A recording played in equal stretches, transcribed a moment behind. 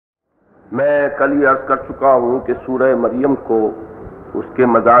میں کل ہی عرض کر چکا ہوں کہ سورہ مریم کو اس کے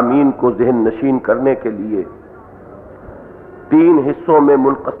مضامین کو ذہن نشین کرنے کے لیے 3 حصوں میں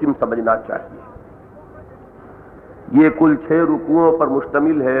منقسم سمجھنا چاہیے۔ یہ کل 6 رکوعوں پر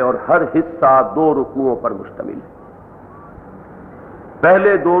مشتمل ہے اور ہر حصہ 2 رکوعوں پر مشتمل ہے۔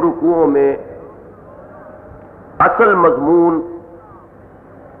 پہلے 2 رکوعوں میں اصل مضمون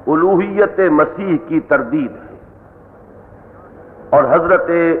الوہیت مسیح کی تردید ہے اور حضرت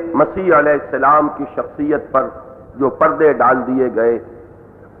مسیح علیہ السلام کی شخصیت پر جو پردے ڈال دیے گئے،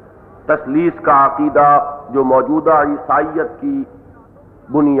 تثلیث کا عقیدہ جو موجودہ عیسائیت کی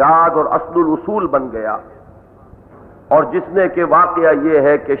بنیاد اور اصل الاصول بن گیا، اور جس نے کہ واقعہ یہ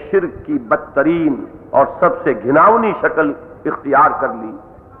ہے کہ شرک کی بدترین اور سب سے گھناؤنی شکل اختیار کر لی،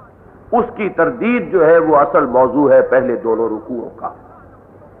 اس کی تردید جو ہے وہ اصل موضوع ہے پہلے دونوں رکوعوں کا۔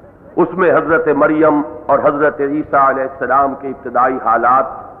 اس میں حضرت مریم اور حضرت عیسیٰ علیہ السلام کے ابتدائی حالات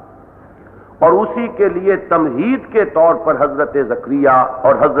اور اسی کے لیے تمہید کے طور پر حضرت زکریا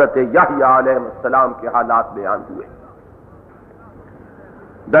اور حضرت یحییٰ علیہ السلام کے حالات بیان ہوئے۔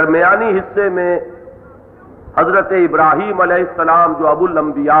 درمیانی حصے میں حضرت ابراہیم علیہ السلام جو ابو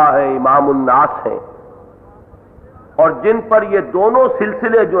الانبیاء ہیں، امام الناس ہیں، اور جن پر یہ دونوں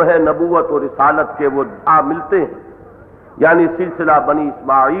سلسلے جو ہیں نبوت اور رسالت کے وہ ملتے ہیں، یعنی سلسلہ بنی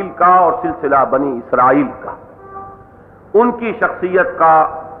اسماعیل کا اور سلسلہ بنی اسرائیل کا، ان کی شخصیت کا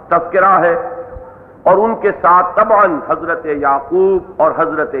تذکرہ ہے، اور ان کے ساتھ طبعاً حضرت یعقوب اور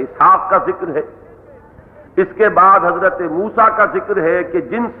حضرت اسحاق کا ذکر ہے۔ اس کے بعد حضرت موسیٰ کا ذکر ہے کہ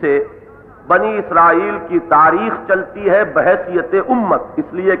جن سے بنی اسرائیل کی تاریخ چلتی ہے بحیثیت امت،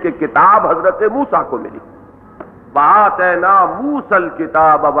 اس لیے کہ کتاب حضرت موسیٰ کو ملی۔ وَآتَيْنَا مُوسَى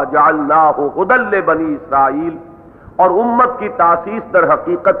الْكِتَابَ وَجَعَلْنَاهُ هُدًى لِبَنِي اسرائیل، اور امت کی تاسیس در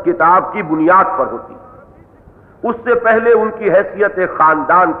حقیقت کتاب کی بنیاد پر ہوتی۔ اس سے پہلے ان کی حیثیت ایک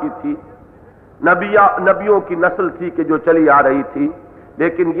خاندان کی تھی، نبیوں کی نسل تھی کہ جو چلی آ رہی تھی،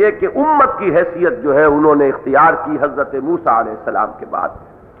 لیکن یہ کہ امت کی حیثیت جو ہے انہوں نے اختیار کی حضرت موسیٰ علیہ السلام کے بعد۔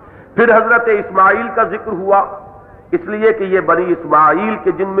 پھر حضرت اسماعیل کا ذکر ہوا، اس لیے کہ یہ بنی اسماعیل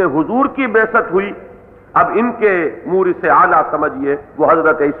کے جن میں حضور کی بعثت ہوئی، اب ان کے مورث اعلیٰ سمجھیے وہ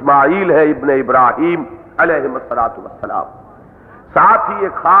حضرت اسماعیل ہے ابن ابراہیم علیہ السلام۔ ساتھ ہی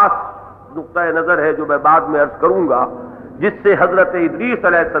ایک خاص نقطہ نظر ہے جو میں بعد میں عرض کروں گا، جس سے حضرت ادریس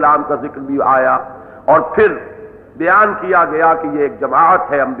علیہ السلام کا ذکر بھی آیا، اور پھر بیان کیا گیا کہ یہ ایک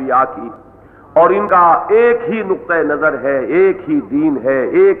جماعت ہے انبیاء کی، اور ان کا ایک ہی نقطہ نظر ہے، ایک ہی دین ہے،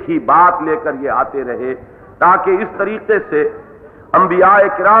 ایک ہی بات لے کر یہ آتے رہے، تاکہ اس طریقے سے انبیاء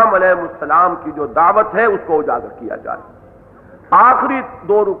کرام علیہ السلام کی جو دعوت ہے اس کو اجاگر کیا جائے۔ آخری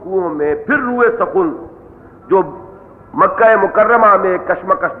 2 رکوعوں میں پھر روئے سخن جو مکہ مکرمہ میں ایک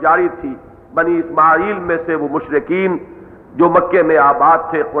کشمکش جاری تھی، بنی اسماعیل میں سے وہ مشرکین جو مکے میں آباد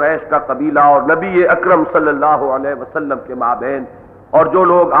تھے، قریش کا قبیلہ، اور نبی اکرم صلی اللہ علیہ وسلم کے مابین، اور جو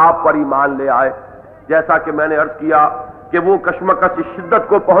لوگ آپ پر ایمان لے آئے، جیسا کہ میں نے عرض کیا کہ وہ کشمکش اس شدت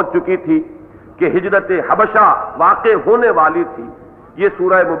کو پہنچ چکی تھی کہ ہجرت حبشہ واقع ہونے والی تھی۔ یہ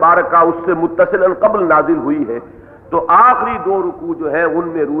سورہ مبارکہ اس سے متصل قبل نازل ہوئی ہے، تو آخری 2 رکوع جو ہیں ان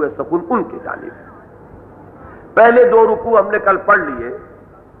میں روئے سکون ان کی جانب ہے۔ پہلے 2 رکوع ہم نے کل پڑھ لیے،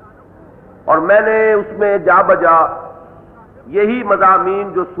 اور میں نے اس میں جا بجا یہی مضامین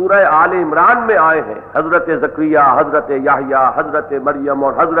جو سورہ آل عمران میں آئے ہیں، حضرت زکریا، حضرت یحییٰ، حضرت مریم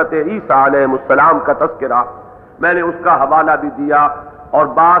اور حضرت عیسیٰ علیہ السلام کا تذکرہ، میں نے اس کا حوالہ بھی دیا، اور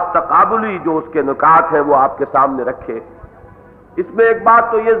بعض تقابلی جو اس کے نکات ہیں وہ آپ کے سامنے رکھے۔ اس میں ایک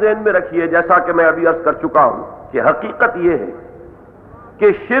بات تو یہ ذہن میں رکھیے، جیسا کہ میں ابھی عرض کر چکا ہوں، کہ حقیقت یہ ہے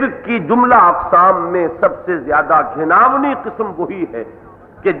کہ شرک کی جملہ اقسام میں سب سے زیادہ گھناؤنی قسم وہی ہے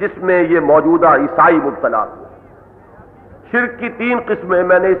کہ جس میں یہ موجودہ عیسائی مبتلا ہوئے۔ شرک کی 3 قسمیں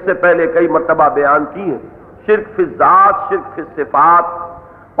میں نے اس سے پہلے کئی مرتبہ بیان کی ہیں، شرک فی الذات، شرک فی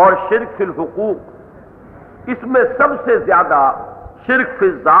الصفات اور شرک فی الحقوق۔ اس میں سب سے زیادہ شرک فی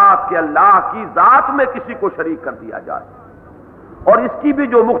الذات کہ اللہ کی ذات میں کسی کو شریک کر دیا جائے، اور اس کی بھی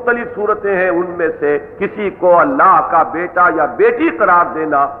جو مختلف صورتیں ہیں ان میں سے کسی کو اللہ کا بیٹا یا بیٹی قرار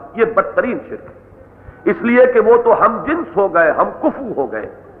دینا، یہ بدترین شرک ہے، اس لیے کہ وہ تو ہم جنس ہو گئے، ہم کفو ہو گئے۔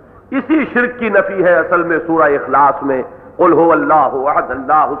 اسی شرک کی نفی ہے اصل میں سورہ اخلاص میں، قل هو اللہ احد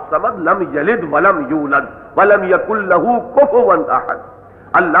اللہ الصمد لم یلد ولم یولد ولم یکن لہ کفوا احد۔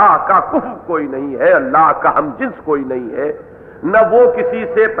 اللہ کا کفو کوئی نہیں ہے، اللہ کا ہم جنس کوئی نہیں ہے، نہ وہ کسی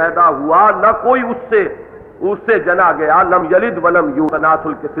سے پیدا ہوا، نہ کوئی اس سے جنا گیا، لم یلد ولم یولد،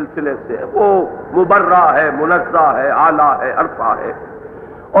 تناسل کے سلسلے سے وہ مبرہ ہے، منزہ ہے، اعلیٰ ہے، عرفہ ہے۔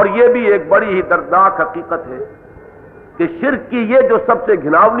 اور یہ بھی ایک بڑی ہی دردناک حقیقت ہے کہ شرک کی یہ جو سب سے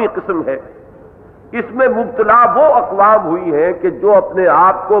گھناؤنی قسم ہے، اس میں مبتلا وہ اقوام ہوئی ہیں کہ جو اپنے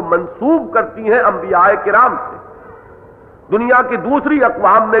آپ کو منسوب کرتی ہیں انبیاء کرام سے۔ دنیا کی دوسری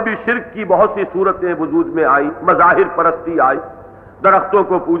اقوام میں بھی شرک کی بہت سی صورتیں وجود میں آئی، مظاہر پرستی آئی، درختوں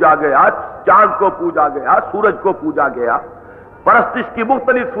کو پوجا گیا، چاند کو پوجا گیا، سورج کو پوجا گیا، پرستش کی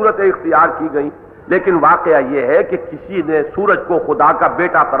مختلف صورتیں اختیار کی گئیں، لیکن واقعہ یہ ہے کہ کسی نے سورج کو خدا کا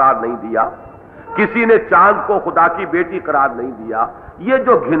بیٹا قرار نہیں دیا، کسی نے چاند کو خدا کی بیٹی قرار نہیں دیا۔ یہ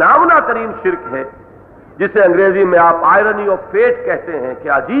جو گھناؤنا ترین شرک ہے، جسے انگریزی میں آپ آئرنی آف فیٹ کہتے ہیں کہ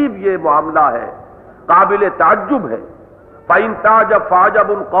عجیب یہ معاملہ ہے، قابل تعجب ہے۔ فَإِن تَعْجَبْ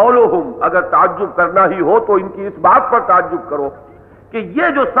فَعَجَبٌ قَوْلُهُمْ، اگر تعجب کرنا ہی ہو تو ان کی اس بات پر تعجب کرو کہ یہ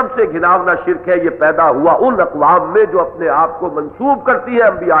جو سب سے گھناؤنا شرک ہے، یہ پیدا ہوا ان اقوام میں جو اپنے آپ کو منسوب کرتی ہے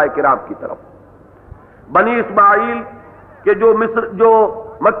انبیاء کرام کی طرف۔ بنی اسماعیل کے جو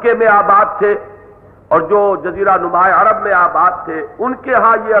مکے میں آباد تھے اور جو جزیرہ نما عرب میں آباد تھے، ان کے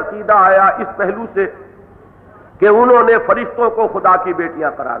ہاں یہ عقیدہ آیا اس پہلو سے کہ انہوں نے فرشتوں کو خدا کی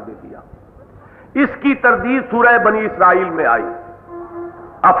بیٹیاں قرار دے دیا۔ اس کی تردید سورہ بنی اسرائیل میں آئی،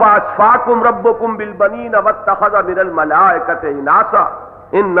 افاصفاکم ربکم بالبنین واتخذ من الملائکۃ اناسا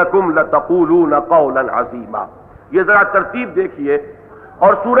انکم لتقولون قولا عظیما۔ یہ ذرا ترتیب دیکھیے،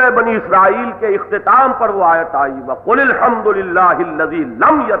 اور سورہ بنی اسرائیل کے اختتام پر وہ آیت آئی، وَقُلِ الْحَمْدُ لِلَّهِ الَّذِي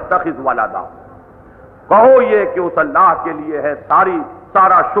لَمْ يَتَّخِذْ وَلَدًا، کہو یہ کہ اس اللہ کے لیے ہے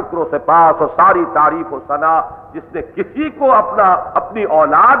سارا شکر و سپاس اور ساری تعریف و ثنا جس نے کسی کو اپنی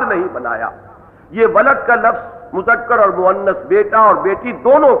اولاد نہیں بنایا۔ یہ ولد کا لفظ مذکر اور مؤنث، بیٹا اور بیٹی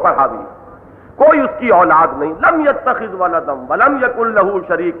دونوں پر حاوی، کوئی اس کی اولاد نہیں۔ لم يتخذ ولدا ولم يكن له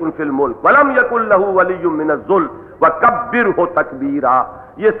شریک فی الملک ولم يكن له ولی من الذل وکبرہ تکبیرا۔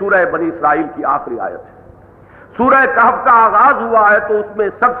 یہ سورہ بنی اسرائیل کی آخری آیت ہے۔ سورہ کہف کا آغاز ہوا ہے تو اس میں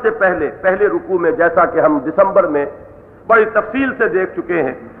سب سے پہلے رکوع میں، جیسا کہ ہم دسمبر میں بڑی تفصیل سے دیکھ چکے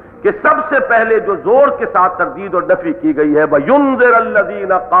ہیں کہ سب سے پہلے جو زور کے ساتھ تردید اور نفی کی گئی ہے، وَيُنذِرَ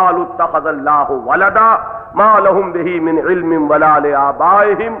الَّذِينَ قَالُوا اتَّخَذَ اللَّهُ وَلَدًا مَا لَهُم بِهِ مِنْ عِلْمٍ وَلَا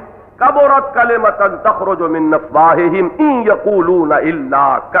لِآبَائِهِمْ كَبُرَتْ كَلِمَةً تَخْرُجُ مِنْ أَفْوَاهِهِمْ إِنْ يَقُولُونَ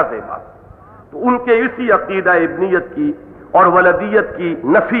إِلَّا كَذِبًا۔ تو ان کے اسی عقیدہ ابنیت کی اور ولدیت کی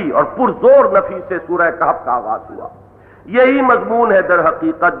نفی اور پرزور نفی سے سورہ کہف کا آغاز ہوا۔ یہی مضمون ہے در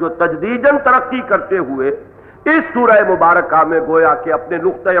حقیقت جو تجدیداً ترقی کرتے ہوئے اس سورہ مبارکہ میں گویا کہ اپنے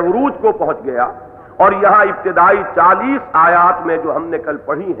نقطۂ عروج کو پہنچ گیا، اور یہاں ابتدائی 40 آیات میں جو ہم نے کل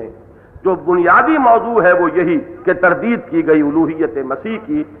پڑھی ہیں، جو بنیادی موضوع ہے وہ یہی کہ تردید کی گئی الوہیت مسیح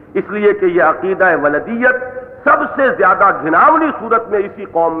کی، اس لیے کہ یہ عقیدہ ولدیت سب سے زیادہ گھناؤنی صورت میں اسی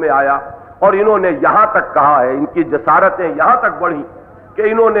قوم میں آیا، اور انہوں نے یہاں تک کہا ہے، ان کی جسارتیں یہاں تک بڑھی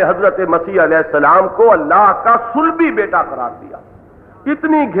کہ انہوں نے حضرت مسیح علیہ السلام کو اللہ کا صلبی بیٹا قرار دیا۔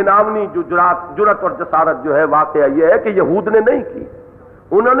 اتنی گھناؤنی جرات اور جسارت جو ہے، واقعہ یہ ہے کہ یہود نے نہیں کی،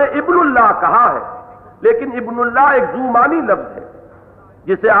 انہوں نے ابن اللہ کہا ہے، لیکن ابن اللہ ایک ذو معنی لفظ ہے،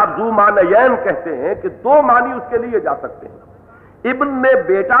 جسے آپ ذو معنیین کہتے ہیں کہ دو معنی اس کے لیے جا سکتے ہیں۔ ابن میں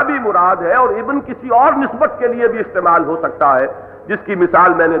بیٹا بھی مراد ہے، اور ابن کسی اور نسبت کے لیے بھی استعمال ہو سکتا ہے، جس کی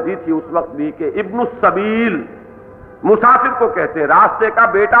مثال میں نے دی تھی اس وقت بھی کہ ابن السبیل مسافر کو کہتے ہیں، راستے کا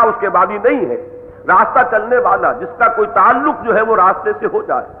بیٹا اس کے بعد ہی نہیں ہے، راستہ چلنے والا جس کا کوئی تعلق جو ہے وہ راستے سے ہو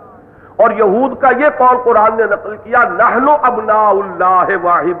جائے۔ اور یہود کا یہ قول قرآن نے نقل کیا، نحن ابناء اللہ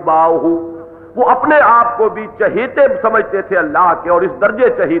واحباؤہ، وہ اپنے آپ کو بھی چہیتے سمجھتے تھے اللہ کے، اور اس درجے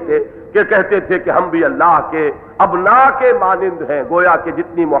چہیتے کہ کہتے تھے کہ ہم بھی اللہ کے ابناء کے مانند ہیں، گویا کہ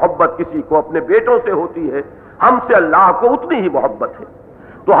جتنی محبت کسی کو اپنے بیٹوں سے ہوتی ہے، ہم سے اللہ کو اتنی ہی محبت ہے۔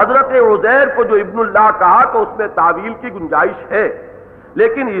 تو حضرت عزیر کو جو ابن اللہ کہا تو اس میں تعویل کی گنجائش ہے،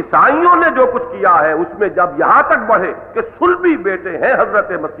 لیکن عیسائیوں نے جو کچھ کیا ہے اس میں جب یہاں تک بڑھے کہ صلبی بیٹے ہیں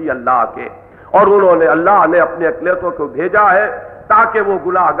حضرت مسیح اللہ کے، اور انہوں نے اللہ نے اپنے اقلیتوں کو بھیجا ہے تاکہ وہ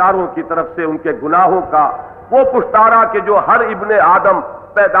گناہگاروں کی طرف سے ان کے گناہوں کا وہ پشتارا کہ جو ہر ابن آدم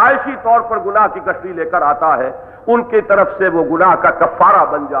پیدائشی طور پر گناہ کی کشتی لے کر آتا ہے، ان کی طرف سے وہ گناہ کا کفارہ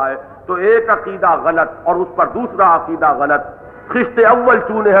بن جائے۔ تو ایک عقیدہ غلط اور اس پر دوسرا عقیدہ غلط، خشت اول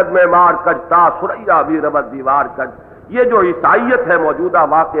چونہد میں مار کج تا سریا بھی ربت دیوار کج۔ یہ جو عیسائیت ہے موجودہ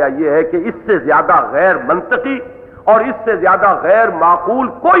واقعہ یہ ہے کہ اس سے زیادہ غیر منطقی اور اس سے زیادہ غیر معقول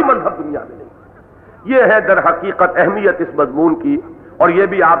کوئی مذہب دنیا میں نہیں۔ یہ ہے در حقیقت اہمیت اس مضمون کی، اور یہ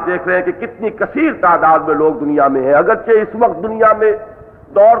بھی آپ دیکھ رہے ہیں کہ کتنی کثیر تعداد میں لوگ دنیا میں ہیں، اگرچہ اس وقت دنیا میں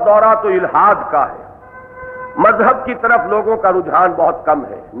دورہ تو الحاد کا ہے، مذہب کی طرف لوگوں کا رجحان بہت کم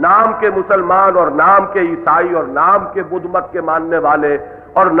ہے، نام کے مسلمان اور نام کے عیسائی اور نام کے بدھ مت کے ماننے والے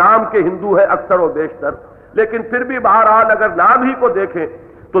اور نام کے ہندو ہیں اکثر و بیشتر، لیکن پھر بھی بہرحال اگر نام ہی کو دیکھیں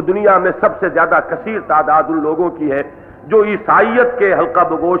تو دنیا میں سب سے زیادہ کثیر تعداد ان لوگوں کی ہے جو عیسائیت کے حلقہ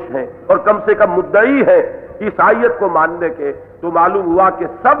بگوش ہیں اور کم سے کم مدعی ہیں عیسائیت کو ماننے کے، تو معلوم ہوا کہ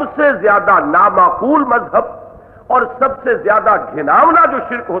سب سے زیادہ نامعقول مذہب اور سب سے زیادہ گھناؤنا جو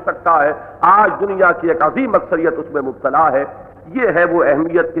شرک ہو سکتا ہے، آج دنیا کی ایک عظیم اکثریت اس میں مبتلا ہے۔ یہ ہے وہ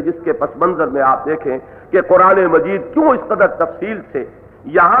اہمیت کہ جس کے پس منظر میں آپ دیکھیں کہ قرآن مجید کیوں اس قدر تفصیل سے،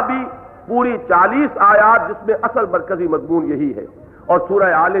 یہاں بھی پوری 40 آیات جس میں اصل مرکزی مضمون یہی ہے، اور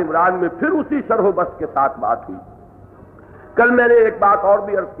سورہ آل عمران میں پھر اسی شرح و بسط کے ساتھ بات ہوئی۔ کل میں نے ایک بات اور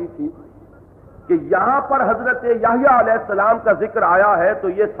بھی عرض کی تھی کہ یہاں پر حضرت یحییٰ علیہ السلام کا ذکر آیا ہے تو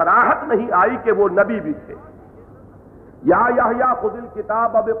یہ صراحت نہیں آئی کہ وہ نبی بھی تھے۔ یا یحییٰ خذ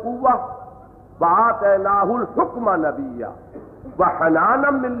الکتاب بقوہ وآتیناہ الحکم نبیا وحنانا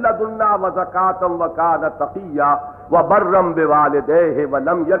من لدنا وزکاة وکان تقیا وبرا بوالدیہ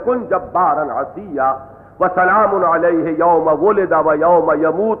ولم یکن جبارا عصیا وسلام علیہ یوم ولد ویوم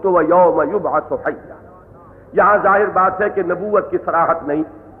یموت ویوم یبعث حیا۔ یہاں ظاہر بات ہے کہ نبوت کی صراحت نہیں۔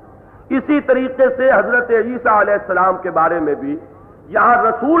 اسی طریقے سے حضرت عیسیٰ علیہ السلام کے بارے میں بھی یہاں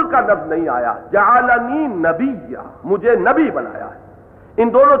رسول کا لفظ نہیں آیا، جعلنی نبیا، مجھے نبی بنایا ہے۔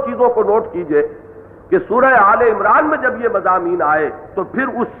 ان دونوں چیزوں کو نوٹ کیجئے کہ سورہ آل عمران میں جب یہ مضامین آئے تو پھر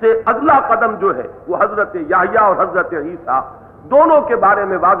اس سے اگلا قدم جو ہے وہ حضرت یحییٰ اور حضرت عیسیٰ دونوں کے بارے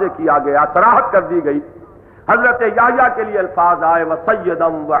میں واضح کیا گیا، صراحت کر دی گئی۔ حضرت یحییٰ کے لیے الفاظ آئے وَسَيِّدًا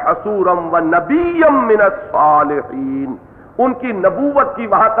وَحَصُورًا وَنَبِيًّا مِّنَ الصَّالِحِينَ، ان کی نبوت کی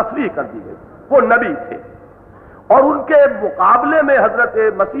وہاں تصریح کر دی گئی، وہ نبی تھے۔ اور ان کے مقابلے میں حضرت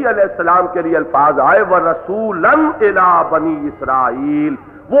مسیح علیہ السلام کے لیے الفاظ آئے وَرَسُولًا إِلَىٰ بَنِي إِسرائیل،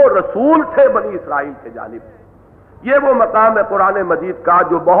 وہ رسول تھے بنی اسرائیل کے جانب۔ یہ وہ مقام ہے قرآن مجید کا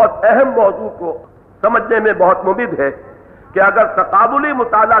جو بہت اہم موضوع کو سمجھنے میں بہت مفید ہے کہ اگر تقابلی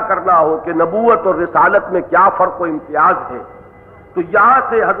مطالعہ کرنا ہو کہ نبوت اور رسالت میں کیا فرق و امتیاز ہے تو یہاں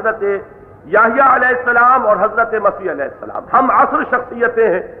سے حضرت یحییٰ علیہ السلام اور حضرت مسیح علیہ السلام ہم عصر شخصیتیں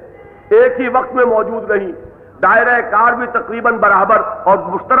ہیں، ایک ہی وقت میں موجود رہیں، دائرہ کار بھی تقریباً برابر اور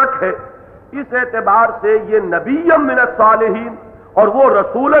مشترک ہے۔ اس اعتبار سے یہ نبی من الصالحین اور وہ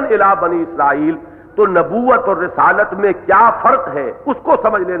رسولاً الی بنی اسرائیل، تو نبوت اور رسالت میں کیا فرق ہے اس کو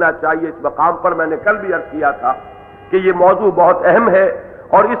سمجھ لینا چاہیے۔ اس مقام پر میں نے کل بھی عرض کیا تھا کہ یہ موضوع بہت اہم ہے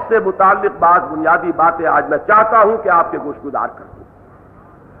اور اس سے متعلق بعض بنیادی باتیں آج میں چاہتا ہوں کہ آپ کے گوشگزار کر دوں۔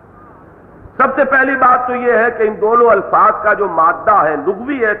 سب سے پہلی بات تو یہ ہے کہ ان دونوں الفاظ کا جو مادہ ہے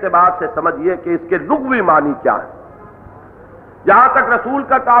لغوی اعتبار سے سمجھیے کہ اس کے لغوی معنی کیا ہے۔ جہاں تک رسول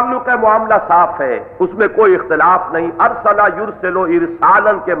کا تعلق ہے معاملہ صاف ہے، اس میں کوئی اختلاف نہیں۔ ارسل یرسل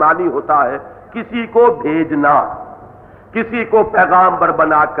ارسالا کے معنی ہوتا ہے کسی کو بھیجنا، کسی کو پیغامبر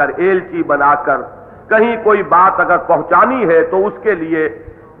بنا کر، ایلچی بنا کر کہیں کوئی بات اگر پہنچانی ہے تو اس کے لیے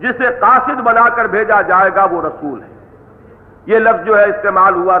جسے قاصد بنا کر بھیجا جائے گا وہ رسول ہے۔ یہ لفظ جو ہے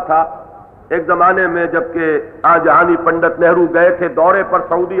استعمال ہوا تھا ایک زمانے میں جبکہ جہانی پنڈت نہرو گئے تھے دورے پر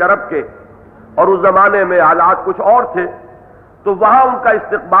سعودی عرب کے، اور اس زمانے میں حالات کچھ اور تھے، تو وہاں ان کا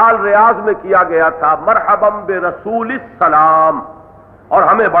استقبال ریاض میں کیا گیا تھا، مرحبا برسول السلام، اور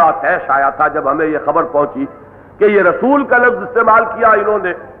ہمیں بڑا طیش آیا تھا جب ہمیں یہ خبر پہنچی کہ یہ رسول کا لفظ استعمال کیا انہوں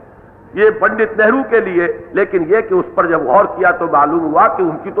نے یہ پنڈت نہرو کے لیے، لیکن یہ کہ اس پر جب غور کیا تو معلوم ہوا کہ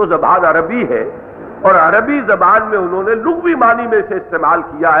ان کی تو زبان عربی ہے، اور عربی زبان میں انہوں نے لغوی معنی میں اسے استعمال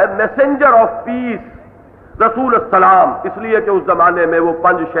کیا ہے، میسنجر آف پیس، رسول السلام، اس لیے کہ اس زمانے میں وہ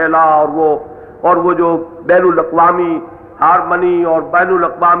پنج شیلا اور وہ جو بین الاقوامی ہارمنی اور بین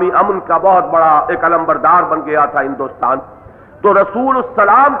الاقوامی امن کا بہت بڑا ایک علمبردار بن گیا تھا ہندوستان، تو رسول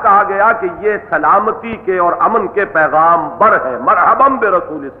السلام کہا گیا کہ یہ سلامتی کے اور امن کے پیغام بر ہے، مرحبا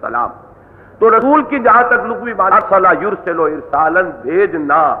برسول السلام۔ تو رسول کی جہاں تک لغوی معنی ارسل یرسل ارسالا،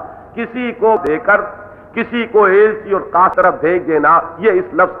 بھیجنا، کسی کو دے کر کسی کو ایلچی اور قاصد طرف بھیج دینا، یہ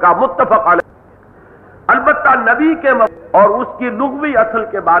اس لفظ کا متفق علیہ۔ البتہ نبی کے اور اس کی لغوی اصل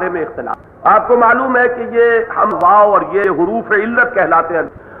کے بارے میں اختلاف۔ آپ کو معلوم ہے کہ یہ ہم واو اور یہ حروف علت کہلاتے ہیں،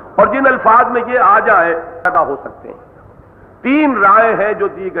 اور جن الفاظ میں یہ آ جائیں پیدا ہو سکتے ہیں۔ تین رائے ہیں جو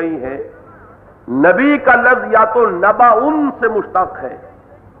دی گئی ہیں۔ نبی کا لفظ یا تو نبأ سے مشتق ہے،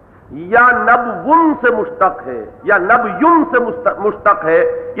 یا نبون سے مشتق ہے، یا نبیون سے مشتق ہے۔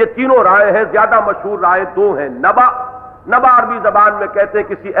 یہ تینوں رائے ہیں، زیادہ مشہور رائے دو ہیں۔ نبا عربی زبان میں کہتے ہیں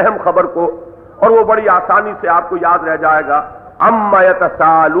کسی اہم خبر کو، اور وہ بڑی آسانی سے آپ کو یاد رہ جائے گا، عما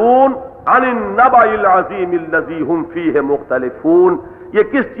یتساءلون عن النبأ العظیم الذی ھم فیہ مختلفون۔ یہ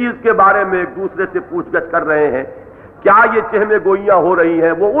کس چیز کے بارے میں ایک دوسرے سے پوچھ گچھ کر رہے ہیں؟ کیا یہ چہمے گوئیاں ہو رہی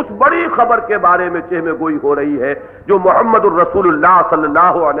ہیں؟ وہ اس بڑی خبر کے بارے میں چہمے گوئی ہو رہی ہے جو محمد الرسول اللہ صلی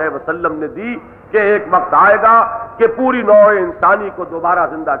اللہ علیہ وسلم نے دی کہ ایک وقت آئے گا کہ پوری نوع انسانی کو دوبارہ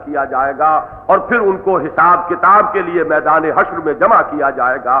زندہ کیا جائے گا اور پھر ان کو حساب کتاب کے لیے میدان حشر میں جمع کیا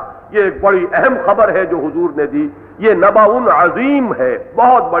جائے گا۔ یہ ایک بڑی اہم خبر ہے جو حضور نے دی، یہ نبأ عظیم ہے،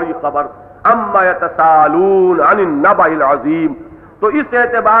 بہت بڑی خبر۔ अम्मा यतसालून अनिन नबइल अज़ीम। तो इस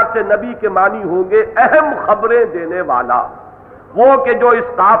एतबार से नबी के मानी होंगे अहम खबरें देने वाला, वो कि जो इस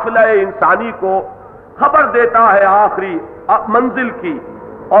काफिला इंसानी को खबर देता है आखिरी मंजिल की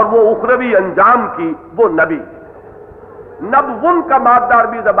और वो उखरवी अंजाम की, वो नबी। नबवुन का मादा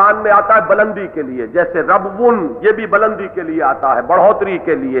अरबी जबान में आता है बुलंदी के लिए, जैसे रबवुन ये भी बुलंदी के लिए आता है, बढ़ोतरी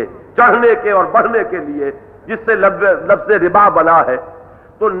के लिए, चढ़ने के और बढ़ने के लिए, जिससे लफ्ज़ रिबा बना है।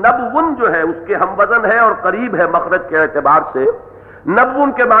 तो नबवुन जो है उसके हम वजन है और करीब है मखरज के एतबार से।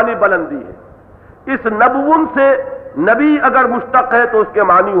 नबवुन के मानी बुलंदी है। इस नबवुन से नबी अगर मुश्तक है तो उसके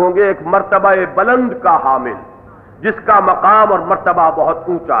मानी होंगे एक मर्तबा बुलंद का हामिल, जिसका मकाम और मर्तबा बहुत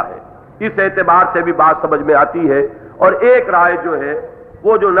ऊंचा है। इस एतबार से भी बात समझ में आती है। और एक राय जो है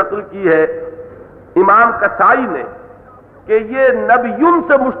वो जो नकल की है इमाम कसाई ने कि ये नबीयुन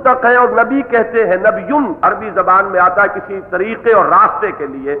से मुश्तक है, और नबी कहते हैं, नबीयुन अरबी जबान में आता है किसी तरीके और रास्ते के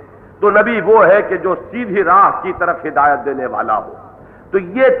लिए, तो नबी वो है कि जो सीधी राह की तरफ हिदायत देने वाला हो। तो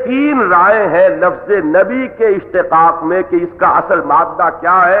ये तीन राय हैं लफ्ज नबी के इश्तिकाक में कि इसका असल मादा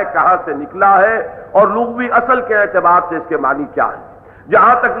क्या है, कहां से निकला है, और लुग़वी असल के एतबार से इसके मानी क्या है।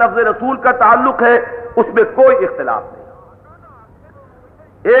 जहां तक लफ्ज रसूल का ताल्लुक है उसमें कोई इख्तिलाफ नहीं।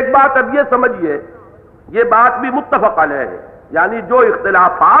 एक बात अब ये समझिए, ये बात भी मुत्तफक अलैह है, यानी जो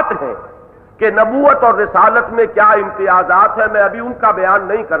इख्तिलाफात हैं कि नबूवत और रिसालत में क्या इम्तियाजात है, मैं अभी उनका बयान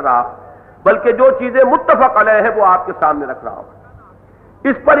नहीं कर रहा, बल्कि जो चीजें मुत्तफक अलैह है वो आपके सामने रख रहा हूं।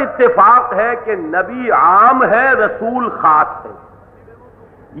 इस पर इत्तेफाक है कि नबी आम है, रसूल खास है,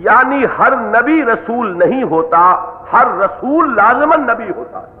 यानी हर नबी रसूल नहीं होता, हर रसूल लाज़िमन नबी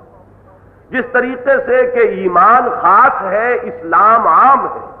होता है। जिस तरीके से कि ईमान खास है, इस्लाम आम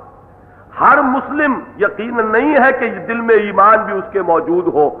है, हर मुस्लिम यकीन नहीं है कि दिल में ईमान भी उसके मौजूद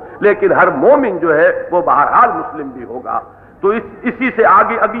हो, लेकिन हर मोमिन जो है वो बहरहाल मुस्लिम भी होगा। तो इसी से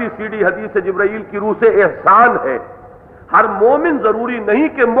आगे अगली सीढ़ी हदीस जिब्राइल की रूह से एहसान है। हर मोमिन जरूरी नहीं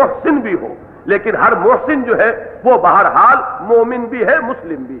कि मुहसिन भी हो, लेकिन हर मुहसिन जो है वो बहरहाल मोमिन भी है,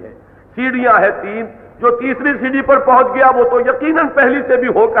 मुस्लिम भी है। सीढ़ियां हैं तीन। जो तीसरी सीढ़ी पर पहुंच गया वो तो यकीनन पहली से भी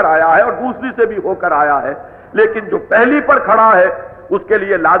होकर आया है और दूसरी से भी होकर आया है, लेकिन जो पहली पर खड़ा है उसके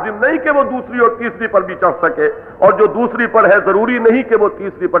लिए लाजिम नहीं कि वो दूसरी और तीसरी पर भी चढ़ सके, और जो दूसरी पर है जरूरी नहीं कि वो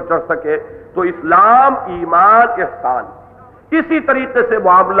तीसरी पर चढ़ सके। तो इस्लाम, ईमान, इहसान, इसी तरीके से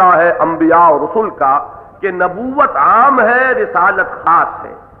मामला है अंबिया और रसूल का कि नबूवत आम है, रिसालत खास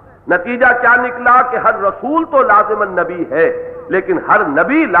है। नतीजा क्या निकला कि हर रसूल तो लाजिमन नबी है, लेकिन हर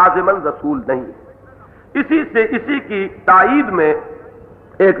नबी लाजिमन रसूल नहीं है। इसी की ताईद में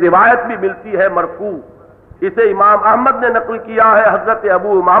एक रिवायत भी मिलती है मरफू, इसे इमाम अहमद ने नकल किया है हजरत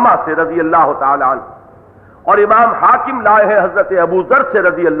अबू उमामा से रजी अल्लाह ताला अन्हु, और इमाम हाकिम लाए हैं हजरत अबू ज़र से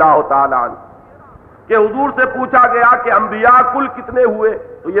रजी अल्लाह ताला अन्हु कि हुजूर से पूछा गया कि अंबिया कुल कितने हुए,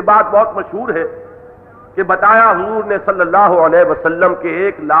 तो ये बात बहुत मशहूर है कि बताया हुजूर ने सल्लल्लाहु अलैहि वसल्लम के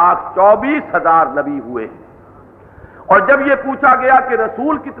 1,24,000 नबी हुए। और जब ये पूछा गया कि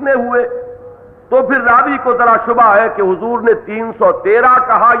रसूल कितने हुए, तो फिर रावी को जरा शुबा है कि हुजूर ने 313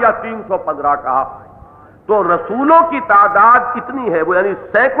 कहा या 315 कहा। तो रसूलों की तादाद कितनी है, वो यानी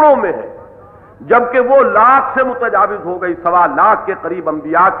सैकड़ों में है, जबकि वो लाख से मुतजाविज हो गई, 1.25 लाख के करीब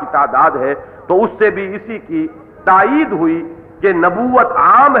अंबिया की तादाद है। तो उससे भी इसी की ताईद हुई कि नबूवत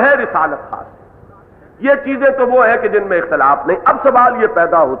आम है, रिसालत खास है। ये चीजें तो वो है कि जिनमें इख्तलाफ नहीं। अब सवाल ये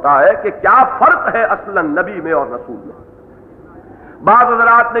पैदा होता है कि क्या फर्क है असलन नबी में और रसूल में। बाज़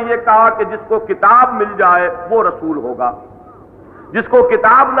हज़रात ने यह कहा कि जिसको किताब मिल जाए वो रसूल होगा, जिसको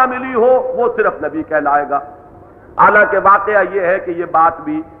किताब ना मिली हो वो सिर्फ नबी कहलाएगा। हालांकि वाकया यह है कि यह बात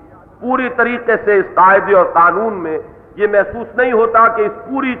भी पूरी तरीके से इस कायदे और कानून में यह महसूस नहीं होता कि इस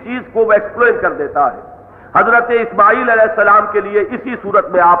पूरी चीज को वो एक्सप्लेन कर देता है। हजरत इस्माइल अलैहिस्सलाम के लिए इसी सूरत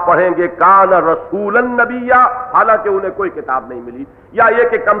में आप पढ़ेंगे कान रसूलन नबिया, हालांकि उन्हें कोई किताब नहीं मिली, या ये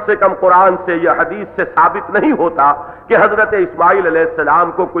कि कम से कम कुरान से या हदीस से साबित नहीं होता कि हजरत इस्माइल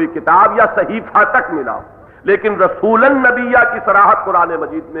अलैहिस्सलाम को कोई किताब या सहीफा तक मिला, लेकिन रसूलन नबिया की सराहत कुरान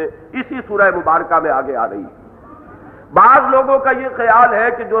मजीद में इसी सूरह मुबारका में आगे आ रही है। बाज लोगों का यह ख्याल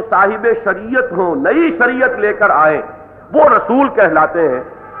है कि जो साहिब शरीयत हो, नई शरीयत लेकर आए, वो रसूल कहलाते हैं,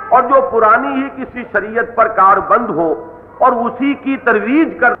 और जो पुरानी ही किसी शरीयत पर कारबंद हो और उसी की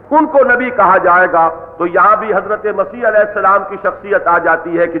तरवीज कर उनको नबी कहा जाएगा। तो यहां भी हजरत मसीह अलैहिस्सलाम की शख्सियत आ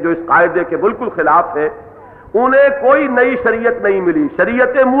जाती है कि जो इस कायदे के बिल्कुल खिलाफ है। उन्हें कोई नई शरीयत नहीं मिली,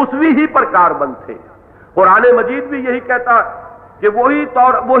 शरीयत मूसवी ही पर कारबंद थे। कुरान मजीद भी यही कहता कि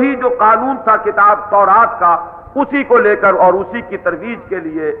वही जो कानून था किताब तौरात का, उसी को लेकर और उसी की तरवीज के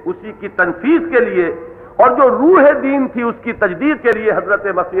लिए, उसी की तनफीज के लिए, और जो रूह दीन थी उसकी तजदीद के लिए हजरत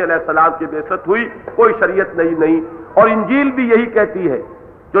मसीह अलैहिस्सलाम की बेइज्जत हुई, कोई शरीयत नहीं। और इंजील भी यही कहती है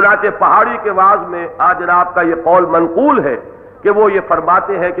چنانچہ پہاڑی کے واعظ میں آج جناب کا یہ قول منقول ہے کہ وہ یہ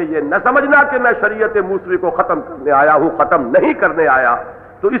فرماتے ہیں کہ یہ نہ سمجھنا کہ میں شریعت موسوی کو ختم کرنے آیا ہوں، ختم نہیں کرنے آیا،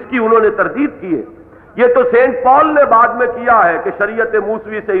 تو اس کی انہوں نے تردید کی ہے۔ یہ تو سینٹ پال نے بعد میں کیا ہے کہ شریعت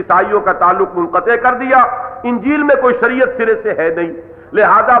موسوی سے عیسائیوں کا تعلق منقطع کر دیا، انجیل میں کوئی شریعت سرے سے ہے نہیں،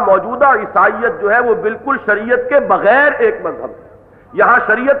 لہذا موجودہ عیسائیت جو ہے وہ بالکل شریعت کے بغیر ایک مذہب ہے، یہاں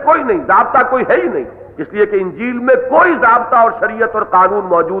شریعت کوئی نہیں، ضابطہ کوئی ہے ہی نہیں، اس لیے کہ انجیل میں کوئی ضابطہ اور شریعت اور قانون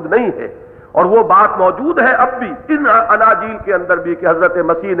موجود نہیں ہے۔ اور وہ بات موجود ہے اب بھی ان اناجیل کے اندر بھی کہ حضرت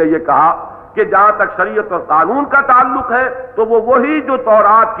مسیح نے یہ کہا کہ جہاں تک شریعت اور قانون کا تعلق ہے تو وہ وہی جو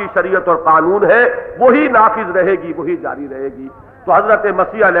تورات کی شریعت اور قانون ہے وہی نافذ رہے گی، وہی جاری رہے گی۔ تو حضرت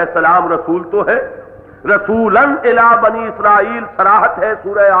مسیح علیہ السلام رسول تو ہے، رسولاً الی بنی اسرائیل صراحت ہے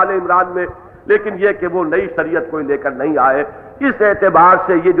سورہ آل عمران میں، لیکن یہ کہ وہ نئی شریعت کوئی لے کر نہیں آئے۔ اس اعتبار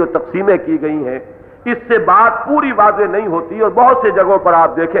سے یہ جو تقسیمیں کی گئی ہیں اس سے بات پوری واضح نہیں ہوتی، اور بہت سے جگہوں پر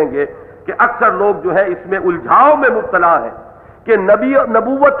آپ دیکھیں گے کہ اکثر لوگ جو ہے اس میں الجھاؤ میں مبتلا ہیں کہ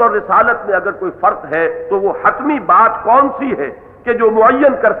نبوت اور رسالت میں اگر کوئی فرق ہے تو وہ حتمی بات کون سی ہے کہ جو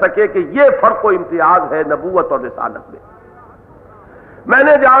معین کر سکے کہ یہ فرق و امتیاز ہے نبوت اور رسالت میں۔ میں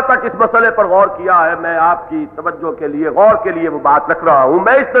نے جہاں تک اس مسئلے پر غور کیا ہے، میں آپ کی توجہ کے لیے، غور کے لیے وہ بات رکھ رہا ہوں،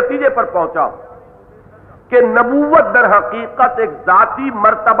 میں اس نتیجے پر پہنچا ہوں کہ نبوت در حقیقت ایک ذاتی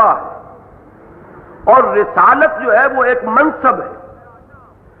مرتبہ ہے اور رسالت جو ہے وہ ایک منصب ہے۔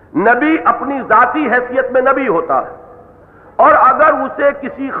 نبی اپنی ذاتی حیثیت میں نبی ہوتا ہے، اور اگر اسے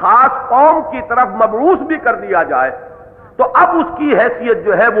کسی خاص قوم کی طرف مبعوث بھی کر دیا جائے تو اب اس کی حیثیت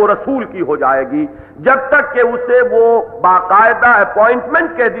جو ہے وہ رسول کی ہو جائے گی، جب تک کہ اسے وہ باقاعدہ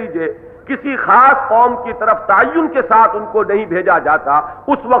اپوائنٹمنٹ کہہ دیجئے کسی خاص قوم کی طرف تعین کے ساتھ ان کو نہیں بھیجا جاتا،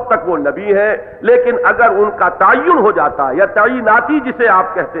 اس وقت تک وہ نبی ہے۔ لیکن اگر ان کا تعین ہو جاتا ہے یا تعیناتی جسے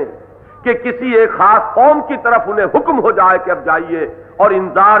آپ کہتے ہیں کہ کسی ایک خاص قوم کی طرف انہیں حکم ہو جائے کہ اب جائیے اور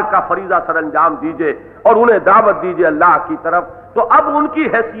انذار کا فریضہ سر انجام دیجئے اور انہیں دعوت دیجئے اللہ کی طرف، تو اب ان کی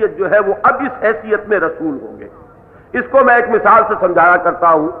حیثیت جو ہے وہ اب اس حیثیت میں رسول ہوں گے۔ اس کو میں ایک مثال سے سمجھایا کرتا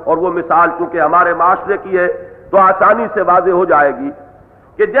ہوں، اور وہ مثال چونکہ ہمارے معاشرے کی ہے تو آسانی سے واضح ہو جائے گی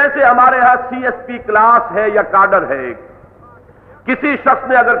کہ جیسے ہمارے ہاں سی ایس پی کلاس ہے یا کاڈر ہے، ایک کسی شخص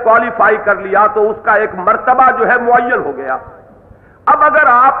نے اگر کوالیفائی کر لیا تو اس کا ایک مرتبہ جو ہے معین ہو گیا۔ اب اگر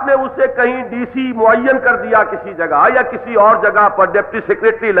آپ نے اسے کہیں ڈی سی معین کر دیا کسی جگہ یا کسی اور جگہ پر ڈپٹی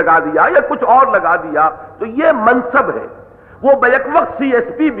سیکریٹری لگا دیا یا کچھ اور لگا دیا تو یہ منصب ہے، وہ بیک وقت سی ایس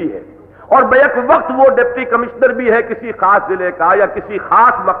پی بھی ہے اور بیک وقت وہ ڈپٹی کمشنر بھی ہے کسی خاص ضلع کا، یا کسی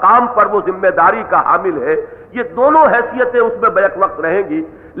خاص مقام پر وہ ذمہ داری کا حامل ہے۔ یہ دونوں حیثیتیں اس میں بیک وقت رہیں گی،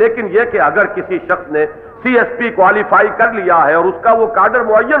 لیکن یہ کہ اگر کسی شخص نے سی ایس پی کوالیفائی کر لیا ہے اور اس کا وہ کاڈر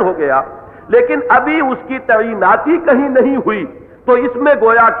معین ہو گیا لیکن ابھی اس کی تعیناتی کہیں نہیں ہوئی، تو اس میں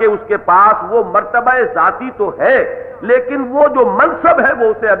گویا کہ اس کے پاس وہ مرتبہ ذاتی تو ہے لیکن وہ جو منصب ہے وہ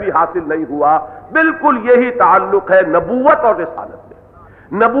اسے ابھی حاصل نہیں ہوا۔ بالکل یہی تعلق ہے نبوت اور رسالت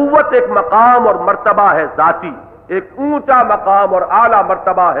میں۔ نبوت ایک مقام اور مرتبہ ہے ذاتی، ایک اونچا مقام اور اعلیٰ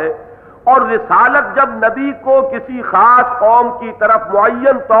مرتبہ ہے، اور رسالت جب نبی کو کسی خاص قوم کی طرف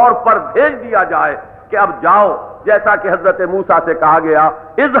معین طور پر بھیج دیا جائے کہ اب جاؤ، جیسا کہ حضرت موسیٰ سے کہا گیا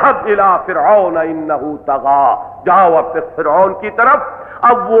اذهب الى فرعون انه طغى، جاؤ اب فرعون کی طرف،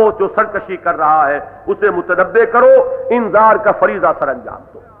 اب وہ جو سرکشی کر رہا ہے اسے متنبہ کرو، انذار کا فریضہ سر انجام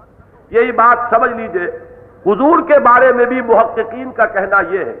دو۔ یہی بات سمجھ لیجئے حضور کے بارے میں بھی محققین کا کہنا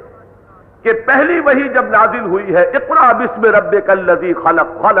یہ ہے کہ پہلی وحی جب نازل ہوئی ہے اقرأ باسم ربک الذی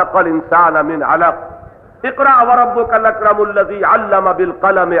خلق خلق الانسان من علق، اقرأ وربک الاکرم الذی علم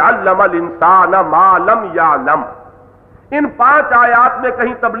بالقلم علم الانسان ما لم یعلم۔ ان 5 آیات میں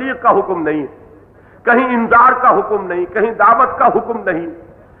کہیں تبلیغ کا حکم نہیں، کہیں انذار کا حکم نہیں، کہیں دعوت کا حکم نہیں،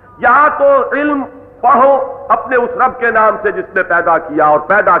 یہاں تو علم پڑھو اپنے اس رب کے نام سے جس نے پیدا کیا، اور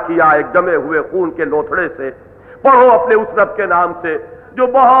پیدا کیا ایک جمے ہوئے خون کے لوتھڑے سے، پڑھو اپنے اس رب کے نام سے جو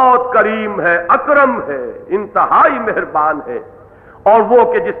بہت کریم ہے، اکرم ہے، انتہائی مہربان ہے، اور وہ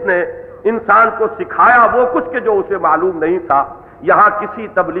کہ جس نے انسان کو سکھایا وہ کچھ کہ جو اسے معلوم نہیں تھا۔ یہاں کسی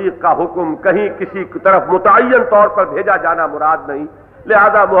تبلیغ کا حکم، کہیں کسی کی طرف متعین طور پر بھیجا جانا مراد نہیں،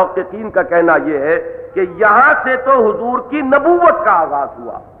 لہذا محققین کا کہنا یہ ہے کہ یہاں سے تو حضور کی نبوت کا آغاز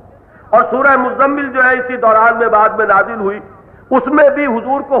ہوا، اور سورہ مزمل جو ہے اسی دوران میں بعد میں نازل ہوئی، اس میں بھی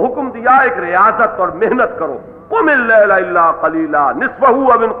حضور کو حکم دیا ایک ریاضت اور محنت کرو، قم اللیل الا قلیلا نصفہ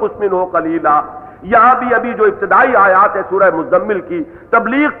او انقص منہ قلیلا۔ یہاں بھی ابھی جو ابتدائی آیات ہے سورہ مزمل کی،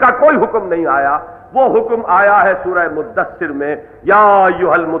 تبلیغ کا کوئی حکم نہیں آیا، وہ حکم آیا ہے سورہ مدثر میں، یا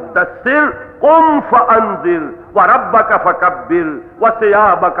ایھا المدثر قم فانذر وربک فکبر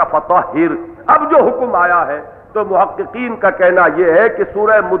وثیابک فطہر۔ اب جو حکم آیا ہے تو محققین کا کہنا یہ ہے کہ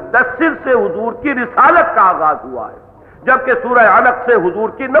سورہ مدثر سے حضور کی رسالت کا آغاز ہوا ہے۔ جبکہ سورہ علق سے حضور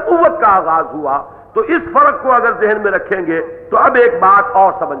کی نبوت کا آغاز ہوا. تو اس فرق کو اگر ذہن میں رکھیں گے تو اب ایک بات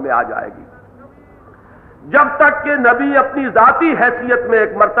اور سمجھ میں آ جائے گی. جب تک کہ نبی اپنی ذاتی حیثیت میں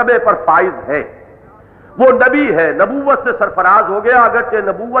ایک مرتبے پر فائز ہے، وہ نبی ہے، نبوت سے سرفراز ہو گیا، اگرچہ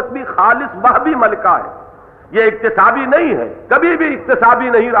نبوت بھی خالص وہبی ملکہ ہے، یہ اکتسابی نہیں ہے، کبھی بھی اکتسابی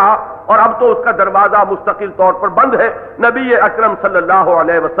نہیں رہا، اور اب تو اس کا دروازہ مستقل طور پر بند ہے نبی اکرم صلی اللہ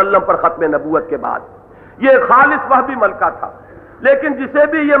علیہ وسلم پر ختم نبوت کے بعد. یہ خالص وہبی ملکہ تھا، لیکن جسے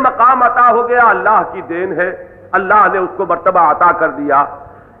بھی یہ مقام عطا ہو گیا اللہ کی دین ہے، اللہ نے اس کو مرتبہ عطا کر دیا.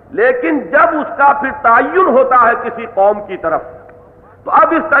 لیکن جب اس کا پھر تعین ہوتا ہے کسی قوم کی طرف، تو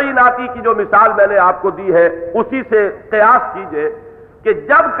اب اس تعیناتی کی جو مثال میں نے آپ کو دی ہے اسی سے قیاس کیجئے کہ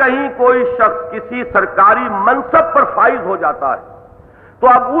جب کہیں کوئی شخص کسی سرکاری منصب پر فائز ہو جاتا ہے تو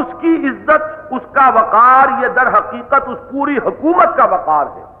اب اس کی عزت، اس کا وقار، یہ در حقیقت اس پوری حکومت کا وقار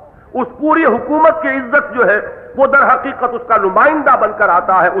ہے. اس پوری حکومت کی عزت جو ہے وہ در حقیقت اس کا نمائندہ بن کر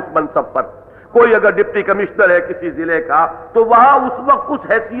آتا ہے اس منصب پر. کوئی اگر ڈپٹی کمشنر ہے کسی ضلع کا تو وہاں اس وقت اس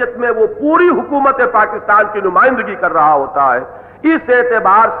حیثیت میں وہ پوری حکومت پاکستان کی نمائندگی کر رہا ہوتا ہے. اس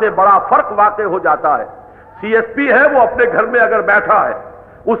اعتبار سے بڑا فرق واقع ہو جاتا ہے. سی ایس پی ہے، وہ اپنے گھر میں اگر بیٹھا ہے،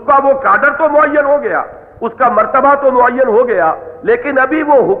 اس کا وہ کادر تو معین ہو گیا، اس کا مرتبہ تو معین ہو گیا، لیکن ابھی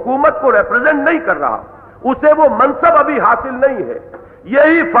وہ حکومت کو ریپرزینٹ نہیں کر رہا، اسے وہ منصب ابھی حاصل نہیں ہے.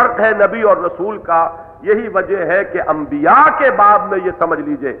 یہی فرق ہے نبی اور رسول کا. یہی وجہ ہے کہ انبیاء کے باب میں یہ سمجھ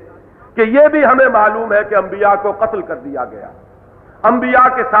لیجئے کہ یہ بھی ہمیں معلوم ہے کہ انبیاء کو قتل کر دیا گیا. انبیاء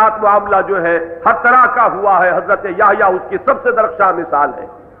کے ساتھ معاملہ جو ہے ہر طرح کا ہوا ہے. حضرت یحییٰ اس کی سب سے درخشاں مثال ہے.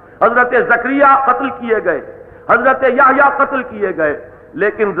 حضرت زکریا قتل کیے گئے، حضرت یحییٰ قتل کیے گئے،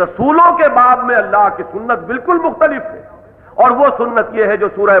 لیکن رسولوں کے باب میں اللہ کی سنت بالکل مختلف ہے. اور وہ سنت یہ ہے جو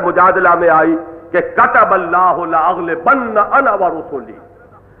سورہ مجادلہ میں آئی کہ کتب اللہ لأغلبن انا ورسلی.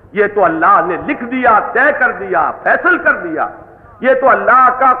 یہ تو اللہ نے لکھ دیا، طے کر دیا، فیصل کر دیا. یہ تو اللہ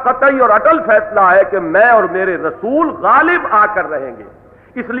کا قطعی اور اٹل فیصلہ ہے کہ میں اور میرے رسول غالب آ کر رہیں گے.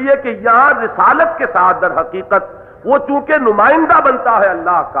 اس لیے کہ یہاں رسالت کے ساتھ در حقیقت وہ چونکہ نمائندہ بنتا ہے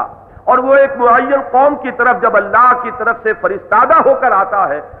اللہ کا، اور وہ ایک معین قوم کی طرف جب اللہ کی طرف سے فرستادہ ہو کر آتا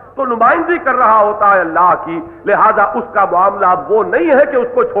ہے تو نمائندگی کر رہا ہوتا ہے اللہ کی. لہذا اس کا معاملہ اب وہ نہیں ہے کہ اس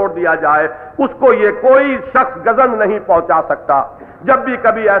کو چھوڑ دیا جائے، اس کو یہ کوئی شخص گزن نہیں پہنچا سکتا. جب بھی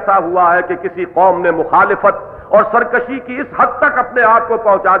کبھی ایسا ہوا ہے کہ کسی قوم نے مخالفت اور سرکشی کی اس حد تک اپنے آپ کو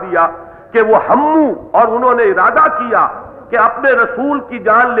پہنچا دیا کہ وہ ہمو اور انہوں نے ارادہ کیا کہ اپنے رسول کی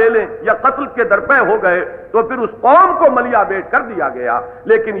جان لے لیں یا قتل کے درپے ہو گئے، تو پھر اس قوم کو ملیا بیٹ کر دیا گیا.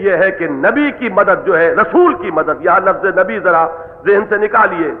 لیکن یہ ہے کہ نبی کی مدد جو ہے، رسول کی مدد، یہاں لفظ نبی ذرا ذہن سے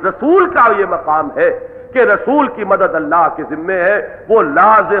نکالیے، رسول کا یہ مقام ہے کہ رسول کی مدد اللہ کے ذمے ہے، وہ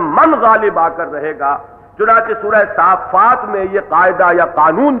لازماً غالب آ کر رہے گا. چنانچہ سورہ صافات میں یہ قاعدہ یا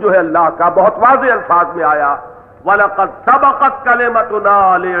قانون جو ہے اللہ کا بہت واضح الفاظ میں آیا، وَلَقَدْ سَبَقَتْ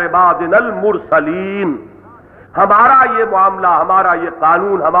كَلِمَتُنَا لِعِبَادِنَا الْمُرْسَلِينَ. ہمارا یہ معاملہ، ہمارا یہ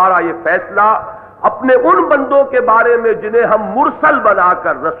قانون، ہمارا یہ فیصلہ اپنے ان بندوں کے بارے میں جنہیں ہم مرسل بنا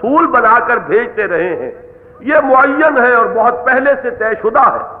کر، رسول بنا کر بھیجتے رہے ہیں، یہ معین ہے اور بہت پہلے سے طے شدہ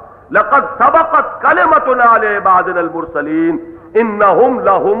ہے. لَقَدْ سَبَقَتْ كَلِمَتُنَا لِعِبَادِنَا الْمُرْسَلِينَ إِنَّهُمْ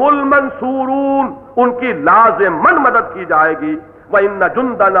لَهُمُ الْمَنْصُورُونَ. ان کی لازماً مدد کی جائے گی. وَإِنَّ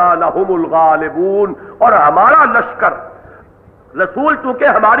جُنْدَنَا لَهُمُ الْغَالِبُونَ. اور ہمارا لشکر، رسول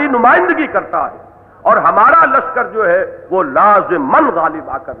چونکہ ہماری نمائندگی کرتا ہے اور ہمارا لشکر جو ہے وہ لازماً غالب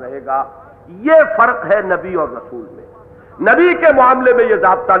آ کر رہے گا. یہ فرق ہے نبی اور رسول میں. نبی کے معاملے میں یہ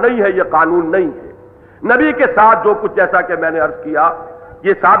ضابطہ نہیں ہے، یہ قانون نہیں ہے. نبی کے ساتھ جو کچھ، جیسا کہ میں نے عرض کیا،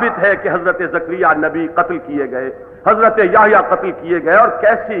 یہ ثابت ہے کہ حضرت زکریا نبی قتل کیے گئے، حضرت یحییٰ قتل کیے گئے، اور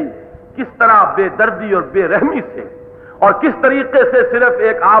کیسی، کس طرح بے دردی اور بے رحمی سے اور کس طریقے سے صرف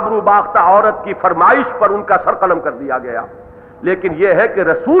ایک آبرو باختہ عورت کی فرمائش پر ان کا سر قلم کر دیا گیا. لیکن یہ ہے کہ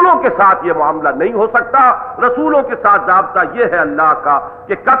رسولوں کے ساتھ یہ معاملہ نہیں ہو سکتا. رسولوں کے ساتھ ضابطہ یہ ہے اللہ کا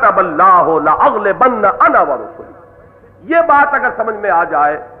کہ کتب اللہ لأغلبن انا ورسلی. یہ بات اگر سمجھ میں آ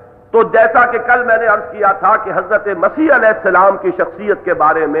جائے تو جیسا کہ کل میں نے عرض کیا تھا کہ حضرت مسیح علیہ السلام کی شخصیت کے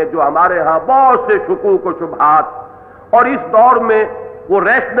بارے میں جو ہمارے ہاں بہت سے شکوک و شبہات، اور اس دور میں وہ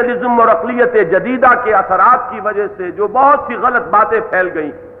ریشنلزم اور عقلیت جدیدہ کے اثرات کی وجہ سے جو بہت سی غلط باتیں پھیل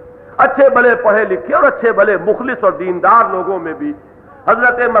گئیں، اچھے بھلے پڑھے لکھے اور اچھے بھلے مخلص اور دیندار لوگوں میں بھی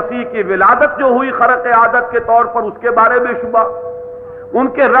حضرت مسیح کی ولادت جو ہوئی خرق عادت کے طور پر، اس کے بارے میں شبہ، ان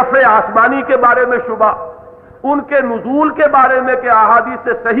کے رفع آسمانی کے بارے میں شبہ، ان کے نزول کے بارے میں کہ احادیث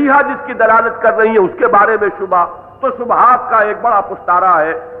صحیحہ جس کی دلالت کر رہی ہیں اس کے بارے میں شبہ. تو شبہات کا ایک بڑا پشتارہ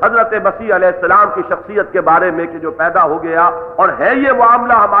ہے حضرت مسیح علیہ السلام کی شخصیت کے بارے میں کہ جو پیدا ہو گیا، اور ہے یہ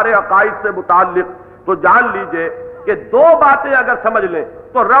معاملہ ہمارے عقائد سے متعلق. تو جان لیجئے کہ دو باتیں اگر سمجھ لیں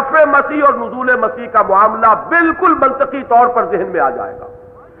تو رفع مسیح اور نزول مسیح کا معاملہ بالکل منطقی طور پر ذہن میں آ جائے گا۔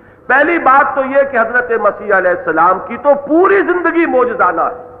 پہلی بات تو یہ کہ حضرت مسیح علیہ السلام کی تو پوری زندگی معجزانہ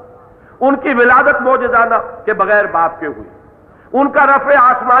ہے، ان کی ولادت معجزانہ کہ بغیر باپ کے ہوئی، ان کا رفع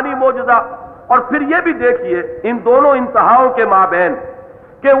آسمانی معجزہ، اور پھر یہ بھی دیکھیے ان دونوں انتہاؤں کے مابین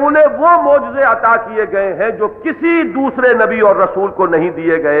کہ انہیں وہ معجزے عطا کیے گئے ہیں جو کسی دوسرے نبی اور رسول کو نہیں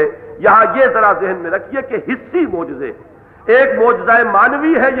دیے گئے۔ یہاں یہ ذرا ذہن میں رکھیے کہ حصی معجزے، ایک معجزہ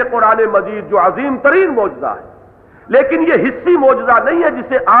مانوی ہے یہ قرآن مجید جو عظیم ترین معجزہ ہے، لیکن یہ حصی معجزہ نہیں ہے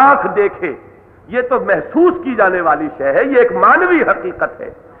جسے آنکھ دیکھے، یہ تو محسوس کی جانے والی شے ہے، یہ ایک مانوی حقیقت ہے۔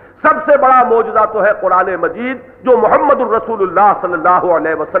 سب سے بڑا معجزہ تو ہے قرآن مجید جو محمد الرسول اللہ صلی اللہ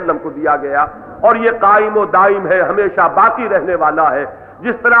علیہ وسلم کو دیا گیا، اور یہ قائم و دائم ہے، ہمیشہ باقی رہنے والا ہے۔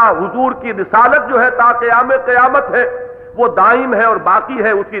 جس طرح حضور کی رسالت جو ہے تا قیام قیامت ہے وہ دائم ہے اور باقی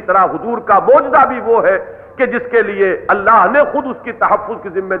ہے، اسی طرح حضور کا معجزہ بھی وہ ہے کہ جس کے لیے اللہ نے خود اس کی تحفظ کی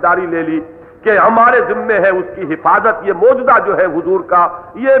ذمہ داری لے لی کہ ہمارے ذمے ہے اس کی حفاظت۔ یہ معجزہ جو ہے حضور کا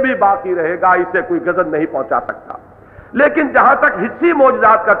یہ بھی باقی رہے گا، اسے کوئی گزر نہیں پہنچا سکتا۔ لیکن جہاں تک حصی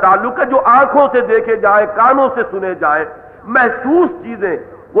معجزات کا تعلق ہے جو آنکھوں سے دیکھے جائیں، کانوں سے سنے جائیں، محسوس چیزیں،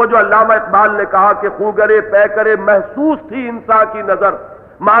 وہ جو علامہ اقبال نے کہا کہ خوگرے پے کرے محسوس تھی انسان کی نظر،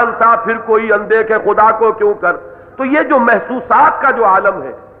 مانتا پھر کوئی اندیکھے خدا کو کیوں کر، تو یہ جو محسوسات کا جو عالم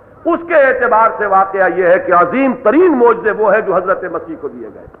ہے اس کے اعتبار سے واقعہ یہ ہے کہ عظیم ترین معجزے وہ ہے جو حضرت مسیح کو دیے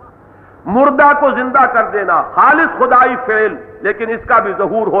گئے۔ مردہ کو زندہ کر دینا خالص خدائی فعل، لیکن اس کا بھی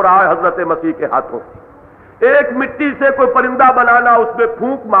ظہور ہو رہا ہے حضرت مسیح کے ہاتھوں۔ ایک مٹی سے کوئی پرندہ بنانا، اس میں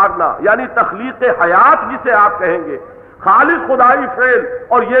پھونک مارنا، یعنی تخلیق حیات جسے آپ کہیں گے، خالص خدائی فعل،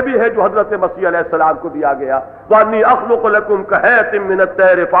 اور یہ بھی ہے جو حضرت مسیح علیہ السلام کو دیا گیا۔ وَأَنِّي أَخْلُقُ لَكُمْ كَهَيْئَةٍ مِّنَ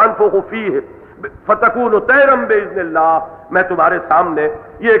الطَّيْرِ فَأَنفُخُ فِيهِ فَتَكُونُ طَيْرًا بِإِذْنِ اللَّهِ، میں تمہارے سامنے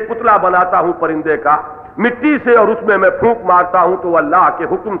یہ ایک پتلا بناتا ہوں پرندے کا مٹی سے، اور اس میں پھونک مارتا ہوں تو اللہ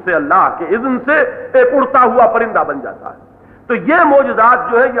کے حکم سے، اللہ کے اذن سے ایک اڑتا ہوا پرندہ بن جاتا ہے۔ تو یہ معجزات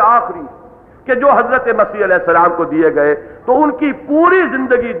جو ہے یہ آخری کہ جو حضرت مسیح علیہ السلام کو دیے گئے، تو ان کی پوری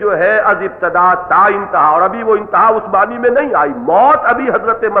زندگی جو ہے از ابتدا تا انتہا، اور ابھی وہ انتہا اس معنی میں نہیں آئی، موت ابھی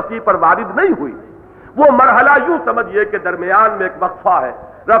حضرت مسیح پر وارد نہیں ہوئی، وہ مرحلہ یوں سمجھیے کہ درمیان میں ایک وقفہ ہے،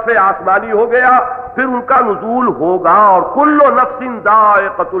 رفع آسمانی ہو گیا، پھر ان کا نزول ہوگا، اور کل نفس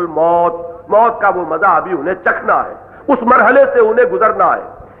ذائقۃ الموت، موت کا وہ مزہ ابھی انہیں چکھنا ہے، اس مرحلے سے انہیں گزرنا ہے،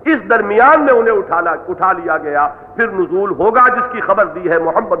 اس درمیان میں انہیں اٹھا لیا گیا، پھر نزول ہوگا جس کی خبر دی ہے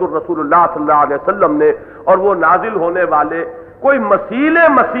محمد الرسول اللہ صلی اللہ علیہ وسلم نے، اور وہ نازل ہونے والے کوئی مثیل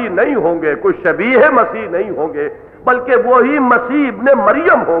مسیح نہیں ہوں گے، کوئی شبیہ مسیح نہیں ہوں گے، بلکہ وہی مسیح ابن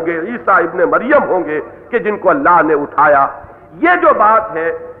مریم ہوں گے، عیسیٰ ابن مریم ہوں گے کہ جن کو اللہ نے اٹھایا۔ یہ جو بات ہے،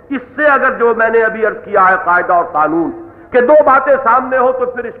 اس سے اگر جو میں نے ابھی عرض کیا ہے قاعدہ اور قانون کہ دو باتیں سامنے ہو تو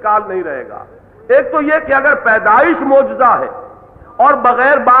پھر اشکال نہیں رہے گا۔ ایک تو یہ کہ اگر پیدائش معجزہ ہے اور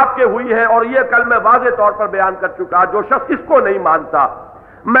بغیر باپ کے ہوئی ہے، اور یہ کل میں واضح طور پر بیان کر چکا، جو شخص اس کو نہیں مانتا،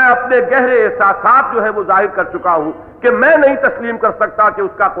 میں اپنے گہرے احساسات جو ہے وہ ظاہر کر چکا ہوں کہ میں نہیں تسلیم کر سکتا کہ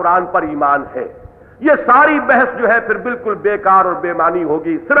اس کا قرآن پر ایمان ہے۔ یہ ساری بحث جو ہے پھر بالکل بیکار اور بے معنی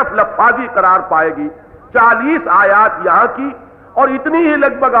ہوگی، صرف لفاظی قرار پائے گی۔ 40 آیات یہاں کی اور اتنی ہی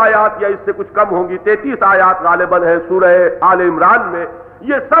لگ بھگ آیات یا اس سے کچھ کم ہوں گی، 33 آیات غالباً ہیں سورہ آل عمران میں،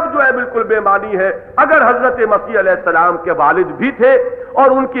 یہ سب جو ہے بالکل بے معنی ہے۔ اگر حضرت مسیح علیہ السلام کے والد بھی تھے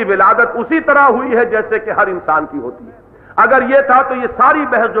اور ان کی ولادت اسی طرح ہوئی ہے جیسے کہ ہر انسان کی ہوتی ہے، اگر یہ تھا تو یہ ساری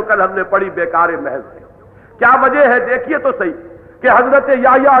بحث جو کل ہم نے پڑھی بیکار محض ہے۔ کیا وجہ ہے دیکھیے تو صحیح کہ حضرت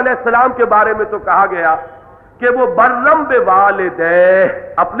یحییٰ علیہ السلام کے بارے میں تو کہا گیا کہ وہ برم بوالدیہ،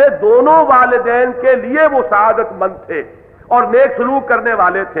 اپنے دونوں والدین کے لیے وہ سعادت مند تھے اور نیک سلوک کرنے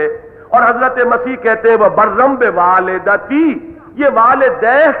والے تھے، اور حضرت مسیح کہتے ہیں وہ برم بوالدتی، یہ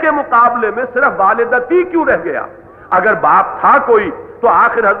والدیہ کے مقابلے میں صرف والدتی کیوں رہ گیا؟ اگر باپ تھا کوئی تو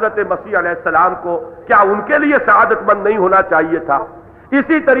آخر حضرت مسیح علیہ السلام کو کیا ان کے لیے سعادت مند نہیں ہونا چاہیے تھا؟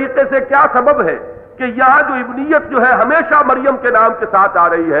 اسی طریقے سے کیا سبب ہے کہ یہاں جو ابنیت جو ہے ہمیشہ مریم کے نام کے ساتھ آ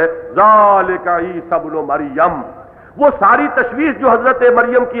رہی ہے، ذالک عیسی ابن مریم، وہ ساری تشویش جو حضرت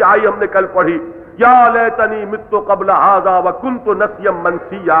مریم کی آئی ہم نے کل پڑھی، یا لیتنی مت قبل ھذا وکنت نسیا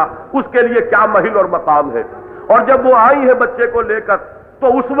منسیا، اس کے لیے کیا محل اور مقام ہے۔ اور جب وہ آئی ہے بچے کو لے کر تو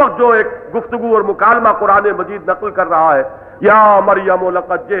اس وقت جو ایک گفتگو اور مکالمہ قرآن مجید نقل کر رہا ہے، یا مریم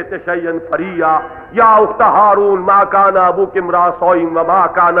لقد جئت شیئا فریا یا اخت ہارون ما کان ابوک امرأ سوء وما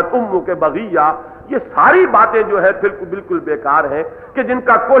کانت امک بغیا، یہ ساری باتیں جو ہے بالکل بیکار ہیں کہ جن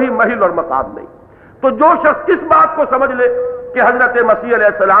کا کوئی محل اور مقام نہیں۔ تو جو شخص اس بات کو سمجھ لے کہ حضرت مسیح علیہ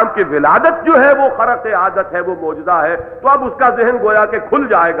السلام کی ولادت جو ہے وہ خرق عادت ہے، وہ معجزہ ہے، تو اب اس کا ذہن گویا کہ کھل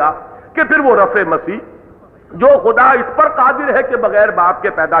جائے گا کہ پھر وہ رفع مسیح جو خدا اس پر قادر ہے کہ بغیر باپ کے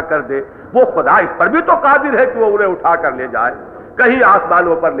پیدا کر دے، وہ خدا اس پر بھی تو قادر ہے کہ وہ انہیں اٹھا کر لے جائے، کہیں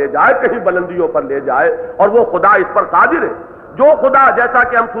آسمانوں پر لے جائے، کہیں بلندیوں پر لے جائے، اور وہ خدا اس پر قادر ہے۔ جو خدا، جیسا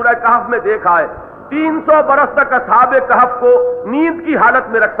کہ ہم سورہ کہف میں دیکھا ہے، 300 برس تک اصحاب کہف کو نیند کی حالت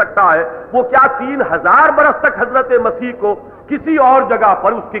میں رکھ سکتا ہے، وہ کیا 3000 برس تک حضرت مسیح کو کسی اور جگہ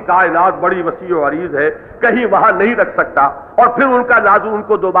پر، اس کی کائنات بڑی وسیع و عریض ہے، کہیں وہاں نہیں رکھ سکتا، اور پھر ان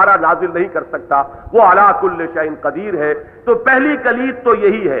کو دوبارہ نازل نہیں کر سکتا؟ وہ علی کل شیء قدیر ہے۔ تو پہلی کلید تو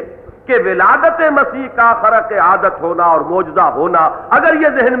یہی ہے کہ ولادت مسیح کا خرق عادت ہونا اور معجزہ ہونا اگر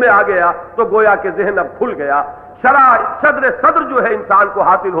یہ ذہن میں آ گیا تو گویا کہ ذہن اب کھل گیا، صدر جو ہے انسان کو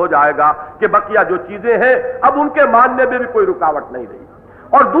حاصل ہو جائے گا کہ بقیہ جو چیزیں ہیں اب ان کے ماننے میں بھی کوئی رکاوٹ نہیں رہی۔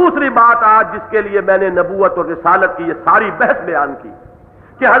 اور دوسری بات آج جس کے لیے میں نے نبوت اور رسالت کی یہ ساری بحث بیان کی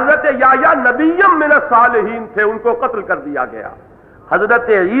کہ حضرت یحییٰ نبیم من الصالحین تھے، ان کو قتل کر دیا گیا۔ حضرت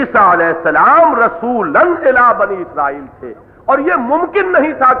عیسیٰ علیہ السلام رسولاً الی بنی اسرائیل تھے، اور یہ ممکن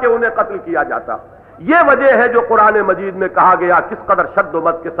نہیں تھا کہ انہیں قتل کیا جاتا۔ یہ وجہ ہے جو قرآن مجید میں کہا گیا کس قدر شد و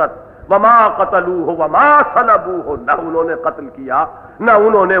مدقصت، وما قتلوہ وما صلبوہ، نہ انہوں نے قتل کیا نہ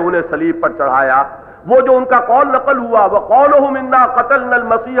انہوں نے انہیں صلیب پر چڑھایا۔ وہ جو ان کا قول نقل ہوا وقولہم انا قتلنا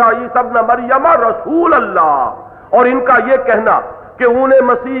المسیح عیسی ابن مریم رسول اللہ، اور ان کا یہ کہنا کہ انہیں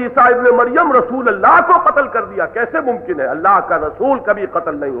مسیح عیسیٰ ابن مریم رسول اللہ کو قتل کر دیا، کیسے ممکن ہے؟ اللہ کا رسول کبھی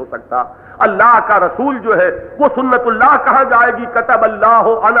قتل نہیں ہو سکتا۔ اللہ کا رسول جو ہے وہ سنت اللہ کہاں جائے گی؟ کتب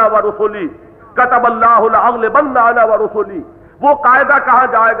اللہ انا ورسلی، کتب اللہ لاغلبن انا ورسلی، وہ قاعدہ کہاں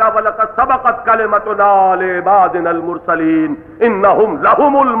جائے گا؟ وَلَقَدْ سَبَقَتْ كَلِمَتُنَا لِعِبَادِنَا الْمُرْسَلِينَ إِنَّهُمْ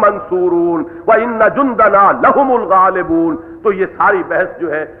لَهُمُ الْمَنْصُورُونَ وَإِنَّ جُنْدَنَا لَهُمُ الْغَالِبُونَ۔ تو یہ ساری بحث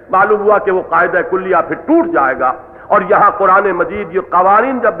جو ہے معلوم ہوا کہ وہ قاعدہ کلیہ پھر ٹوٹ جائے گا، اور یہاں قرآن مجید یہ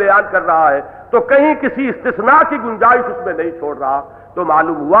قوانین جب بیان کر رہا ہے تو کہیں کسی استثناء کی گنجائش اس میں نہیں چھوڑ رہا، تو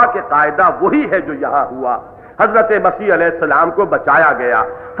معلوم ہوا کہ قاعدہ وہی ہے جو یہاں ہوا۔ حضرت مسیح علیہ السلام کو بچایا گیا،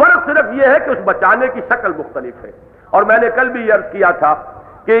 فرق صرف یہ ہے کہ اس بچانے کی شکل مختلف ہے۔ اور میں نے کل بھی عرض کیا تھا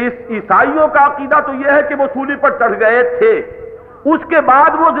کہ اس عیسائیوں کا عقیدہ تو یہ ہے کہ وہ سولی پر چڑھ گئے تھے، اس کے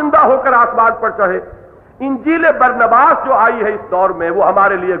بعد وہ زندہ ہو کر آسمان پر چڑھے۔ انجیل برنباس جو آئی ہے اس دور میں وہ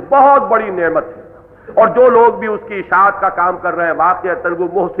ہمارے لیے ایک بہت بڑی نعمت ہے، اور جو لوگ بھی اس کی اشاعت کا کام کر رہے ہیں واقعتاً وہ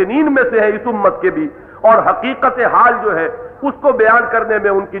محسنین میں سے ہیں اس امت کے بھی، اور حقیقت حال جو ہے اس کو بیان کرنے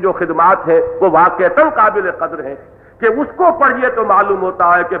میں ان کی جو خدمات ہیں وہ واقعتاً قابل قدر ہیں، کہ اس کو پڑھیے تو معلوم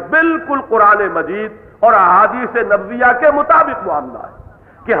ہوتا ہے کہ بالکل قرآن مجید اور احادیث نبویہ کے مطابق معاملہ ہے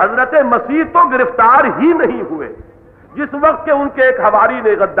کہ حضرت مسیح تو گرفتار ہی نہیں ہوئے۔ جس وقت کہ ان کے ایک حواری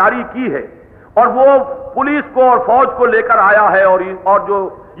نے غداری کی ہے اور وہ پولیس کو اور فوج کو لے کر آیا ہے، اور جو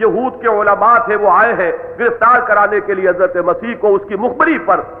یہود کے علماء تھے وہ آئے ہیں گرفتار کرانے کے لیے حضرت مسیح کو اس کی مخبری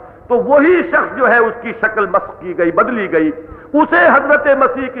پر، تو وہی شخص جو ہے اس کی شکل مسخ کی گئی، بدلی گئی، اسے حضرت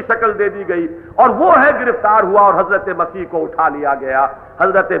مسیح کی شکل دے دی گئی، اور وہ ہے گرفتار ہوا اور حضرت مسیح کو اٹھا لیا گیا۔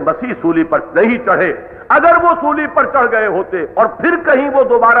 حضرت مسیح سولی پر نہیں چڑھے، اگر وہ سولی پر چڑھ گئے ہوتے اور پھر کہیں وہ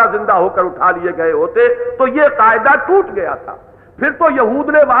دوبارہ زندہ ہو کر اٹھا لیے گئے ہوتے تو یہ قاعدہ ٹوٹ گیا تھا۔ پھر تو یہود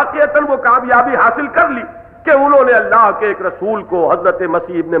نے واقعتاً وہ کامیابی حاصل کر لی کہ انہوں نے اللہ کے ایک رسول کو حضرت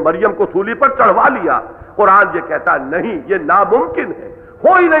مسیح ابن مریم کو سولی پر چڑھوا لیا۔ قرآن یہ کہتا نہیں، یہ ناممکن ہے،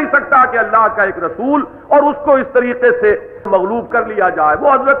 ہو ہی نہیں سکتا کہ اللہ کا ایک رسول اور اس کو اس طریقے سے مغلوب کر لیا جائے۔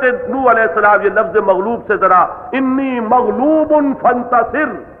 وہ حضرت نوح علیہ السلام، یہ لفظ مغلوب سے ذرا، انی مغلوب فانتصر،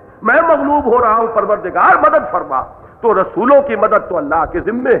 میں مغلوب ہو رہا ہوں پروردگار مدد فرما، تو رسولوں کی مدد تو اللہ کے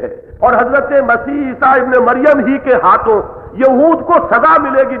ذمے ہے۔ اور حضرت مسیح عیسیٰ ابن مریم ہی کے ہاتھوں یہود کو سزا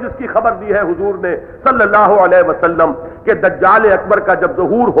ملے گی جس کی خبر دی ہے حضور نے صلی اللہ علیہ وسلم کہ دجال اکبر کا جب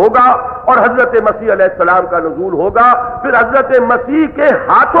ظہور ہوگا اور حضرت مسیح علیہ السلام کا نزول ہوگا، پھر حضرت مسیح کے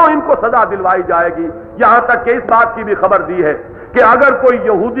ہاتھوں ان کو سزا دلوائی جائے گی۔ یہاں تک کہ اس بات کی بھی خبر دی ہے کہ اگر کوئی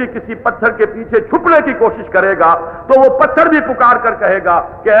یہودی کسی پتھر کے پیچھے چھپنے کی کوشش کرے گا تو وہ پتھر بھی پکار کر کہے گا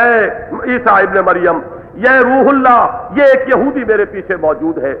کہ اے عیسیٰ ابن مریم، یہ روح اللہ، یہ ایک یہودی میرے پیچھے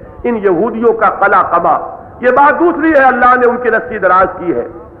موجود ہے۔ ان یہودیوں کا قلا قما۔ یہ بات دوسری ہے، اللہ نے ان کی رسی دراز کی ہے،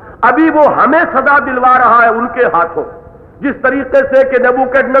 ابھی وہ ہمیں سزا دلوا رہا ہے ان کے ہاتھوں، جس طریقے سے کہ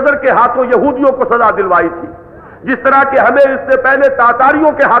نبوکدنضر کے ہاتھوں یہودیوں کو سزا دلوائی تھی، جس طرح کہ ہمیں اس سے پہلے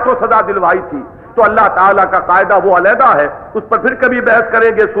تاتاریوں کے ہاتھوں سزا دلوائی تھی۔ تو اللہ تعالیٰ کا قاعدہ وہ علیحدہ ہے، اس پر پھر کبھی بحث کریں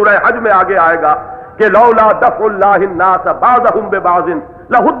گے، سورہ حج میں آگے آئے گا کہ لولا دفع اللہ الناس بعضهم ببعض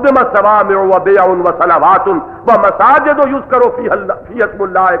لهدمت صوامع وبيع وصلوات ومساجد يذكر فيها اسم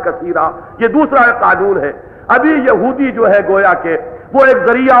الله كثيرا۔ یہ دوسرا قانون ہے۔ ابھی یہودی جو ہے گویا کہ وہ ایک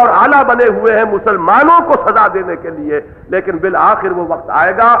ذریعہ اور آلہ بنے ہوئے ہیں مسلمانوں کو سزا دینے کے لیے، لیکن بالآخر وہ وقت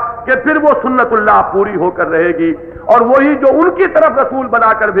آئے گا کہ پھر وہ سنت اللہ پوری ہو کر رہے گی، اور وہی جو ان کی طرف رسول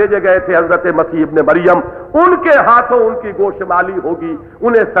بنا کر بھیجے گئے تھے حضرت مسیح ابن مریم، ان کے ہاتھوں ان کی گوشمالی ہوگی،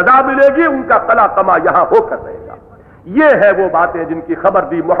 انہیں سزا ملے گی، ان کا قلا قما یہاں ہو کر رہے گا۔ یہ ہے وہ باتیں جن کی خبر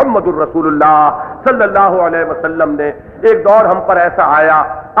دی محمد الرسول اللہ صلی اللہ علیہ وسلم نے۔ ایک دور ہم پر ایسا آیا،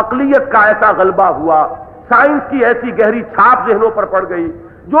 عقلیت کا ایسا غلبہ ہوا، سائنس کی ایسی گہری چھاپ ذہنوں پر پڑ گئی،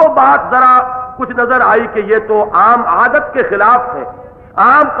 جو بات ذرا کچھ نظر آئی کہ یہ تو عام عادت کے خلاف ہے،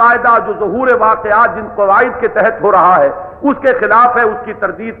 عام قاعدہ جو ظہور واقعات جن قواعد کے تحت ہو رہا ہے اس کے خلاف ہے، اس کی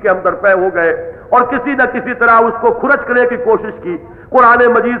تردید کے ہم درپے ہو گئے اور کسی نہ کسی طرح اس کو کھرچ کرنے کی کوشش کی۔ قرآن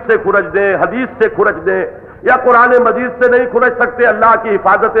مجید سے کھرچ دیں، حدیث سے کھرچ دیں، یا قرآن مجید سے نہیں کھرچ سکتے، اللہ کی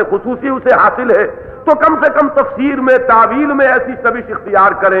حفاظت خصوصی اسے حاصل ہے تو کم سے کم تفسیر میں، تعویل میں ایسی سبش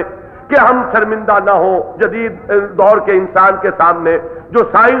اختیار کریں کہ ہم شرمندہ نہ ہوں جدید دور کے انسان کے سامنے جو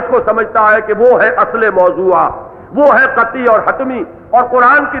سائنس کو سمجھتا ہے کہ وہ ہے اصل موضوع، وہ ہے قطعی اور حتمی، اور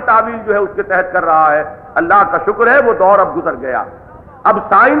قرآن کی تعویل جو ہے اس کے تحت کر رہا ہے۔ اللہ کا شکر ہے وہ دور اب گزر گیا، اب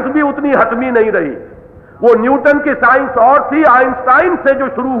سائنس بھی اتنی حتمی نہیں رہی۔ وہ نیوٹن کی سائنس اور تھی، آئنسٹائن سے جو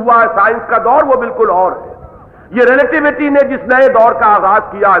شروع ہوا ہے سائنس کا دور وہ بالکل اور ہے۔ یہ ریلیٹیوٹی نے جس نئے دور کا آغاز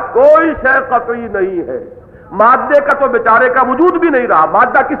کیا، کوئی شے قطعی نہیں ہے۔ مادے کا تو بیچارے کا وجود بھی نہیں رہا،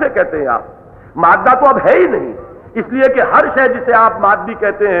 مادہ کسے کہتے ہیں آپ؟ مادہ تو اب ہے ہی نہیں، اس لیے کہ ہر شے جسے آپ مادی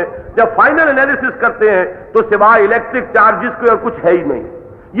کہتے ہیں جب فائنل انالیسس کرتے ہیں تو سوائے الیکٹرک چارجز کے اور کچھ ہے ہی نہیں۔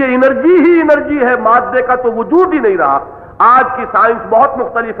 یہ انرجی ہی انرجی ہے، مادے کا تو وجود ہی نہیں رہا۔ آج کی سائنس بہت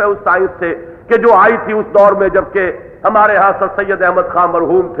مختلف ہے اس سائنس سے کہ جو آئی تھی اس دور میں جبکہ ہمارے ہاں سر سید احمد خان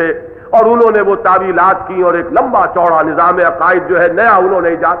مرحوم تھے اور انہوں نے وہ تعویلات کی اور ایک لمبا چوڑا نظام عقائد جو ہے نیا انہوں نے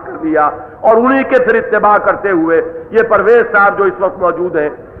ایجاد کر دیا، اور انہی کے پھر اتباع کرتے ہوئے یہ پرویز صاحب جو اس وقت موجود ہیں،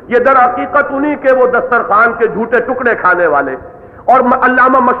 یہ در حقیقت انہی کے وہ دسترخوان کے جھوٹے ٹکڑے کھانے والے، اور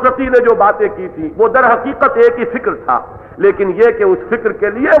علامہ مشرقی نے جو باتیں کی تھی وہ در حقیقت ایک ہی فکر تھا، لیکن یہ کہ اس فکر کے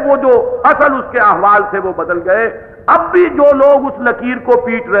لیے وہ جو اصل اس کے احوال تھے وہ بدل گئے۔ اب بھی جو لوگ اس لکیر کو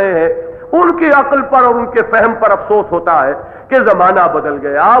پیٹ رہے ہیں ان کی عقل پر اور ان کے فہم پر افسوس ہوتا ہے کہ زمانہ بدل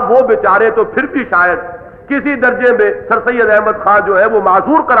گیا۔ وہ بیچارے تو پھر بھی شاید کسی درجے میں سر سید احمد خان جو ہے وہ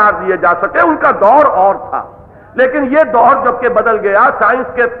معذور قرار دیے جا سکے، ان کا دور اور تھا، لیکن یہ دور جبکہ بدل گیا،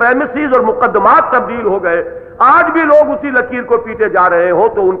 سائنس کے پریمیسز اور مقدمات تبدیل ہو گئے، آج بھی لوگ اسی لکیر کو پیٹے جا رہے ہو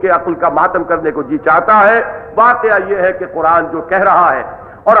تو ان کے عقل کا ماتم کرنے کو جی چاہتا ہے۔ واقعہ یہ ہے کہ قرآن جو کہہ رہا ہے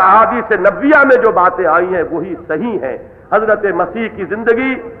اور احادیث نبویہ میں جو باتیں آئی ہیں وہی صحیح ہیں۔ حضرت مسیح کی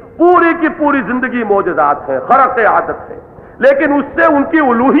زندگی پوری کی پوری زندگی معجزات ہیں، خرق عادت ہے، لیکن اس سے ان کی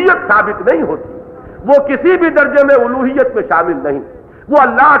الوہیت ثابت نہیں ہوتی، وہ کسی بھی درجے میں الوہیت میں شامل نہیں، وہ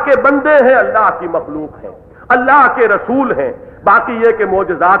اللہ کے بندے ہیں، اللہ کی مخلوق ہیں، اللہ کے رسول ہیں۔ باقی یہ کہ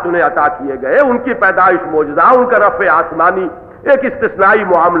معجزات انہیں عطا کیے گئے، ان کی پیدائش معجزہ، ان کا رفع آسمانی ایک استثنائی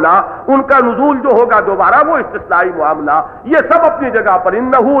معاملہ، ان کا نزول جو ہوگا دوبارہ وہ استثنائی معاملہ، یہ سب اپنی جگہ پر۔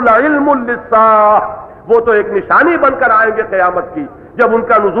 انہ لعلم للساعۃ، وہ تو ایک نشانی بن کر آئیں گے قیامت کی، جب ان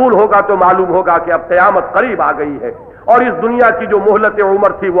کا نزول ہوگا تو معلوم ہوگا کہ اب قیامت قریب آ گئی ہے اور اس دنیا کی جو مہلت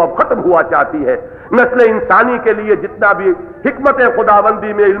عمر تھی وہ اب ختم ہوا چاہتی ہے۔ نسل انسانی کے لیے جتنا بھی حکمت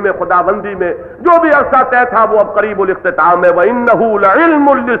خداوندی میں، علم خداوندی میں جو بھی عرصہ طے تھا وہ اب قریب الاختتام ہے۔ وَإِنَّهُ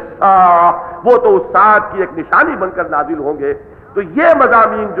لَعِلْمٌ لِلسَّاعَةِ، وہ تو اس ساعت کی ایک نشانی بن کر نازل ہوں گے۔ تو یہ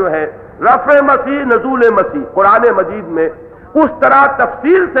مضامین جو ہے رفع مسیح، نزول مسیح، قرآن مجید میں اس طرح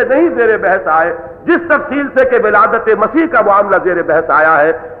تفصیل سے نہیں زیر بحث آئے جس تفصیل سے کہ ولادت مسیح کا معاملہ زیر بحث آیا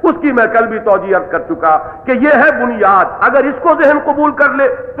ہے، اس کی میں کل بھی توجیہ عرض کر چکا کہ یہ ہے بنیاد، اگر اس کو ذہن قبول کر لے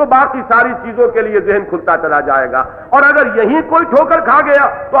تو باقی ساری چیزوں کے لیے ذہن کھلتا چلا جائے گا، اور اگر یہیں کوئی ٹھوکر کھا گیا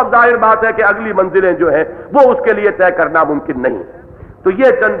تو اب ظاہر بات ہے کہ اگلی منزلیں جو ہیں وہ اس کے لیے طے کرنا ممکن نہیں۔ تو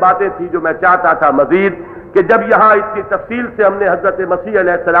یہ چند باتیں تھی جو میں چاہتا تھا مزید کہ جب یہاں اس کی تفصیل سے ہم نے حضرت مسیح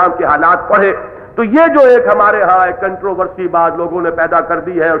علیہ السلام کے حالات پڑھے تو یہ جو ایک ہمارے ہاں ایک کنٹروورسی بعض لوگوں نے پیدا کر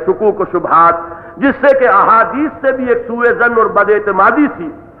دی ہے اور شکوک و شبہات، جس سے کہ احادیث سے بھی ایک سوء ظن اور بد اعتمادی سی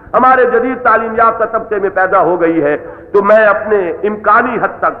ہمارے جدید تعلیم یافتہ طبقے میں پیدا ہو گئی ہے، تو میں اپنے امکانی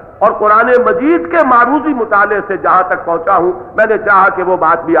حد تک اور قرآن مجید کے معروضی مطالعے سے جہاں تک پہنچا ہوں میں نے چاہا کہ وہ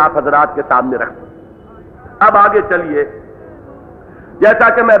بات بھی آپ حضرات کے سامنے رکھوں۔ اب آگے چلیے، جیسا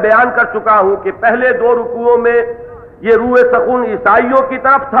کہ میں بیان کر چکا ہوں کہ پہلے دو رکوعوں میں یہ روح سخن عیسائیوں کی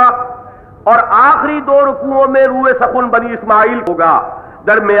طرف تھا اور آخری دو رکوعوں میں روح سخن بنی اسماعیل ہوگا۔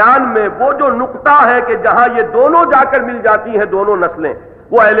 درمیان میں وہ جو نقطہ ہے کہ جہاں یہ دونوں جا کر مل جاتی ہیں دونوں نسلیں،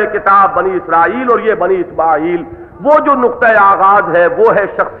 وہ اہل کتاب بنی اسرائیل اور یہ بنی اسماعیل، وہ جو نقطہ آغاز ہے وہ ہے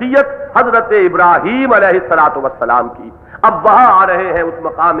شخصیت حضرت ابراہیم علیہ السلام کی۔ اب وہاں آ رہے ہیں اس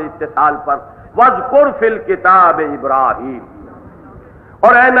مقام اتصال پر، وَاذْكُرْ فِي الْكِتَابِ ابراہیم،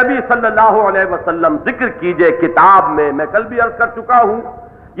 اور اے نبی صلی اللہ علیہ وسلم ذکر کیجئے کتاب میں کل بھی عرض کر چکا ہوں،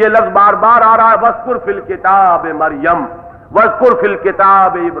 یہ لفظ بار بار آ رہا ہے، وَاذْكُرْ فِي الْكِتَابِ مریم، وَاذْكُرْ فِي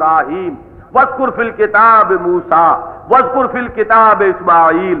الْكِتَابِ ابراہیم، وَاذْكُرْ فِي الْكِتَابِ موسیٰ، وَاذْكُرْ فِي الْكِتَابِ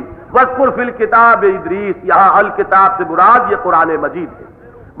اسماعیل، وَاذْكُرْ فِي الْكِتَابِ ادریس۔ یہاں الکتاب سے مراد یہ قرآن مجید ہے۔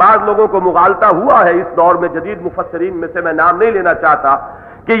 بعض لوگوں کو مغالطہ ہوا ہے اس دور میں، جدید مفسرین میں سے میں نام نہیں لینا چاہتا،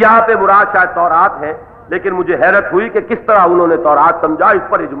 کہ یہاں پہ مراد شاید تورات ہے، لیکن مجھے حیرت ہوئی کہ کس طرح انہوں نے تورات سمجھا۔ اس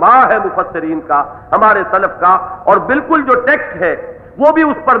پر اجماع ہے مفسرین کا، ہمارے سلف کا، اور بالکل جو ٹیکسٹ ہے وہ بھی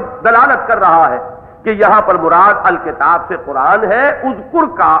اس پر دلالت کر رہا ہے کہ یہاں پر مراد الکتاب سے قرآن ہے۔ اذکر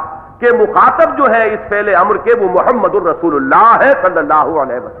کا کہ مخاطب جو ہے اس فعل امر کے وہ محمد الرسول اللہ ہے صلی اللہ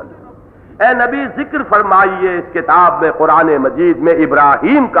علیہ وسلم۔ اے نبی ذکر فرمائیے اس کتاب میں، قرآن مجید میں،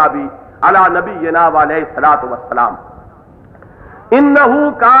 ابراہیم کا بھی علی نبینا علیہ الصلوۃ والسلام۔ انہ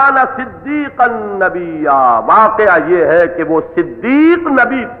کان صدیقا نبیا، واقعہ یہ ہے کہ وہ صدیق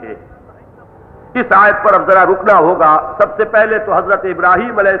نبی تھے۔ اس آیت پر اب ذرا رکنا ہوگا۔ سب سے پہلے تو حضرت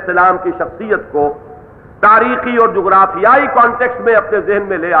ابراہیم علیہ السلام کی شخصیت کو تاریخی اور جغرافیائی کانٹیکسٹ میں اپنے ذہن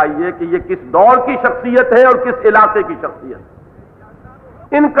میں لے آئیے کہ یہ کس دور کی شخصیت ہے اور کس علاقے کی شخصیت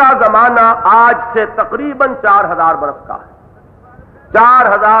ہے۔ ان کا زمانہ آج سے تقریباً 4000 برس کا ہے۔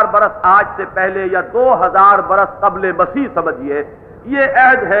 4000 برس آج سے پہلے یا 2000 برس قبل مسیح سمجھیے، یہ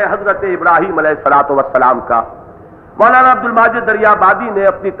عہد ہے حضرت ابراہیم علیہ السلام کا۔ مولانا عبد الماجد دریابادی نے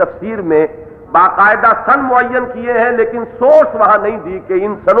اپنی تفسیر میں باقاعدہ سن معین کیے ہیں، لیکن سورس وہاں نہیں دی کہ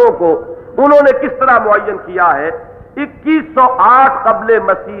ان سنوں کو انہوں نے کس طرح معین کیا ہے۔ 2108 قبل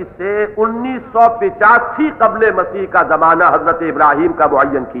مسیح سے 1985 قبل مسیح کا زمانہ حضرت ابراہیم کا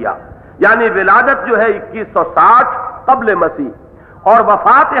معین کیا، یعنی ولادت جو ہے 2160 قبل مسیح اور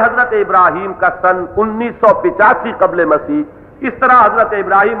وفات حضرت ابراہیم کا سن 1985 قبل مسیح۔ اس طرح حضرت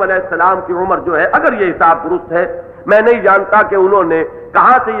ابراہیم علیہ السلام کی عمر جو ہے، اگر یہ حساب درست ہے، میں نہیں جانتا کہ انہوں نے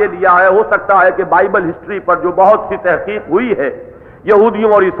کہاں سے یہ لیا ہے، ہو سکتا ہے کہ بائبل ہسٹری پر جو بہت سی تحقیق ہوئی ہے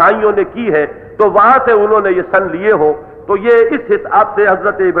یہودیوں اور عیسائیوں نے کی ہے، تو وہاں سے انہوں نے یہ سن لیے ہو، تو یہ اس حساب سے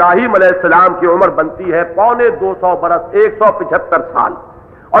حضرت ابراہیم علیہ السلام کی عمر بنتی ہے 250 برس، 175 سال،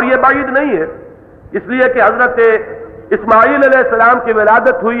 اور یہ بعید نہیں ہے، اس لیے کہ حضرت اسماعیل علیہ السلام کی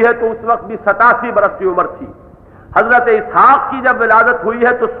ولادت ہوئی ہے تو اس وقت بھی 87 برس کی عمر تھی۔ حضرت اسحاق کی جب ولادت ہوئی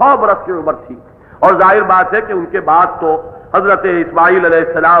ہے تو 100 برس کی عمر تھی، اور ظاہر بات ہے کہ ان کے بعد تو حضرت اسماعیل علیہ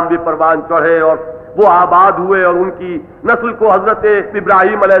السلام بھی پروان چڑھے اور وہ آباد ہوئے، اور ان کی نسل کو حضرت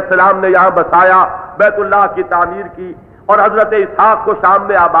ابراہیم علیہ السلام نے یہاں بسایا، بیت اللہ کی تعمیر کی، اور حضرت اسحاق کو شام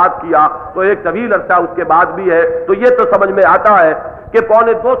میں آباد کیا، تو ایک طویل عرصہ اس کے بعد بھی ہے۔ تو یہ تو سمجھ میں آتا ہے کہ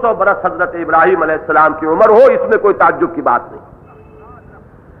 250 برس حضرت ابراہیم علیہ السلام کی عمر ہو، اس میں کوئی تعجب کی بات نہیں۔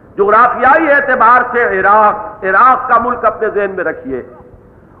 جغرافیائی اعتبار سے عراق کا ملک اپنے ذہن میں رکھیے،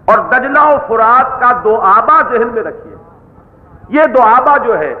 اور دجلہ و فرات کا دوآبہ ذہن میں رکھیے۔ یہ دوآبہ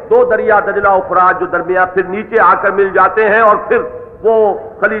جو ہے، دو دریا دجلہ و فرات جو درمیان پھر نیچے آ کر مل جاتے ہیں اور پھر وہ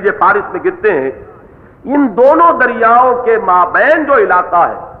خلیج فارس میں گرتے ہیں، ان دونوں دریاؤں کے مابین جو علاقہ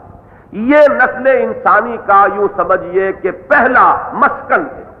ہے، یہ نسل انسانی کا یوں سمجھیے کہ پہلا مسکن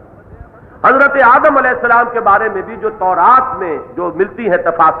ہے۔ حضرت آدم علیہ السلام کے بارے میں بھی جو تورات میں جو ملتی ہے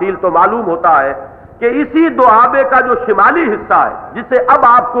تفاصیل، تو معلوم ہوتا ہے کہ اسی دوآبے کا جو شمالی حصہ ہے، جسے اب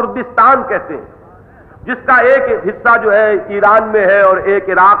آپ کردستان کہتے ہیں، جس کا ایک حصہ جو ہے ایران میں ہے اور ایک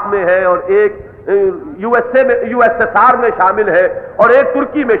عراق میں ہے اور ایک یو ایس ایس آر میں شامل ہے اور ایک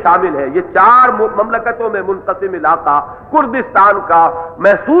ترکی میں شامل ہے، یہ 4 مملکتوں میں منقسم علاقہ کردستان کا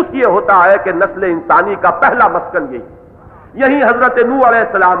محسوس یہ ہوتا ہے کہ نسل انسانی کا پہلا مسکن یہی حضرت نوح علیہ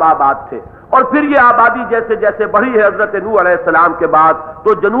السلام آباد تھے، اور پھر یہ آبادی جیسے جیسے بڑھی ہے حضرت نوح علیہ السلام کے بعد،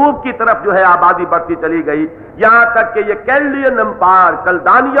 تو جنوب کی طرف جو ہے آبادی بڑھتی چلی گئی، یہاں تک کہ یہ کیلڈین امپائر،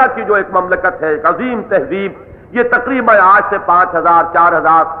 کلدانیہ کی جو ایک مملکت ہے، ایک عظیم تہذیب، یہ تقریباً آج سے 5000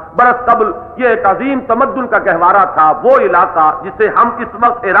 4000 برس قبل یہ ایک عظیم تمدن کا گہوارہ تھا، وہ علاقہ جسے ہم اس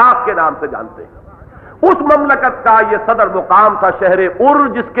وقت عراق کے نام سے جانتے ہیں، اس مملکت کا یہ صدر مقام تھا شہر ار،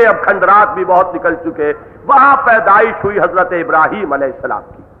 جس کے اب کھنڈرات بھی بہت نکل چکے۔ وہاں پیدائش ہوئی حضرت ابراہیم علیہ السلام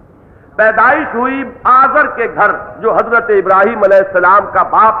کی، پیدائش ہوئی آزر کے گھر جو حضرت ابراہیم علیہ السلام کا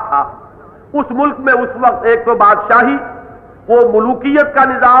باپ تھا۔ اس ملک میں اس وقت ایک تو بادشاہی، وہ ملوکیت کا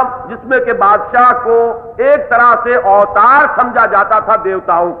نظام جس میں کہ بادشاہ کو ایک طرح سے اوتار سمجھا جاتا تھا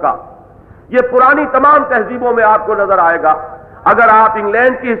دیوتاؤں کا، یہ پرانی تمام تہذیبوں میں آپ کو نظر آئے گا۔ اگر آپ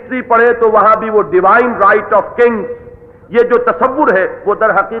انگلینڈ کی ہسٹری پڑھیں تو وہاں بھی وہ ڈیوائن رائٹ آف کنگز، یہ جو تصور ہے وہ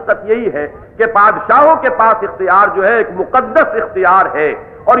در حقیقت یہی ہے کہ بادشاہوں کے پاس اختیار جو ہے ایک مقدس اختیار ہے،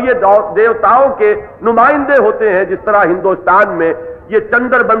 اور یہ دیوتاؤں کے نمائندے ہوتے ہیں، جس طرح ہندوستان میں یہ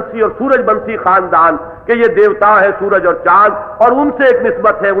چندر بنسی اور سورج بنسی خاندان کہ یہ دیوتا ہے سورج اور چاند، اور ان سے ایک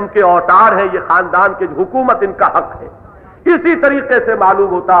نسبت ہے، ان کے اوتار ہیں، یہ خاندان کے حکومت ان کا حق ہے۔ اسی طریقے سے معلوم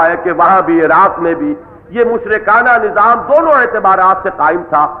ہوتا ہے کہ وہاں بھی عراق میں بھی یہ مشرکانہ نظام دونوں اعتبارات سے قائم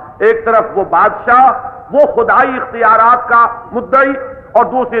تھا، ایک طرف وہ بادشاہ وہ خدائی اختیارات کا مدعی، اور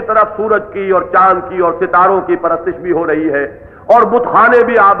دوسری طرف سورج کی اور چاند کی اور ستاروں کی پرستش بھی ہو رہی ہے، اور بت خانے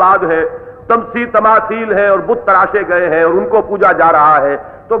بھی آباد ہے، تمثیل تماثیل ہے اور بت تراشے گئے ہیں اور ان کو پوجا جا رہا ہے۔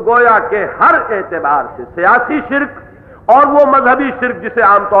 تو گویا کہ ہر اعتبار سے سیاسی شرک اور وہ مذہبی شرک جسے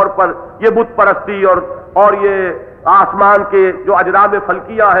عام طور پر یہ بت پرستی اور یہ آسمان کے جو اجرام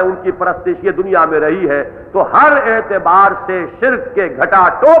فلکیہ ہیں ان کی پرستش یہ دنیا میں رہی ہے، تو ہر اعتبار سے شرک کے گھٹا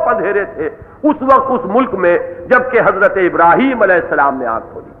ٹوپ اندھیرے تھے اس وقت اس ملک میں جبکہ حضرت ابراہیم علیہ السلام نے آنکھ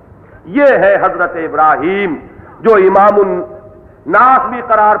کھولی۔ یہ ہے حضرت ابراہیم جو امام الناس بھی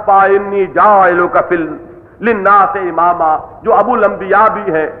قرار پائے، انی جاعلک فی للناس اماما، جو ابو الانبیاء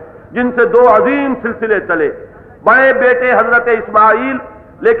بھی ہیں، جن سے دو عظیم سلسلے چلے، بڑے بیٹے حضرت اسماعیل،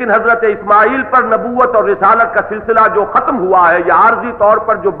 لیکن حضرت اسماعیل پر نبوت اور رسالت کا سلسلہ جو ختم ہوا ہے یا عارضی طور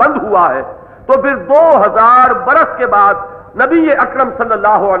پر جو بند ہوا ہے، تو پھر 2000 برس کے بعد نبی اکرم صلی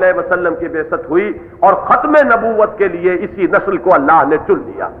اللہ علیہ وسلم کی بعثت ہوئی اور ختم نبوت کے لیے اسی نسل کو اللہ نے چن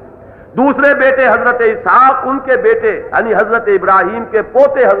لیا۔ دوسرے بیٹے حضرت اسحاق، ان کے بیٹے یعنی حضرت ابراہیم کے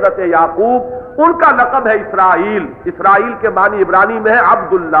پوتے حضرت یعقوب، ان کا لقب ہے اسرائیل۔ اسرائیل کے معنی عبرانی میں ہے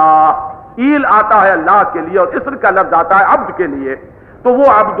عبداللہ، ایل آتا ہے اللہ کے لیے اور اسر کا لفظ آتا ہے عبد کے لیے، تو وہ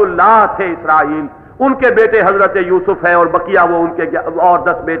عبداللہ تھے اسرائیل۔ ان کے بیٹے حضرت یوسف ہیں اور بقیہ وہ ان کے اور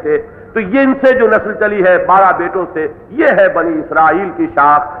 10 بیٹے، تو یہ ان سے جو نسل چلی ہے 12 بیٹوں سے، یہ ہے بنی اسرائیل کی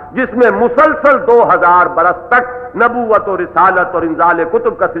شاخ، جس میں مسلسل 2000 برس تک نبوت و رسالت اور انزال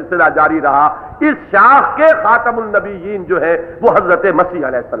کتب کا سلسلہ جاری رہا۔ اس شاخ کے خاتم النبیین جو ہے وہ حضرت مسیح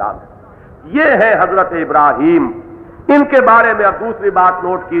علیہ السلام ہے۔ یہ ہے حضرت ابراہیم۔ ان کے بارے میں اب دوسری بات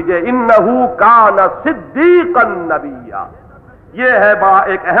نوٹ کیجئے، انہو کان صدیقا نبیا۔ یہ ہے بڑا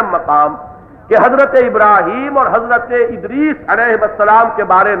ایک اہم مقام کہ حضرت ابراہیم اور حضرت ادریس علیہ السلام کے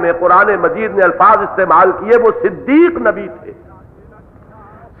بارے میں قرآن مجید نے الفاظ استعمال کیے، وہ صدیق نبی تھے۔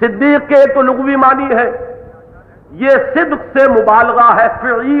 صدیق کے ایک تو لغوی معنی ہے، یہ صدق سے مبالغہ ہے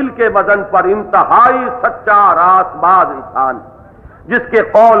فعیل کے وزن پر، انتہائی سچا راست باز انسان، جس کے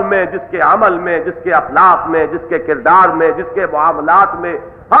قول میں، جس کے عمل میں، جس کے اخلاق میں، جس کے کردار میں، جس کے معاملات میں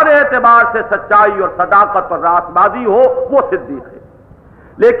ہر اعتبار سے سچائی اور صداقت اور راست بازی ہو، وہ صدیق ہے۔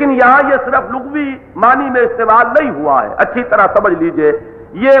 لیکن یہاں یہ صرف لغوی معنی میں استعمال نہیں ہوا ہے، اچھی طرح سمجھ لیجئے،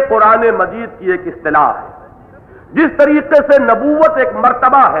 یہ قرآن مجید کی ایک اصطلاح ہے۔ جس طریقے سے نبوت ایک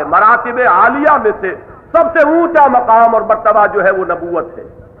مرتبہ ہے، مراتب عالیہ میں سے سب سے اونچا مقام اور مرتبہ جو ہے وہ نبوت ہے،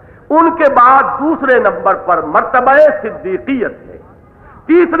 ان کے بعد دوسرے نمبر پر مرتبہ صدیقیت ہے،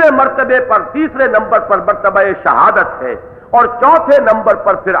 تیسرے نمبر پر مرتبہ شہادت ہے، اور چوتھے نمبر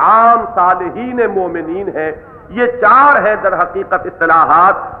پر پھر عام صالحین مومنین ہے۔ یہ 4 ہیں در حقیقت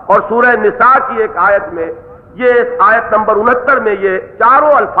اصطلاحات، اور سورہ نساء کی ایک آیت میں، یہ آیت نمبر 69 میں یہ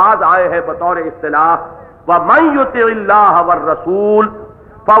چاروں الفاظ آئے ہیں بطور اصطلاح، وَمَن يُطِعِ اللَّهَ وَالرَّسُولَ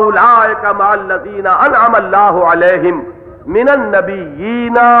فَأُولَٰئِكَ مَعَ الَّذِينَ أَنْعَمَ اللَّهُ عَلَيْهِمْ مِنَ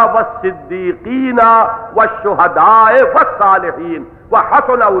النَّبِيِّينَ وَالصِّدِّيقِينَ وَالشُّهَدَاءِ وَالصَّالِحِينَ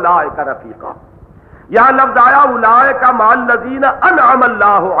وَحَسُنَ أُولَٰئِكَ رَفِيقًا۔ یہاں لفظ آیا اولئک مع الذین انعم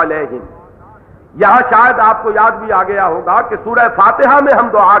اللہ علیہم۔ یہاں شاید آپ کو یاد بھی آ گیا ہوگا کہ سورہ فاتحہ میں ہم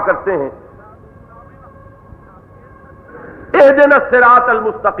دعا کرتے ہیں اہدنا الصراط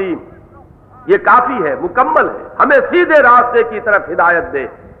المستقیم، یہ کافی ہے، مکمل ہے، ہمیں سیدھے راستے کی طرف ہدایت دے،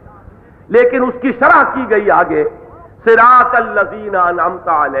 لیکن اس کی شرح کی گئی آگے صراط الذین انعمت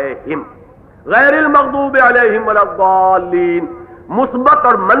علیہم غیر المغضوب علیہم ولا الضالین۔ مثبت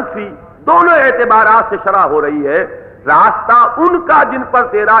اور منفی دونوں اعتبارات سے شرح ہو رہی ہے، راستہ ان کا جن پر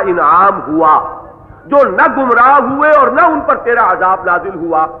تیرا انعام ہوا، جو نہ گمراہ ہوئے اور نہ ان پر تیرا عذاب نازل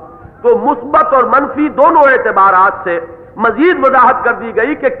ہوا۔ تو مثبت اور منفی دونوں اعتبارات سے مزید وضاحت کر دی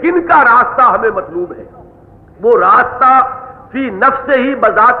گئی کہ کن کا راستہ ہمیں مطلوب ہے۔ وہ راستہ فی نفس ہی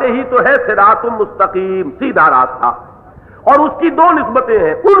بذات ہی تو ہے صراط مستقیم، سیدھا راستہ، اور اس کی 2 نسبتیں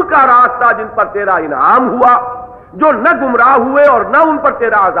ہیں، ان کا راستہ جن پر تیرا انعام ہوا، جو نہ گمراہ ہوئے اور نہ ان پر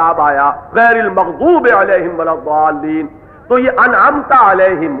تیرا عذاب آیا، غیر المغضوب علیہم ولا الضالین۔ تو یہ انعمت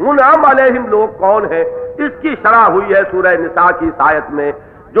علیہم، منعم علیہم لوگ کون ہیں، اس کی شرح ہوئی ہے سورہ نساء کی اس آیت میں،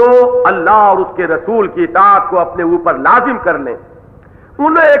 جو اللہ اور اس کے رسول کی اطاعت کو اپنے اوپر لازم کر لیں،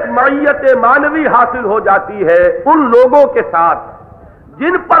 انہیں ایک معیت معنوی حاصل ہو جاتی ہے ان لوگوں کے ساتھ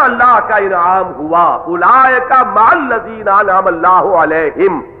جن پر اللہ کا انعام ہوا، اولئک مع الذین انعم اللہ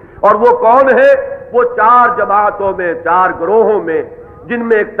علیہم۔ اور وہ کون ہے؟ وہ 4 جماعتوں میں، 4 گروہوں میں، جن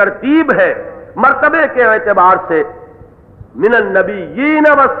میں ایک ترتیب ہے مرتبے کے اعتبار سے، من النبیین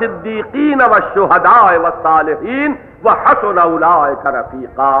والصدیقین والشہداء والصالحین وحسن اولئک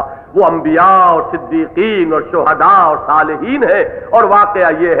رفیقا۔ وہ انبیاء اور صدیقین اور شہداء اور صالحین ہیں، اور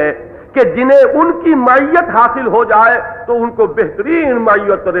واقعہ یہ ہے کہ جنہیں ان کی معیت حاصل ہو جائے تو ان کو بہترین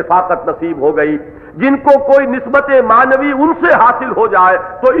معیت و رفاقت نصیب ہو گئی، جن کو کوئی نسبت معنوی ان سے حاصل ہو جائے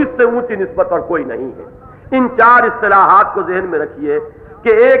تو اس سے اونچی نسبت اور کوئی نہیں ہے۔ ان 4 اصطلاحات کو ذہن میں رکھیے کہ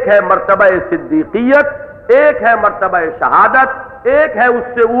ایک ہے مرتبہ صدیقیت، ایک ہے مرتبہ شہادت، ایک ہے اس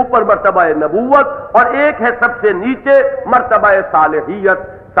سے اوپر مرتبہ نبوت اور ایک ہے سب سے نیچے مرتبہ صالحیت،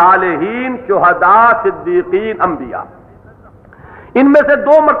 صالحین، شہداء، صدیقین، انبیاء۔ ان میں سے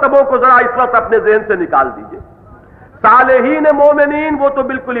دو مرتبوں کو ذرا اس وقت اپنے ذہن سے نکال دیجئے۔ صالحین مومنین وہ تو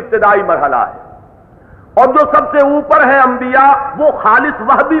بالکل ابتدائی مرحلہ ہے، اور جو سب سے اوپر ہے انبیاء وہ خالص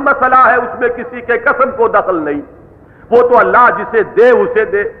وہبی مسئلہ ہے، اس میں کسی کے کسب کو دخل نہیں، وہ تو اللہ جسے دے اسے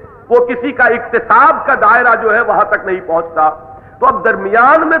دے، وہ کسی کا اکتساب کا دائرہ جو ہے وہاں تک نہیں پہنچتا۔ تو اب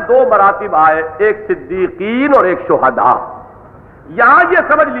درمیان میں دو مراتب آئے، ایک صدیقین اور ایک شہداء۔ یہاں یہ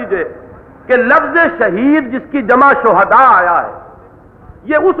سمجھ لیجئے کہ لفظ شہید جس کی جمع شہداء آیا ہے،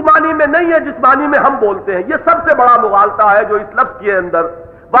 یہ اس معنی میں نہیں ہے جس معنی میں ہم بولتے ہیں۔ یہ سب سے بڑا مغالطہ ہے جو اس لفظ کے اندر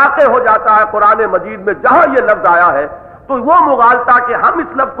واقع ہو جاتا ہے قرآن مجید میں، جہاں یہ لفظ آیا ہے تو وہ مغالطہ کہ ہم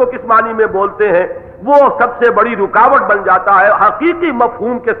اس لفظ کو کس معنی میں بولتے ہیں وہ سب سے بڑی رکاوٹ بن جاتا ہے حقیقی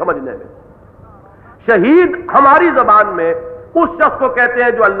مفہوم کے سمجھنے میں۔ شہید ہماری زبان میں اس شخص کو کہتے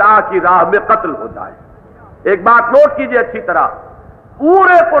ہیں جو اللہ کی راہ میں قتل ہو جائے۔ ایک بات نوٹ کیجئے اچھی طرح،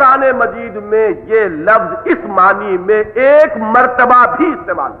 پورے قرآن مجید میں یہ لفظ اس معنی میں ایک مرتبہ بھی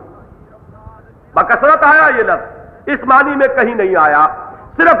استعمال نہیں، بکثرت آیا یہ لفظ، اس معنی میں کہیں نہیں آیا۔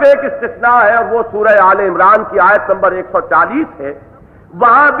 صرف ایک استثناء ہے اور وہ سورہ آل عمران کی آیت نمبر 140 ہے،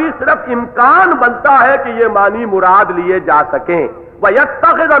 وہاں بھی صرف امکان بنتا ہے کہ یہ معنی مراد لیے جا سکیں۔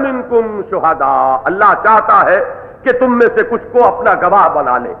 وَيَتَّخِذَ مِنْكُمْ شُهَدَاءَ، اللہ چاہتا ہے کہ تم میں سے کچھ کو اپنا گواہ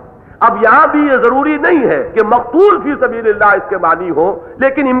بنا لے۔ اب یہاں بھی یہ ضروری نہیں ہے کہ مقتول فی سبیل اللہ اس کے معنی ہو،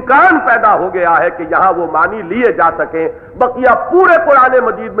 لیکن امکان پیدا ہو گیا ہے کہ یہاں وہ معنی لیے جا سکیں۔ بقیہ پورے قرآن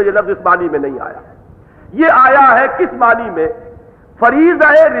مجید میں یہ لفظ اس معنی میں نہیں آیا۔ یہ آیا ہے کس معنی میں؟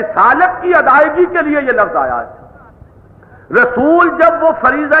 فریضہ رسالت کی ادائیگی کے لیے یہ لفظ آیا ہے۔ رسول جب وہ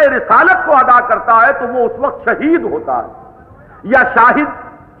فریضہ رسالت کو ادا کرتا ہے تو وہ اس وقت شہید ہوتا ہے، یا شاہد۔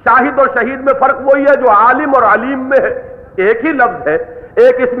 شاہد اور شہید میں فرق وہی ہے جو عالم اور علیم میں ہے، ایک ہی لفظ ہے،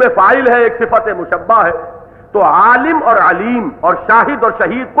 ایک اس میں فاعل ہے، ایک صفت مشبہ ہے۔ تو عالم اور علیم اور شاہد اور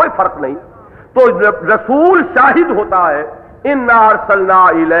شہید کوئی فرق نہیں۔ تو رسول شاہد ہوتا ہے، اِنَّا أَرْسَلْنَا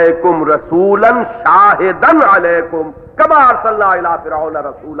إِلَيْكُمْ رَسُولًا شَاهِدًا عَلَيْكُمْ كَمَا أَرْسَلْنَا إِلَىٰ فِرْعَوْنَ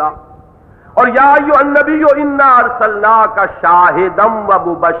رَسُولًا۔ اور یا ایھا النبی اِنَّا أَرْسَلْنَاكَ شَاهِدًا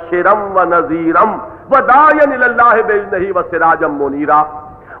وَمُبَشِّرًا وَنَذِيرًا وَدَاعِيًا إِلَى اللَّهِ بِإِذْنِهِ وَسِرَاجًا مُنِيرًا۔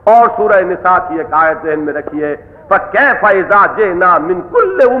 اور سورہ نساء کی ایک آیت ذہن میں رکھیے، فَكَيْفَ إِذَا جِئْنَا مِن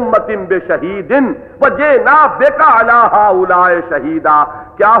كُلِّ أُمَّةٍ بِشَهِيدٍ وَجِئْنَا بِكَ عَلَىٰ هَٰؤُلَاءِ شَهِيدًا۔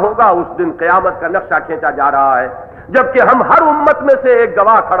 کیا ہوگا اس دن؟ قیامت کا نقشہ کھینچا جا رہا ہے، جبکہ ہم ہر امت میں سے ایک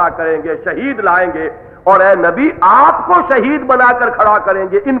گواہ کھڑا کریں گے، شہید لائیں گے، اور اے نبی آپ کو شہید بنا کر کھڑا کریں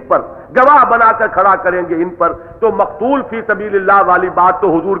گے ان پر، گواہ بنا کر کھڑا کریں گے ان پر۔ تو مقتول فی سبیل اللہ والی بات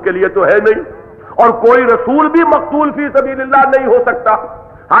تو حضور کے لیے تو ہے نہیں، اور کوئی رسول بھی مقتول فی سبیل اللہ نہیں ہو سکتا۔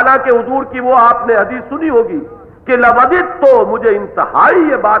 حالانکہ حضور کی وہ آپ نے حدیث سنی ہوگی کہ لوددت، تو مجھے انتہائی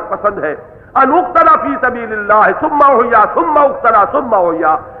یہ بات پسند ہے، ان اقتل فی سبیل اللہ ثم احیا ثم اقتل ثم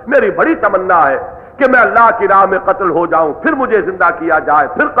احیا، میری بڑی تمنا ہے کہ میں اللہ کی راہ میں قتل ہو جاؤں، پھر مجھے زندہ کیا جائے،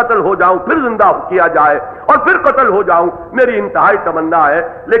 پھر قتل ہو جاؤں، پھر زندہ کیا جائے، اور پھر قتل ہو جاؤں، میری انتہائی تمنا ہے۔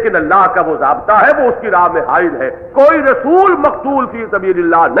 لیکن اللہ کا وہ ضابطہ ہے، وہ اس کی راہ میں حائل ہے۔ کوئی رسول مقتول فی سبیل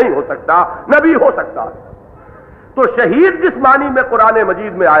اللہ نہیں ہو سکتا، نبی ہو سکتا ہے۔ تو شہید جس معنی میں قرآن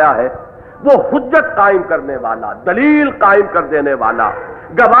مجید میں آیا ہے وہ حجت قائم کرنے والا، دلیل قائم کر دینے والا،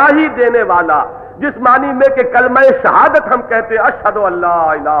 گواہی دینے والا، جس معنی میں کہ کلمہ شہادت ہم کہتے ہیں اشہد ان لا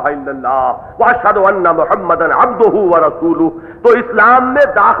الہ الا اللہ واشہد ان محمدا عبدہ ورسولہ، تو اسلام میں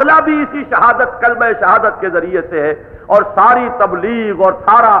داخلہ بھی اسی شہادت، کلمہ شہادت کے ذریعے سے ہے۔ اور ساری تبلیغ اور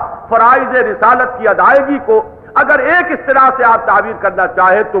سارا فرائض رسالت کی ادائیگی کو اگر ایک اصطلاح سے آپ تعبیر کرنا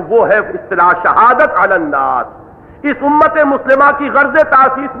چاہیں تو وہ ہے اصطلاح شہادت علی الناس۔ اس امت مسلمہ کی غرض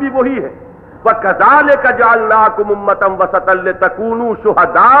تاسیس بھی وہی ہے، وَكَذَلِكَ جَعَلْنَاكُمْ أُمَّةً وَسَطًا لِتَكُونُوا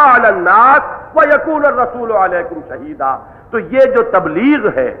شُهَدَاءَ عَلَى النَّاسِ وَيَكُونَ الرَّسُولُ عَلَيْكُمْ شَهِيدًا۔ تو یہ جو تبلیغ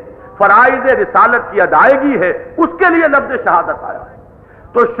ہے، فرائض رسالت کی ادائیگی ہے، اس کے لیے لفظ شہادت آیا ہے۔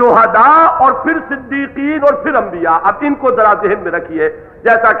 تو شہداء اور پھر صدیقین اور پھر انبیاء، اب ان کو ذرا ذہن میں رکھیے۔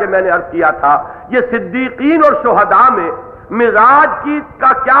 جیسا کہ میں نے عرض کیا تھا، یہ صدیقین اور شہداء میں مزاج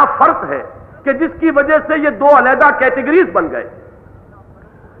کا کیا فرق ہے کہ جس کی وجہ سے یہ دو علیحدہ کیٹیگریز بن گئے۔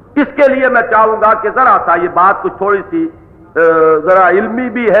 اس کے لیے میں چاہوں گا کہ ذرا سا یہ بات کچھ تھوڑی سی ذرا علمی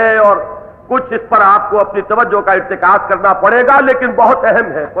بھی ہے اور کچھ اس پر آپ کو اپنی توجہ کا ارتکاز کرنا پڑے گا، لیکن بہت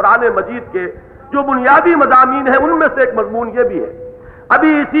اہم ہے۔ قرآن مجید کے جو بنیادی مضامین ہیں ان میں سے ایک مضمون یہ بھی ہے۔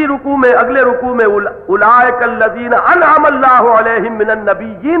 ابھی اسی رکوع میں، اگلے رکوع میں اولئک الذین انعم اللہ علیہم من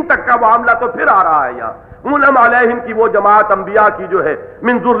النبیین تک کا معاملہ تو پھر آ رہا ہے یہاں۔ منعم علیہم کی وہ جماعت انبیاء کی جو ہے،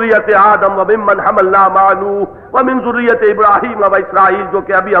 من ذریت آدم وممن حملنا مع نوح ومن ذریت ابراہیم و اسرائیل، جو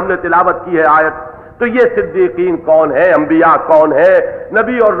کہ ابھی ہم نے تلاوت کی ہے آیت۔ تو یہ صدیقین کون ہے، انبیاء کون ہے،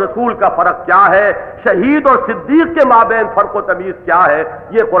 نبی اور رسول کا فرق کیا ہے، شہید اور صدیق کے مابین فرق و تمیز کیا ہے،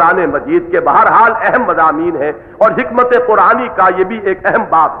 یہ قرآن مجید کے بہرحال اہم مضامین ہیں، اور حکمت قرآنی کا یہ بھی ایک اہم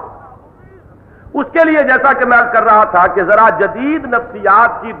بات ہے۔ اس کے لیے جیسا کہ میں عرض کر رہا تھا کہ ذرا جدید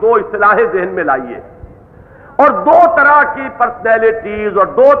نفسیات کی دو اصطلاحیں ذہن میں لائیے، اور دو طرح کی پرسنالٹیز اور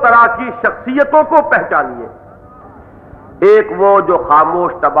دو طرح کی شخصیتوں کو پہچانیے۔ ایک وہ جو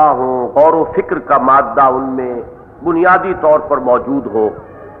خاموش طبع ہوں، غور و فکر کا مادہ ان میں بنیادی طور پر موجود ہو،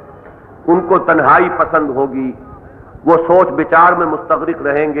 ان کو تنہائی پسند ہوگی، وہ سوچ بچار میں مستغرق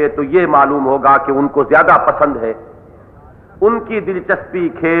رہیں گے تو یہ معلوم ہوگا کہ ان کو زیادہ پسند ہے، ان کی دلچسپی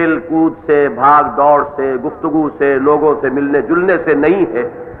کھیل کود سے، بھاگ دوڑ سے، گفتگو سے، لوگوں سے ملنے جلنے سے نہیں ہے،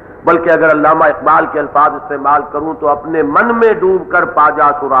 بلکہ اگر علامہ اقبال کے الفاظ استعمال کروں تو اپنے من میں ڈوب کر پا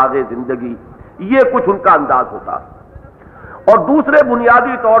جا سراغ زندگی، یہ کچھ ان کا انداز ہوتا ہے۔ اور دوسرے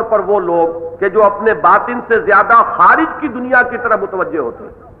بنیادی طور پر وہ لوگ کہ جو اپنے باطن سے زیادہ خارج کی دنیا کی طرف متوجہ ہوتے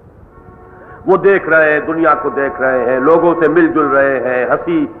ہیں، وہ دیکھ رہے ہیں، دنیا کو دیکھ رہے ہیں، لوگوں سے مل جل رہے ہیں،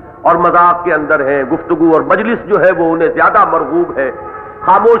 ہنسی اور مذاق کے اندر ہیں، گفتگو اور مجلس جو ہے وہ انہیں زیادہ مرغوب ہے،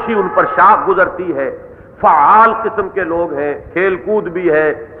 خاموشی ان پر شاخ گزرتی ہے، فعال قسم کے لوگ ہیں، کھیل کود بھی ہے،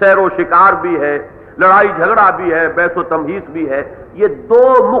 سیر و شکار بھی ہے، لڑائی جھگڑا بھی ہے، بحث و تمہیز بھی ہے۔ یہ دو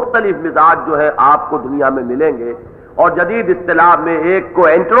مختلف مزاج جو ہے آپ کو دنیا میں ملیں گے، اور جدید اصطلاح میں ایک کو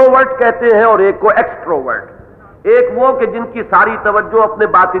انٹروورٹ کہتے ہیں اور ایک کو ایکسٹروورٹ۔ ایک وہ کہ جن کی ساری توجہ اپنے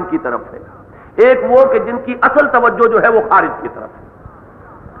باطن کی طرف ہے، ایک وہ کہ جن کی اصل توجہ جو ہے وہ خارج کی طرف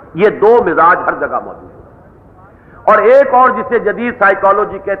ہے۔ یہ دو مزاج ہر جگہ موجود ہیں۔ اور ایک اور جسے جدید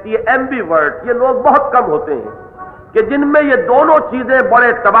سائیکالوجی کہتی ہے ایمبیورٹ، یہ لوگ بہت کم ہوتے ہیں کہ جن میں یہ دونوں چیزیں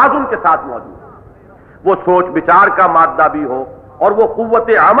بڑے توازن کے ساتھ موجود ہیں، وہ سوچ بچار کا مادہ بھی ہو اور وہ قوت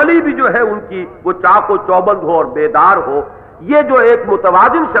عملی بھی جو ہے ان کی وہ چاق و چوبند ہو اور بیدار ہو۔ یہ جو ایک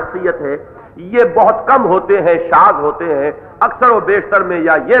متوازن شخصیت ہے یہ بہت کم ہوتے ہیں، شاذ ہوتے ہیں، اکثر و بیشتر میں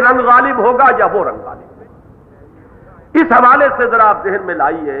یا یہ رنگ غالب ہوگا یا وہ رنگ غالب ہوگا۔ اس حوالے سے ذرا آپ ذہن میں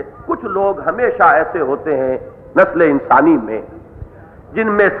لائیے، کچھ لوگ ہمیشہ ایسے ہوتے ہیں نسل انسانی میں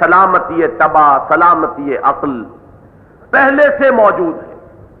جن میں سلامتی طبع، سلامتی عقل پہلے سے موجود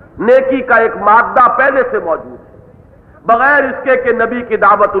ہے، نیکی کا ایک مادہ پہلے سے موجود ہے، بغیر اس کے کہ نبی کی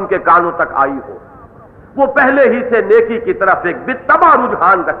دعوت ان کے کانوں تک آئی ہو، وہ پہلے ہی سے نیکی کی طرف ایک بالطبع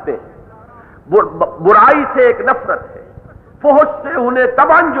رجحان رکھتے ہیں، برائی سے ایک نفرت ہے، فحش سے انہیں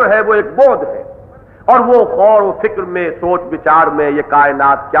طبعاً جو ہے وہ ایک بعد ہے، اور وہ غور و فکر میں، سوچ بچار میں یہ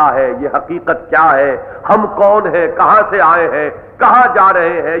کائنات کیا ہے، یہ حقیقت کیا ہے، ہم کون ہیں، کہاں سے آئے ہیں، کہاں جا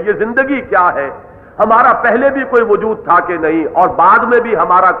رہے ہیں، یہ زندگی کیا ہے، ہمارا پہلے بھی کوئی وجود تھا کہ نہیں، اور بعد میں بھی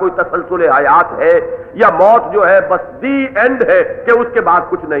ہمارا کوئی تسلسل حیات ہے، یا موت جو ہے بس دی اینڈ ہے کہ اس کے بعد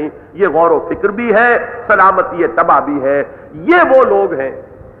کچھ نہیں۔ یہ غور و فکر بھی ہے، سلامتی طبع بھی ہے۔ یہ وہ لوگ ہیں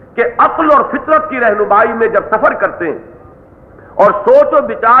کہ عقل اور فطرت کی رہنمائی میں جب سفر کرتے ہیں اور سوچ و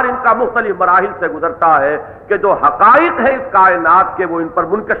بچار ان کا مختلف مراحل سے گزرتا ہے کہ جو حقائق ہیں اس کائنات کے وہ ان پر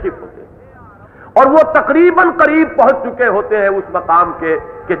منکشف ہوتے ہیں، اور وہ تقریباً قریب پہنچ چکے ہوتے ہیں اس مقام کے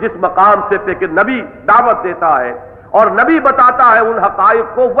کہ جس مقام سے کہ نبی دعوت دیتا ہے اور نبی بتاتا ہے ان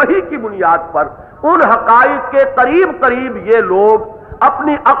حقائق کو، وہی کی بنیاد پر ان حقائق کے قریب قریب یہ لوگ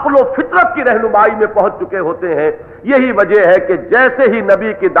اپنی عقل و فطرت کی رہنمائی میں پہنچ چکے ہوتے ہیں۔ یہی وجہ ہے کہ جیسے ہی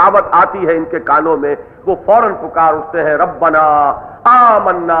نبی کی دعوت آتی ہے ان کے کانوں میں وہ فوراً پکار اٹھتے ہیں، ربنا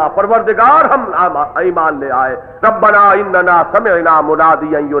آمنا، پروردگار ہم ایمان لے آئے، ربنا اننا سمعنا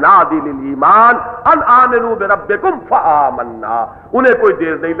منادیا ینادی للایمان ان آمنوا بربکم فآمنا۔ انہیں کوئی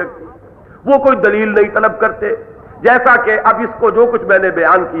دیر نہیں لگتی، وہ کوئی دلیل نہیں طلب کرتے۔ جیسا کہ اب اس کو جو کچھ میں نے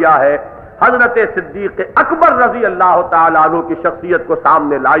بیان کیا ہے، حضرت صدیق اکبر رضی اللہ تعالیٰ عنہ کی شخصیت کو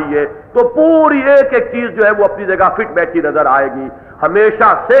سامنے لائیے تو پوری ایک ایک چیز جو ہے وہ اپنی جگہ فٹ بیٹھی نظر آئے گی۔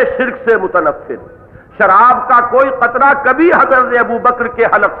 ہمیشہ سے شرک سے متنفر، شراب کا کوئی قطرہ کبھی حضرت ابو بکر کے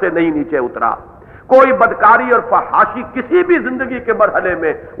حلق سے نہیں نیچے اترا، کوئی بدکاری اور فحاشی کسی بھی زندگی کے مرحلے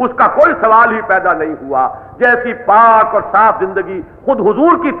میں اس کا کوئی سوال ہی پیدا نہیں ہوا۔ جیسی پاک اور صاف زندگی خود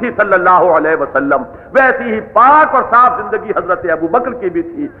حضور کی تھی صلی اللہ علیہ وسلم، ویسی ہی پاک اور صاف زندگی حضرت ابو بکر کی بھی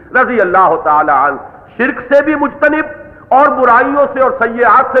تھی رضی اللہ تعالی عنہ، شرک سے بھی مجتنب اور برائیوں سے اور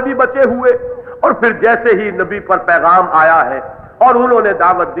سیئات سے بھی بچے ہوئے۔ اور پھر جیسے ہی نبی پر پیغام آیا ہے اور انہوں نے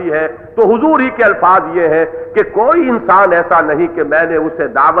دعوت دی ہے تو حضور ہی کے الفاظ یہ ہیں کہ کوئی انسان ایسا نہیں کہ میں نے اسے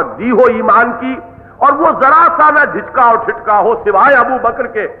دعوت دی ہو ایمان کی اور وہ ذرا سا نہ جھجکا اور ٹھٹکا ہو سوائے ابو بکر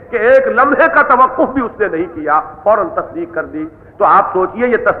کے کہ ایک لمحے کا توقف بھی اس نے نہیں کیا، فوراً تصدیق کر دی۔ تو آپ سوچئے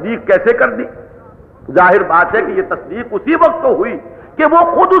یہ تصدیق کیسے کر دی؟ ظاہر بات ہے کہ یہ تصدیق اسی وقت تو ہوئی کہ وہ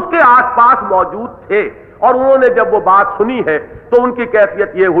خود اس کے آس پاس موجود تھے اور انہوں نے جب وہ بات سنی ہے تو ان کی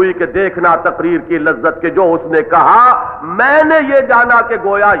کیفیت یہ ہوئی کہ دیکھنا تقریر کی لذت کے جو اس نے کہا میں نے یہ جانا کہ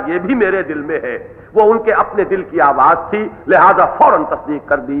گویا یہ بھی میرے دل میں ہے، وہ ان کے اپنے دل کی آواز تھی، لہذا فوراً تصدیق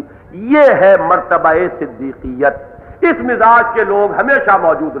کر دی۔ یہ ہے مرتبہ صدیقیت۔ اس مزاج کے لوگ ہمیشہ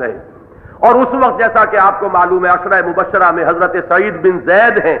موجود رہے، اور اس وقت جیسا کہ آپ کو معلوم ہے عشرہ مبشرہ میں حضرت سعید بن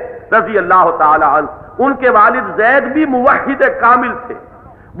زید ہیں رضی اللہ تعالی عنہ، ان کے والد زید بھی موحد کامل تھے،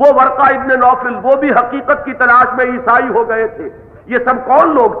 وہ ورقہ ابن نوفل وہ بھی حقیقت کی تلاش میں عیسائی ہو گئے تھے۔ یہ سب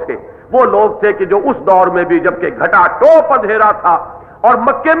کون لوگ تھے؟ وہ لوگ تھے کہ جو اس دور میں بھی جبکہ گھٹا ٹوپ اندھیرا تھا اور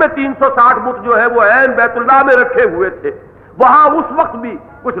مکے میں 360 بت جو ہے وہ عین بیت اللہ میں رکھے ہوئے تھے، وہاں اس وقت بھی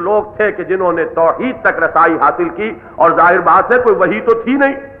کچھ لوگ تھے کہ جنہوں نے توحید تک رسائی حاصل کی، اور ظاہر بات ہے کوئی وحی تو تھی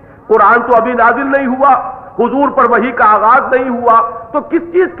نہیں، قرآن تو ابھی نازل نہیں ہوا، حضور پر وحی کا آغاز نہیں ہوا، تو کس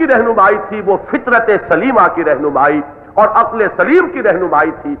چیز کی رہنمائی تھی؟ وہ فطرت سلیمہ کی رہنمائی اور عقل سلیم کی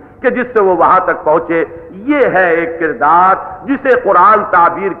رہنمائی تھی کہ جس سے وہ وہاں تک پہنچے۔ یہ ہے ایک کردار جسے قرآن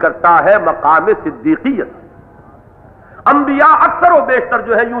تعبیر کرتا ہے مقام صدیقیت۔ انبیاء اکثر و بیشتر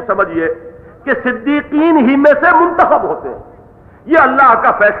جو ہے یوں سمجھیے کہ صدیقین ہی میں سے منتخب ہوتے ہیں، یہ اللہ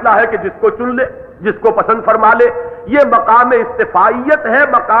کا فیصلہ ہے کہ جس کو چن لے، جس کو پسند فرما لے۔ یہ مقام استفائیت ہے،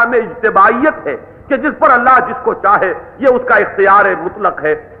 مقام اجتبائیت ہے کہ جس پر اللہ جس کو چاہے، یہ اس کا اختیار مطلق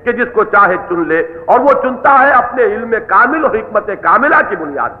ہے کہ جس کو چاہے چن لے، اور وہ چنتا ہے اپنے علم کامل اور حکمت کاملہ کی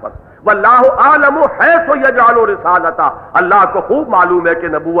بنیاد پر۔ واللہ اعلم حیث یجعل رسالتہ، اللہ کو خوب معلوم ہے کہ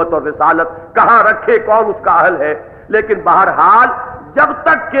نبوت اور رسالت کہاں رکھے، کون اس کا اہل ہے۔ لیکن بہرحال جب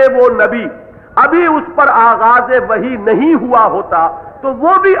تک کہ وہ نبی ابھی اس پر آغاز وحی نہیں ہوا ہوتا تو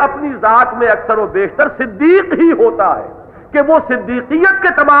وہ بھی اپنی ذات میں اکثر و بیشتر صدیق ہی ہوتا ہے کہ وہ صدیقیت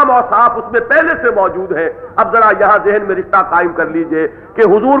کے تمام اوصاف اس میں پہلے سے موجود ہیں۔ اب ذرا یہاں ذہن میں رشتہ قائم کر لیجئے کہ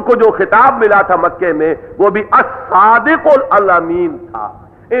حضور کو جو خطاب ملا تھا مکے میں وہ بھی الصادق الامین تھا،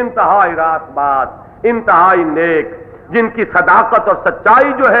 انتہائی راست بات، انتہائی نیک، جن کی صداقت اور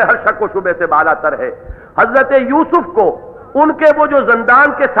سچائی جو ہے ہر شک و شبہ سے بالا تر ہے۔ حضرت یوسف کو ان کے وہ جو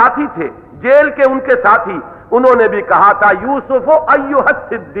زندان کے ساتھی تھے، جیل کے ان کے ساتھی، انہوں نے بھی کہا تھا یوسف ایھا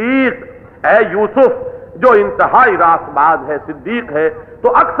الصدیق، اے یوسف جو انتہائی راست باز ہے، صدیق ہے۔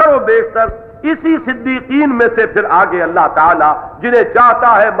 تو اکثر و بیشتر اسی صدیقین میں سے پھر آگے اللہ تعالیٰ جنہیں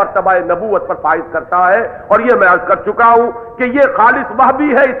چاہتا ہے مرتبہ نبوت پر فائز کرتا ہے، اور یہ میں عرض کر چکا ہوں کہ یہ خالص وحی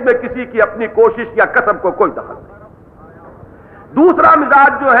ہے، اس میں کسی کی اپنی کوشش یا کسب کو کوئی دخل نہیں۔ دوسرا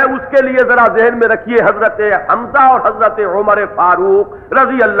مزاج جو ہے اس کے لیے ذرا ذہن میں رکھیے حضرت حمزہ اور حضرت عمر فاروق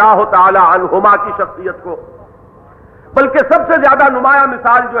رضی اللہ تعالی عنہما کی شخصیت کو، بلکہ سب سے زیادہ نمایاں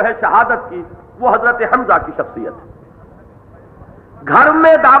مثال جو ہے شہادت کی وہ حضرت حمزہ کی شخصیت ہے۔ گھر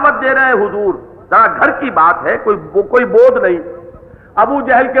میں دعوت دے رہے حضور، ذرا گھر کی بات ہے، کوئی بودھ نہیں۔ ابو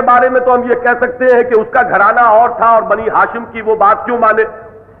جہل کے بارے میں تو ہم یہ کہہ سکتے ہیں کہ اس کا گھرانہ اور تھا اور بنی ہاشم کی وہ بات کیوں مانے،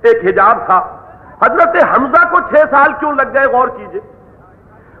 ایک حجاب تھا۔ حضرت حمزہ کو 6 سال کیوں لگ گئے، غور کیجئے۔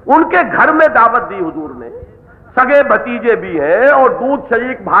 ان کے گھر میں دعوت دی حضور نے، سگے بھتیجے بھی ہیں اور دودھ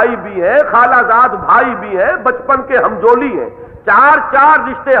شریک بھائی بھی ہیں، خالہ زاد بھائی بھی ہیں، بچپن کے ہمجولی ہیں، چار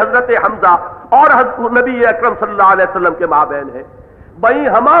رشتے حضرت حمزہ اور نبی اکرم صلی اللہ علیہ وسلم کے مابین ہیں۔ بھائی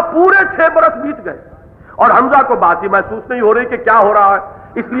ہما پورے 6 برس بیت گئے اور حمزہ کو بات ہی محسوس نہیں ہو رہی کہ کیا ہو رہا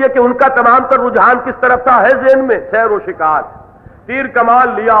ہے، اس لیے کہ ان کا تمام تر رجحان کس طرف تھا، ہے ذہن میں سیر و شکار، تیر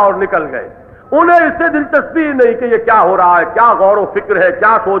کمان لیا اور نکل گئے۔ انہیں اس سے دلچسپی نہیں کہ یہ کیا ہو رہا ہے، کیا غور و فکر ہے،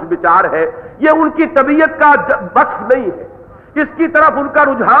 کیا سوچ بچار ہے، یہ ان کی طبیعت کا بخش نہیں ہے، اس کی طرف ان کا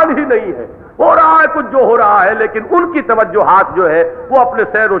رجحان ہی نہیں ہے۔ ہو رہا ہے کچھ جو ہو رہا ہے، لیکن ان کی توجہات جو ہے وہ اپنے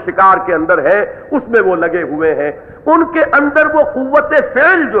سیر و شکار کے اندر ہے، اس میں وہ لگے ہوئے ہیں۔ ان کے اندر وہ قوت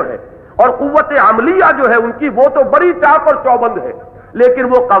فعل جو ہے اور قوت عملیہ جو ہے ان کی، وہ تو بڑی چاق اور چوبند ہے، لیکن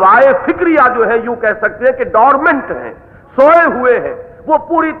وہ قواعد فکریہ جو ہے یوں کہہ سکتے ہیں کہ ڈورمنٹ ہیں، سوئے ہوئے ہیں، وہ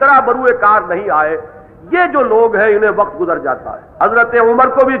پوری طرح بروئے کار نہیں آئے۔ یہ جو لوگ ہیں انہیں وقت گزر جاتا ہے۔ حضرت عمر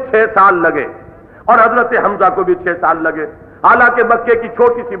کو بھی 6 سال لگے اور حضرت حمزہ کو بھی 6 سال لگے، حالانکہ مکے کی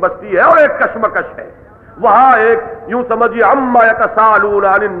چھوٹی سی بستی ہے اور ایک کشمکش ہے وہاں، ایک یوں سمجھیے عما یتساءلون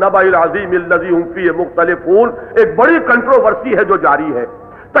عن النبأ العظیم الذی هم فیہ مختلفون، ایک بڑی کنٹروورسی ہے جو جاری ہے،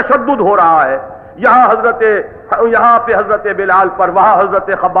 تشدد ہو رہا ہے۔ یہاں پہ حضرت بلال پر، وہاں حضرت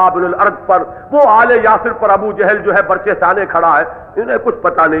خباب بن الارض پر، وہ آل یاسر پر ابو جہل جو ہے برچے تانے کھڑا ہے، انہیں کچھ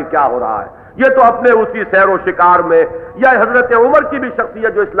پتہ نہیں کیا ہو رہا ہے۔ یہ تو اپنے اسی سیر و شکار میں، یا حضرت عمر کی بھی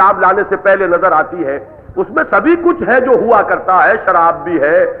شخصیت جو اسلام لانے سے پہلے نظر آتی ہے، اس میں سبھی کچھ ہے جو ہوا کرتا ہے، شراب بھی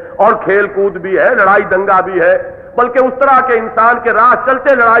ہے اور کھیل کود بھی ہے، لڑائی دنگا بھی ہے، بلکہ اس طرح کے انسان کے راہ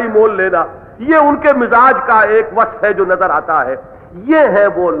چلتے لڑائی مول لینا، یہ ان کے مزاج کا ایک وصف ہے جو نظر آتا ہے۔ یہ ہیں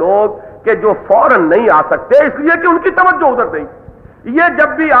وہ لوگ کہ جو فوراً نہیں آ سکتے، اس لیے کہ ان کی توجہ ادھر نہیں، یہ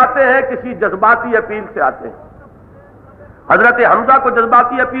جب بھی آتے ہیں کسی جذباتی اپیل سے آتے ہیں۔ حضرت حمزہ کو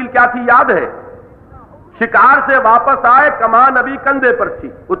جذباتی اپیل کیا تھی یاد ہے؟ شکار سے واپس آئے، کمان ابھی کندھے پر تھی،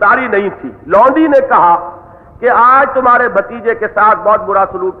 اتاری نہیں تھی۔ لونڈی نے کہا کہ آج تمہارے بھتیجے کے ساتھ بہت برا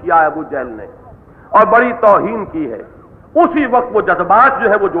سلوک کیا ہے ابو جہل نے اور بڑی توہین کی ہے۔ اسی وقت وہ جذبات جو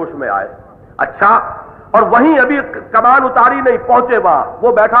ہے وہ جوش میں آئے۔ اچھا، اور وہیں ابھی کمان اتاری نہیں، پہنچے وہاں،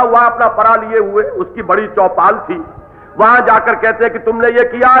 وہ بیٹھا ہوا اپنا پرا لیے ہوئے، اس کی بڑی چوپال تھی، وہاں جا کر کہتے ہیں کہ تم نے یہ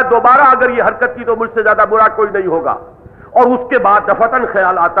کیا ہے، دوبارہ اگر یہ حرکت کی تو مجھ سے زیادہ برا کوئی نہیں ہوگا۔ اور اس کے بعد دفتن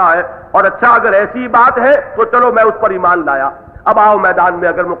خیال آتا ہے، اور اچھا اگر ایسی بات ہے تو چلو میں اس پر ایمان لایا، اب آؤ میدان میں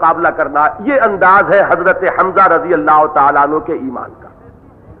اگر مقابلہ کرنا۔ یہ انداز ہے حضرت حمزہ رضی اللہ تعالیٰ عنہ کے ایمان کا،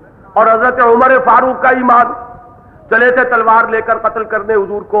 اور حضرت عمر فاروق کا ایمان۔ چلے تھے تلوار لے کر قتل کرنے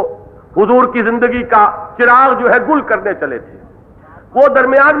حضور کو، حضور کی زندگی کا چراغ جو ہے گل کرنے چلے تھے۔ وہ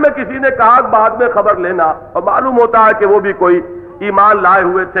درمیان میں کسی نے کہا بعد میں خبر لینا، اور معلوم ہوتا ہے کہ وہ بھی کوئی ایمان لائے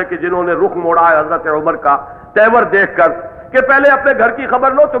ہوئے تھے کہ جنہوں نے رخ موڑا ہے حضرت عمر کا تیور دیکھ کر کہ پہلے اپنے گھر کی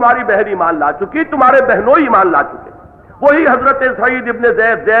خبر لو، تمہاری بہن ایمان لا چکی، تمہارے بہنوں ایمان لا چکے۔ وہی حضرت سعید ابن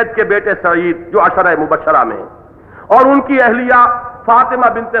زید، زید کے بیٹے سعید جو عشرہ مبشرہ میں ہیں، اور ان کی اہلیہ فاطمہ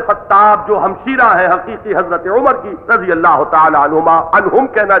بنت خطاب جو ہمشیرہ ہے حقیقی حضرت عمر کی رضی اللہ تعالی عنہما، عنہم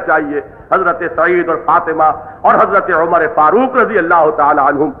کہنا چاہیے، حضرت سعید اور فاطمہ اور حضرت عمر فاروق رضی اللہ تعالی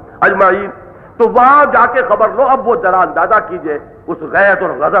عنہم اجمعین۔ تو وہاں جا کے خبر لو۔ اب وہ ذرا اندازہ کیجئے اس غیظ اور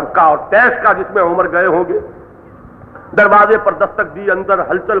غضب کا اور تیش کا جس میں عمر گئے ہوں گے۔ دروازے پر دستک دی، اندر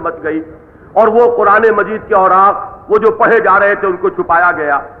ہلچل مچ گئی، اور وہ قرآن مجید کے اوراق وہ جو پڑھے جا رہے تھے ان کو چھپایا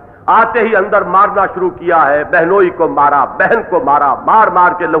گیا۔ آتے ہی اندر مارنا شروع کیا ہے، بہنوئی کو مارا، بہن کو مارا، مار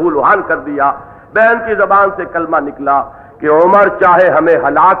مار کے لہو لہان کر دیا۔ بہن کی زبان سے کلمہ نکلا کہ عمر چاہے ہمیں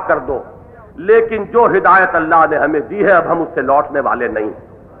ہلاک کر دو، لیکن جو ہدایت اللہ نے ہمیں دی ہے اب ہم اس سے لوٹنے والے نہیں۔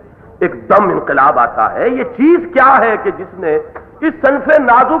 ایک دم انقلاب آتا ہے۔ یہ چیز کیا ہے کہ جس نے اس صنف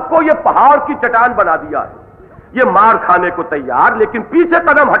نازک کو یہ پہاڑ کی چٹان بنا دیا ہے؟ یہ مار کھانے کو تیار لیکن پیچھے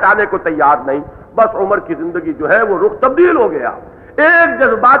قدم ہٹانے کو تیار نہیں۔ بس عمر کی زندگی جو ہے وہ رخ تبدیل ہو گیا۔ ایک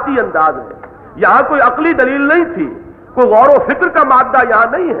جذباتی انداز ہے، یہاں کوئی عقلی دلیل نہیں تھی، کوئی غور و فکر کا مادہ یہاں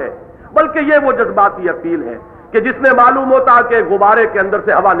نہیں ہے، بلکہ یہ وہ جذباتی اپیل ہے کہ جس میں معلوم ہوتا کہ غبارے کے اندر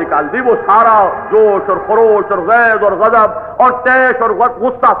سے ہوا نکال دی، وہ سارا جوش اور خروش اور غیظ اور غضب اور تیش اور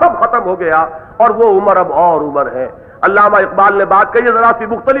غصہ سب ختم ہو گیا، اور وہ عمر اب اور عمر ہے۔ علامہ اقبال نے بات کہی، ذرا سی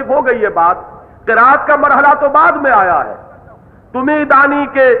مختلف ہو گئی یہ بات۔ قرات کا مرحلہ تو بعد میں آیا ہے، تمہیں دانی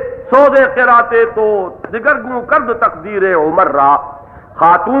کے سودے قراتے تو دگرگوں کرد تقدیر عمر را۔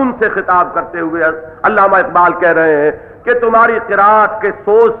 خاتون سے خطاب کرتے ہوئے علامہ اقبال کہہ رہے ہیں کہ تمہاری قرات کے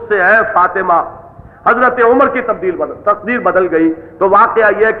سوز سے ہے فاطمہ، حضرت عمر کی تقدیر بدل گئی۔ تو واقعہ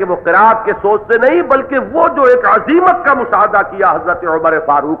یہ ہے کہ وہ قرات کے سوز سے نہیں، بلکہ وہ جو ایک عظیمت کا مشاہدہ کیا حضرت عمر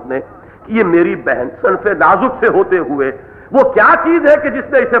فاروق نے کہ یہ میری بہن صنف نازک سے ہوتے ہوئے وہ کیا چیز ہے کہ جس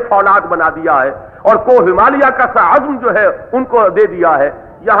نے اسے فولاد بنا دیا ہے، اور کو ہمالیہ کا سا عزم جو ہے ان کو دے دیا ہے۔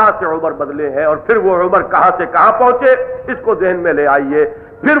 یہاں سے عمر بدلے ہیں، اور پھر وہ عمر کہاں سے کہاں پہنچے اس کو ذہن میں لے آئیے۔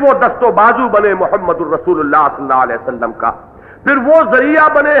 پھر وہ دست و بازو بنے محمد الرسول اللہ صلی اللہ علیہ وسلم کا، پھر وہ ذریعہ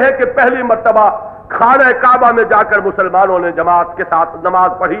بنے ہیں کہ پہلی مرتبہ خانہ کعبہ میں جا کر مسلمانوں نے جماعت کے ساتھ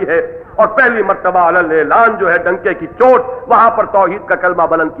نماز پڑھی ہے، اور پہلی مرتبہ علی اعلان جو ہے ڈنکے کی چوٹ وہاں پر توحید کا کلمہ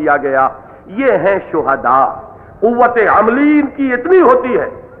بلند کیا گیا۔ یہ ہیں شہداء۔ قوت عملی ان کی اتنی ہوتی ہے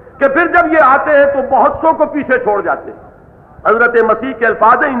کہ پھر جب یہ آتے ہیں تو بہت سو کو پیچھے چھوڑ جاتے ہیں۔ حضرت مسیح کے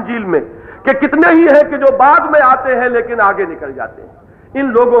الفاظ ہیں انجیل میں کہ کتنے ہی ہیں کہ جو بعد میں آتے ہیں لیکن آگے نکل جاتے ہیں۔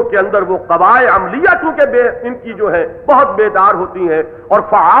 ان لوگوں کے اندر وہ قوائے عملیہ چونکہ ان کی جو ہے بہت بیدار ہوتی ہیں اور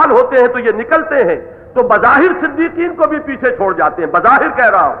فعال ہوتے ہیں، تو یہ نکلتے ہیں تو بظاہر صدیقین کو بھی پیچھے چھوڑ جاتے ہیں۔ بظاہر کہہ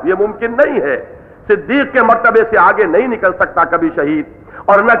رہا ہوں، یہ ممکن نہیں ہے۔ صدیق کے مرتبے سے آگے نہیں نکل سکتا کبھی شہید،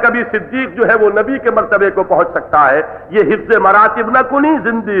 اور نہ کبھی صدیق جو ہے وہ نبی کے مرتبے کو پہنچ سکتا ہے۔ یہ حفظ مراتب نہ کنی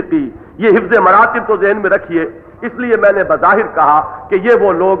زندگی، یہ حفظ مراتب تو ذہن میں رکھیے۔ اس لیے میں نے بظاہر کہا کہ یہ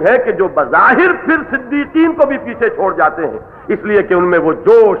وہ لوگ ہیں کہ جو بظاہر پھر صدیقین کو بھی پیچھے چھوڑ جاتے ہیں، اس لیے کہ ان میں وہ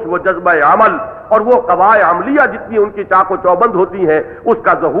جوش، وہ جذبہ عمل اور وہ قوائے عملیہ جتنی ان کی چاق و چوبند ہوتی ہیں اس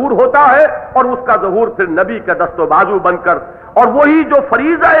کا ظہور ہوتا ہے، اور اس کا ظہور پھر نبی کا دست و بازو بن کر، اور وہی جو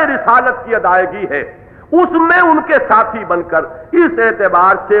فریضہ رسالت کی ادائیگی ہے اس میں ان کے ساتھی بن کر۔ اس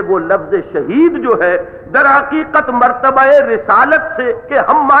اعتبار سے وہ لفظ شہید جو ہے در حقیقت مرتبہ رسالت سے کہ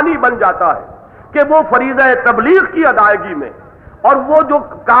ہم معنی بن جاتا ہے کہ وہ فریضہ تبلیغ کی ادائیگی میں اور وہ جو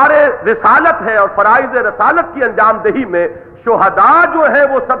کار رسالت ہے اور فرائض رسالت کی انجام دہی میں شہداء جو ہے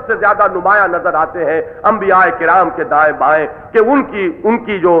وہ سب سے زیادہ نمایاں نظر آتے ہیں انبیاء کرام کے دائیں بائیں، کہ ان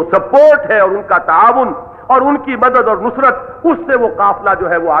کی جو سپورٹ ہے اور ان کا تعاون اور ان کی مدد اور نصرت، اس سے وہ قافلہ جو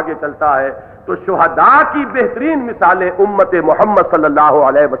ہے وہ آگے چلتا ہے۔ تو شہداء کی بہترین مثالیں امت محمد صلی اللہ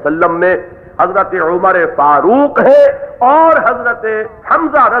علیہ وسلم میں حضرت عمر فاروق ہے اور حضرت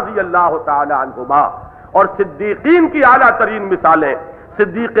حمزہ رضی اللہ تعالی عنہما، اور صدیقین کی اعلیٰ ترین مثالیں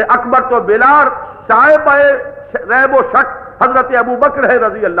صدیق اکبر تو بلا شائبہ ریب و شک حضرت ابو بکر ہے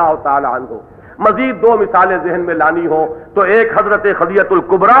رضی اللہ تعالی عنہ. مزید دو مثالیں ذہن میں لانی ہو تو ایک حضرت خدیجہ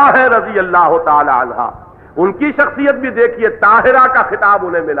الکبریٰ ہے رضی اللہ تعالی عنہا. ان کی شخصیت بھی دیکھیے، طاہرہ کا خطاب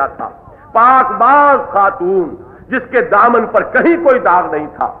انہیں ملا تھا، پاک باز خاتون جس کے دامن پر کہیں کوئی داغ نہیں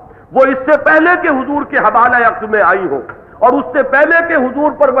تھا. وہ اس سے پہلے کہ حضور کے حوالہ عقد میں آئی ہو اور اس سے پہلے کہ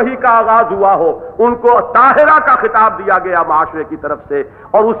حضور پر وحی کا آغاز ہوا ہو، ان کو طاہرہ کا خطاب دیا گیا معاشرے کی طرف سے،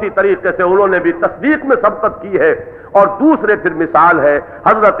 اور اسی طریقے سے انہوں نے بھی تصدیق میں سبقت کی ہے. اور دوسرے پھر مثال ہے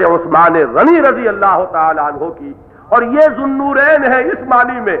حضرت عثمان غنی رضی اللہ تعالی عنہ کی، اور یہ ذوالنورین ہے اس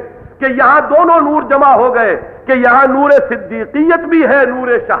معنی میں کہ یہاں دونوں نور جمع ہو گئے کہ یہاں نور صدیقیت بھی ہے، نور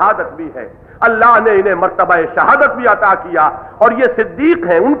شہادت بھی ہے. اللہ نے انہیں مرتبہ شہادت بھی عطا کیا، اور یہ صدیق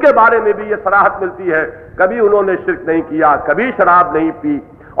ہیں. ان کے بارے میں بھی یہ صراحت ملتی ہے، کبھی انہوں نے شرک نہیں کیا، کبھی شراب نہیں پی،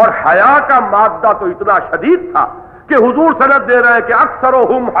 اور حیا کا مادہ تو اتنا شدید تھا کہ حضور سند دے رہے ہیں کہ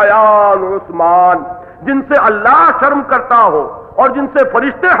اکثرہم حیاء عثمان، جن سے اللہ شرم کرتا ہو اور جن سے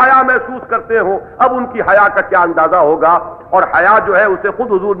فرشتے حیا محسوس کرتے ہوں، اب ان کی حیا کا کیا اندازہ ہوگا. اور حیا جو ہے اسے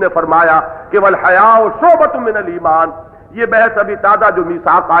خود حضور نے فرمایا کہ والحیاء شعبۃ من الایمان. یہ بحث ابھی تازہ جو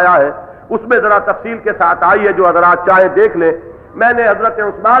میثاق آیا ہے اس میں ذرا تفصیل کے ساتھ آئی ہے، جو حضرات چاہیں دیکھ لیں. میں نے حضرت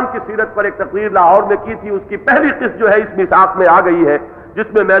عثمان کی سیرت پر ایک تقریر لاہور میں کی تھی، اس کی پہلی قسط جو ہے اس میثاق میں آ گئی ہے،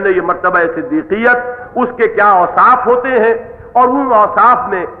 جس میں نے یہ مرتبہ صدیقیت، اس کے کیا اوصاف ہوتے ہیں، اور ان اوصاف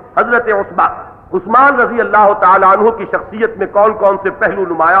میں حضرت عثمان رضی اللہ تعالی عنہ کی شخصیت میں کون کون سے پہلو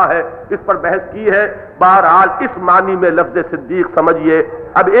نمایاں ہے، اس پر بحث کی ہے. بہرحال اس معنی میں لفظ صدیق سمجھیے.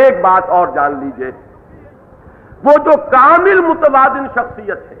 اب ایک بات اور جان لیجئے، وہ جو کامل متوازن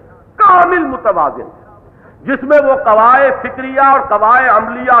شخصیت ہے، کامل متوازن، جس میں وہ قواعد فکریہ اور قواعد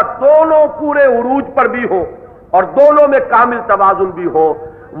عملیہ دونوں پورے عروج پر بھی ہو اور دونوں میں کامل توازن بھی ہو،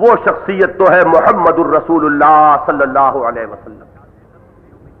 وہ شخصیت تو ہے محمد الرسول اللہ صلی اللہ علیہ وسلم.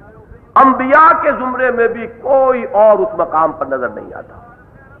 انبیاء کے زمرے میں بھی کوئی اور اس مقام پر نظر نہیں آتا.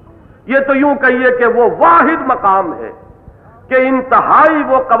 یہ تو یوں کہیے کہ وہ واحد مقام ہے کہ انتہائی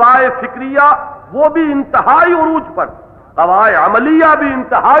وہ قواعد فکریہ وہ بھی انتہائی عروج پر، قواعد عملیہ بھی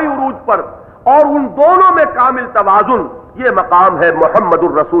انتہائی عروج پر، اور ان دونوں میں کامل توازن. یہ مقام ہے محمد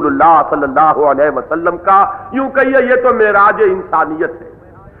الرسول اللہ صلی اللہ علیہ وسلم کا. یوں کہیے یہ تو معراج انسانیت ہے،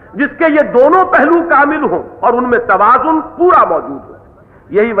 جس کے یہ دونوں پہلو کامل ہوں اور ان میں توازن پورا موجود ہو.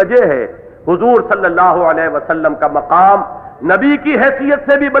 یہی وجہ ہے حضور صلی اللہ علیہ وسلم کا مقام نبی کی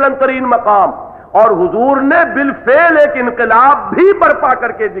حیثیت سے بھی بلند ترین مقام، اور حضور نے بالفعل ایک انقلاب بھی برپا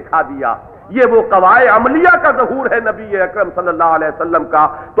کر کے دکھا دیا. یہ وہ قواعد عملیہ کا ظہور ہے نبی اکرم صلی اللہ علیہ وسلم کا.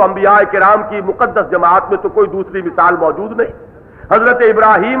 تو انبیاء کرام کی مقدس جماعت میں تو کوئی دوسری مثال موجود نہیں. حضرت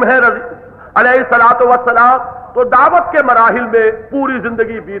ابراہیم ہے علیہ الصلوۃ والسلام، تو دعوت کے مراحل میں پوری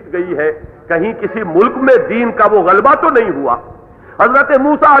زندگی بیت گئی ہے، کہیں کسی ملک میں دین کا وہ غلبہ تو نہیں ہوا. حضرت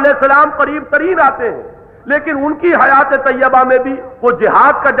موسیٰ علیہ السلام قریب ترین آتے ہیں، لیکن ان کی حیات طیبہ میں بھی وہ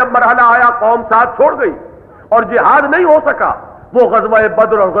جہاد کا جب مرحلہ آیا قوم ساتھ چھوڑ گئی اور جہاد نہیں ہو سکا. وہ غزوہ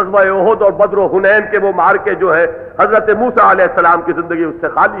بدر اور غزوہ احد اور بدر و حنین کے وہ مارکے جو ہے حضرت موسیٰ علیہ السلام کی زندگی اس سے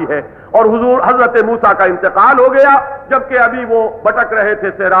خالی ہے. اور حضرت موسیٰ کا انتقال ہو گیا جبکہ ابھی وہ بھٹک رہے تھے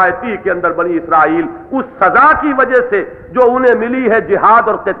صحرائے تیہ کے اندر بنی اسرائیل، اس سزا کی وجہ سے جو انہیں ملی ہے جہاد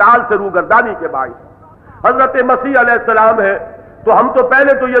اور قتال سے روگردانی کے باعث. حضرت مسیح علیہ السلام ہے، تو ہم تو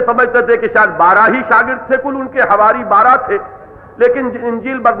پہلے تو یہ سمجھتے تھے کہ شاید 12 ہی شاگرد تھے، کل ان کے حواری 12 تھے، لیکن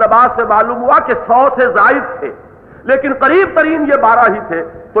انجیل برنباس سے معلوم ہوا کہ 100 سے زائد تھے، لیکن قریب ترین یہ 12 ہی تھے.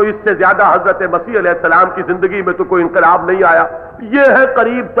 تو اس سے زیادہ حضرت مسیح علیہ السلام کی زندگی میں تو کوئی انقلاب نہیں آیا. یہ ہے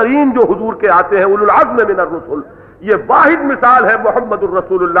قریب ترین جو حضور کے آتے ہیں اولو العزم من الرسل. یہ واحد مثال ہے محمد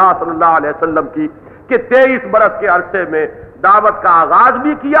الرسول اللہ صلی اللہ علیہ وسلم کی کہ 23 برس کے عرصے میں دعوت کا آغاز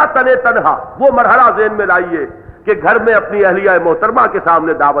بھی کیا تنے تنہا. وہ مرحلہ ذہن میں لائیے کہ گھر میں اپنی اہلیہ محترمہ کے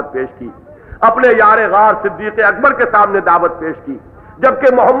سامنے دعوت پیش کی، اپنے یار غار صدیق اکبر کے سامنے دعوت پیش کی،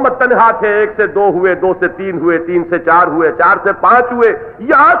 جبکہ محمد تنہا تھے. 1 سے 2 ہوئے، 2 سے 3 ہوئے، 3 سے 4 ہوئے، 4 سے 5 ہوئے.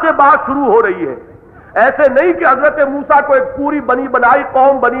 یہاں سے بات شروع ہو رہی ہے. ایسے نہیں کہ حضرت موسیٰ کو ایک پوری بنی بنائی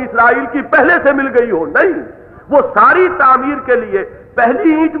قوم بنی اسرائیل کی پہلے سے مل گئی ہو، نہیں. وہ ساری تعمیر کے لیے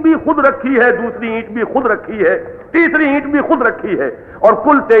پہلی اینٹ بھی خود رکھی ہے، دوسری اینٹ بھی خود رکھی ہے، تیسری اینٹ بھی خود رکھی ہے، اور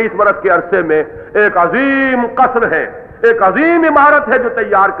کل 23 برس کے عرصے میں ایک عظیم قصر ہے، ایک عظیم عمارت ہے جو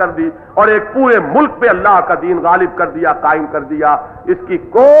تیار کر دی، اور ایک پورے ملک پہ اللہ کا دین غالب کر دیا، قائم کر دیا. اس کی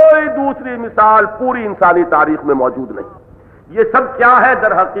کوئی دوسری مثال پوری انسانی تاریخ میں موجود نہیں. یہ سب کیا ہے؟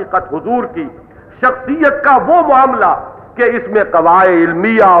 در حقیقت حضور کی شخصیت کا وہ معاملہ کہ اس میں قواعد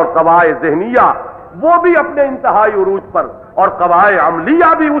علمیہ اور قواعد ذہنیہ وہ بھی اپنے انتہائی عروج پر، اور قواعد عملیہ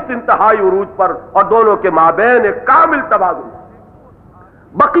بھی اس انتہائی عروج پر، اور دونوں کے مابین ایک کامل توازن.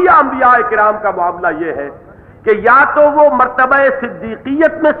 بقیہ انبیاء کرام کا معاملہ یہ ہے کہ یا تو وہ مرتبہ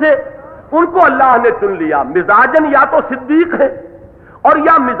صدیقیت میں سے ان کو اللہ نے چن لیا. مزاجن یا تو صدیق ہے اور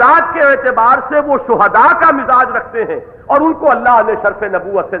یا مزاج کے اعتبار سے وہ شہداء کا مزاج رکھتے ہیں اور ان کو اللہ نے شرف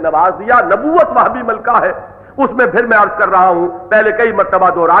نبوت سے نواز دیا. نبوت وہابی ملکہ ہے، اس میں پھر میں عرض کر رہا ہوں، پہلے کئی مرتبہ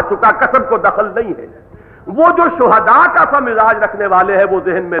دوہرا چکا، کسب کو دخل نہیں ہے. وہ جو شہداء کا سا مزاج رکھنے والے ہیں وہ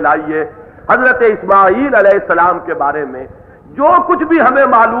ذہن میں لائیے. حضرت اسماعیل علیہ السلام کے بارے میں جو کچھ بھی ہمیں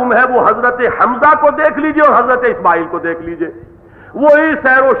معلوم ہے وہ حضرت حمزہ کو دیکھ لیجئے اور حضرت اسماعیل کو دیکھ لیجئے. وہی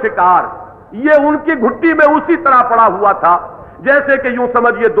سیر و شکار یہ ان کی گھٹی میں اسی طرح پڑا ہوا تھا جیسے کہ یوں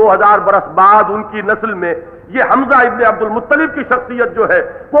سمجھیے 2000 برس بعد ان کی نسل میں یہ حمزہ ابن عبد المطلب کی شخصیت جو ہے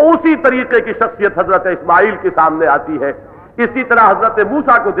وہ اسی طریقے کی شخصیت حضرت اسماعیل کے سامنے آتی ہے. اسی طرح حضرت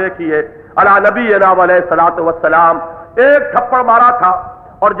موسیٰ کو دیکھیے علی نبینا علیہ الصلوۃ والسلام، ایک تھپڑ مارا تھا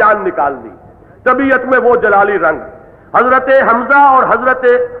اور جان نکال دی. طبیعت میں وہ جلالی رنگ. حضرت حمزہ اور حضرت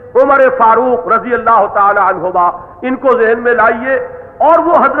عمر فاروق رضی اللہ تعالی عنہما ان کو ذہن میں لائیے اور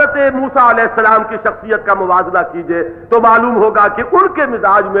وہ حضرت موسیٰ علیہ السلام کی شخصیت کا موازنہ کیجئے تو معلوم ہوگا کہ ان کے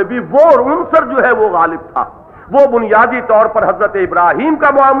مزاج میں بھی وہ عنصر جو ہے وہ غالب تھا. وہ بنیادی طور پر حضرت ابراہیم کا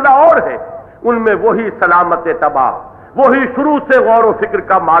معاملہ اور ہے، ان میں وہی سلامت طبع، وہی شروع سے غور و فکر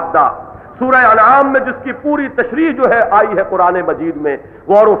کا مادہ. سورہ انعام میں جس کی پوری تشریح جو ہے آئی ہے قرآن مجید میں،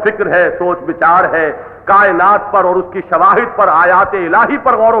 غور و فکر ہے، سوچ بچار ہے، کائنات پر اور اس کی شواہد پر، آیات الہی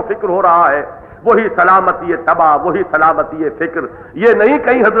پر غور و فکر ہو رہا ہے. وہی سلامتی طبع، وہی سلامتی فکر. یہ نہیں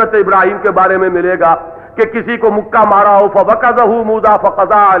کہیں حضرت ابراہیم کے بارے میں ملے گا کہ کسی کو مکہ مارا ہو فوقذہ موسیٰ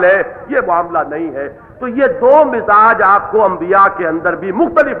فقضى علیہ، یہ معاملہ نہیں ہے. تو یہ دو مزاج آپ کو انبیاء کے اندر بھی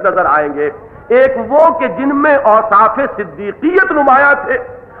مختلف نظر آئیں گے. ایک وہ کہ جن میں اوصاف صدیقیت نمایاں تھے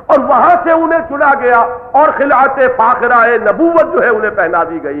اور وہاں سے انہیں چنا گیا اور خلعت فاخرہ نبوت جو ہے انہیں پہنا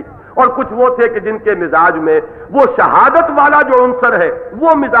دی گئی، اور کچھ وہ تھے کہ جن کے مزاج میں وہ شہادت والا جو عنصر ہے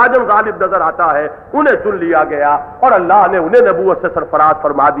وہ مزاج غالب نظر آتا ہے، انہیں چن لیا گیا اور اللہ نے انہیں نبوت سے سرفراز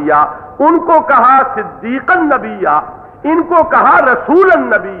فرما دیا. ان کو کہا صدیق النبیہ، ان کو کہا رسول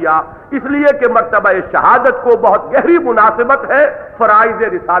النبیہ، اس لیے کہ مرتبہ شہادت کو بہت گہری مناسبت ہے فرائض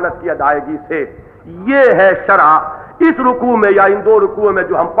رسالت کی ادائیگی سے. یہ ہے شرع. اس رکوع میں یا ان دو رکوع میں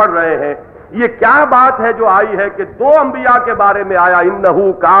جو ہم پڑھ رہے ہیں یہ کیا بات ہے جو آئی ہے کہ دو انبیاء کے بارے میں آیا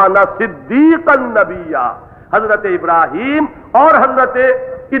انہو کان صدیقا نبیہ، حضرت ابراہیم اور حضرت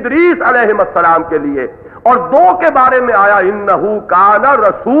ادریس علیہ السلام کے لیے، اور دو کے بارے میں آیا انہو کان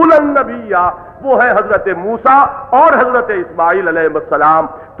رسول النبیہ، وہ ہے حضرت موسیٰ اور حضرت اسماعیل علیہ السلام.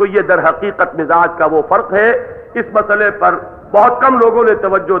 تو یہ در حقیقت مزاج کا وہ فرق ہے. اس مسئلے پر بہت کم لوگوں نے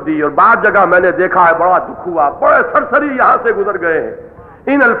توجہ دی اور بعض جگہ میں نے دیکھا ہے بڑا دکھ ہوا، بڑے سرسری یہاں سے گزر گئے ہیں.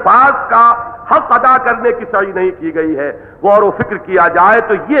 ان الفاظ کا حق ادا کرنے کی سعی نہیں کی گئی ہے. غور و فکر کیا جائے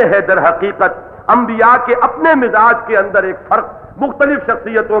تو یہ ہے در حقیقت انبیاء کے اپنے مزاج کے اندر ایک فرق، مختلف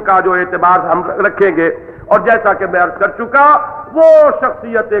شخصیتوں کا جو اعتبار ہم رکھیں گے. اور جیسا کہ میں عرض کر چکا وہ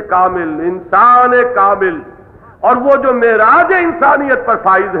شخصیت کامل، انسان کامل، اور وہ جو معراج انسانیت پر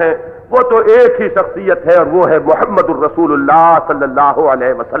فائز ہیں وہ تو ایک ہی شخصیت ہے اور وہ ہے محمد الرسول اللہ صلی اللہ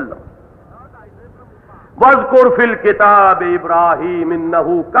علیہ وسلم. وَاذْكُرْ فِي الْكِتَابِ إِبْرَاهِيمَ إِنَّهُ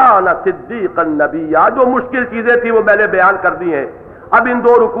كَانَ صِدِّيقًا نَبِيًّا. جو مشکل چیزیں تھیں وہ میں نے بیان کر دی ہیں. اب ان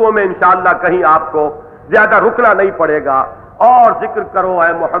دو رکوعوں میں انشاءاللہ کہیں آپ کو زیادہ رکنا نہیں پڑے گا اور ذکر کرو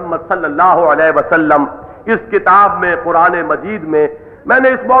اے محمد صلی اللہ علیہ وسلم. اس کتاب میں قرآن مجید میں نے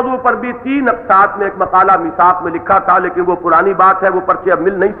اس موضوع پر بھی 3 اقساط میں ایک مقالہ میثاق میں لکھا تھا، لیکن وہ پرانی بات ہے، وہ پرچے اب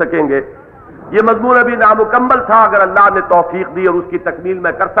مل نہیں سکیں گے. یہ مضمون ابھی نامکمل تھا، اگر اللہ نے توفیق دی اور اس کی تکمیل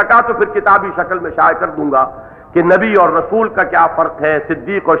میں کر سکا تو پھر کتابی شکل میں شائع کر دوں گا کہ نبی اور رسول کا کیا فرق ہے،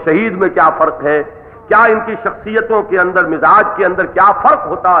 صدیق اور شہید میں کیا فرق ہے، کیا ان کی شخصیتوں کے اندر، مزاج کے اندر کیا فرق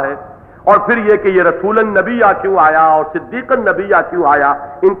ہوتا ہے، اور پھر یہ کہ یہ رسول النبیہ کیوں آیا اور صدیق النبیہ کیوں آیا.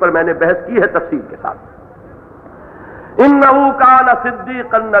 ان پر میں نے بحث کی ہے تفصیل کے ساتھ. انہو کان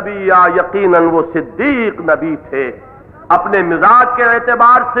صدیق النبیہ، یقیناً وہ صدیق نبی تھے، اپنے مزاج کے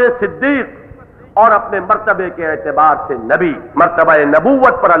اعتبار سے صدیق اور اپنے مرتبے کے اعتبار سے نبی. مرتبہ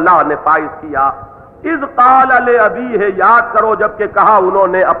نبوت پر اللہ نے فائز کیا. اذ قال لابیہ، یاد کرو جب کہ کہا انہوں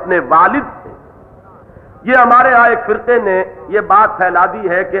نے اپنے والد سے. یہ ہمارے ہاں ایک فرقے نے یہ بات پھیلا دی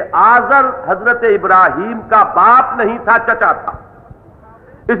ہے کہ آزر حضرت ابراہیم کا باپ نہیں تھا، چچا تھا،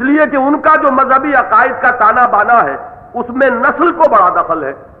 اس لیے کہ ان کا جو مذہبی عقائد کا تانا بانا ہے اس میں نسل کو بڑا دخل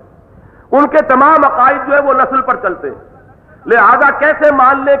ہے. ان کے تمام عقائد جو ہے وہ نسل پر چلتے ہیں. لہذا کیسے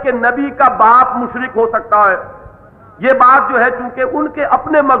مان لے کہ نبی کا باپ مشرک ہو سکتا ہے؟ یہ بات جو ہے چونکہ ان کے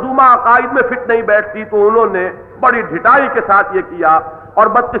اپنے مذمومہ عقائد میں فٹ نہیں بیٹھتی تو انہوں نے بڑی ڈھٹائی کے ساتھ یہ کیا، اور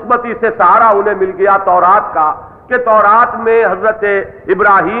بدقسمتی سے سہارا انہیں مل گیا تورات کا کہ تورات میں حضرت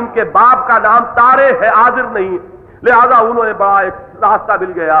ابراہیم کے باپ کا نام تارے ہے، آذر نہیں. لہذا انہوں نے بڑا ایک راستہ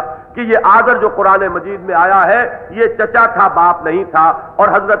مل گیا کہ یہ آذر جو قرآن مجید میں آیا ہے یہ چچا تھا، باپ نہیں تھا، اور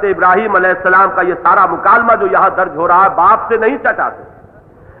حضرت ابراہیم علیہ السلام کا یہ سارا مکالمہ جو یہاں درج ہو رہا ہے باپ سے نہیں چچا سے،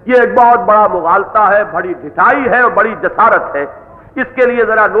 یہ ایک بہت بڑا مغالطہ ہے، بڑی ڈھٹائی ہے اور بڑی جسارت ہے۔ اس کے لیے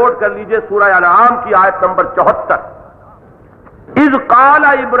ذرا نوٹ کر لیجئے سورہ انعام کی آیت نمبر 74، اذ قال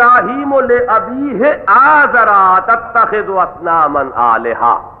ابراہیم لأبیہ آذر تتخذ اصناما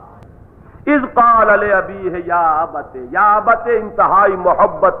آلہا، اذ قال لأبیہ یا ابت، یا ابت انتہائی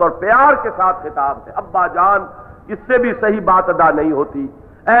محبت اور پیار کے ساتھ خطاب ہے، ابا جان، اس سے بھی صحیح بات ادا نہیں ہوتی،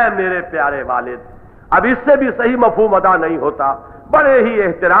 اے میرے پیارے والد، اب اس سے بھی صحیح مفہوم ادا نہیں ہوتا، بڑے ہی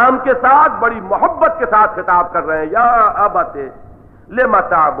احترام کے ساتھ بڑی محبت کے ساتھ خطاب کر رہے ہیں، یا ابت لم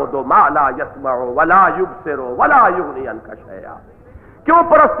تعبد ما لا يسمع ولا يبصر ولا يغني عنك شيئا، کیوں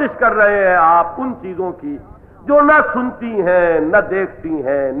پرستش کر رہے ہیں آپ ان چیزوں کی جو نہ سنتی ہیں نہ دیکھتی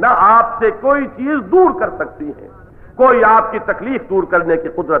ہیں، نہ آپ سے کوئی چیز دور کر سکتی ہیں، کوئی آپ کی تکلیف دور کرنے کی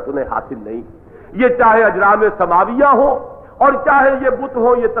قدرت انہیں حاصل نہیں، یہ چاہے اجرام سماویہ ہو اور چاہے یہ بت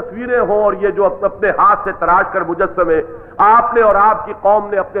ہوں، یہ تصویریں ہوں، اور یہ جو اپنے ہاتھ سے تراش کر مجسمے آپ نے اور آپ کی قوم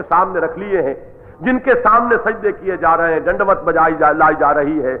نے اپنے سامنے رکھ لیے ہیں، جن کے سامنے سجدے کیے جا رہے ہیں، ڈنڈوت لائی جا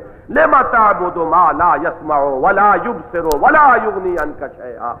رہی ہے، لما تعبد ما لا يسمع ولا يبصر ولا يغني عنك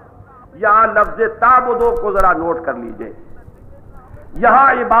شيئا، یہاں لفظ تعبدو کو ذرا نوٹ کر لیجئے،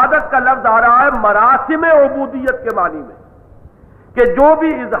 یہاں عبادت کا لفظ آ رہا ہے مراسم عبودیت کے معنی میں، کہ جو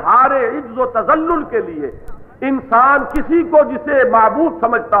بھی اظہار عجز و تذلل کے لیے انسان کسی کو جسے معبود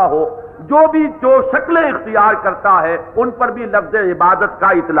سمجھتا ہو، جو شکلیں اختیار کرتا ہے، ان پر بھی لفظ عبادت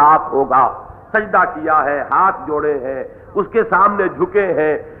کا اطلاق ہوگا، سجدہ کیا ہے، ہاتھ جوڑے ہیں، اس کے سامنے جھکے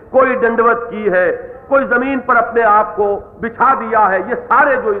ہیں، کوئی ڈنڈوت کی ہے، کوئی زمین پر اپنے آپ کو بچھا دیا ہے، یہ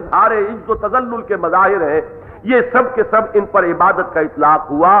سارے جو اظہار عجز و تذلل کے مظاہر ہیں، یہ سب کے سب ان پر عبادت کا اطلاق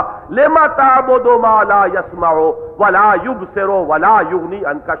ہوا، لما تعبد ما لا يسمع ولا يبصر ولا يغني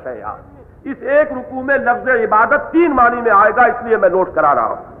عنك شيئا۔ اس ایک رکوع میں لفظ عبادت 3 معنی میں آئے گا، اس لیے میں نوٹ کرا رہا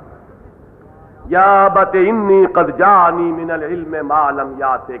ہوں۔ یا ابت انی قد جانی من العلم ما لم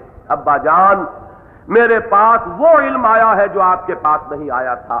یاتک، ابا جان میرے پاس وہ علم آیا ہے جو آپ کے پاس نہیں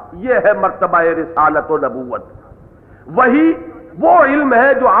آیا تھا، یہ ہے مرتبہ رسالت و نبوت، وہی وہ علم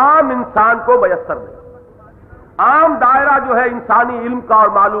ہے جو عام انسان کو میسر نہیں۔ عام دائرہ جو ہے انسانی علم کا اور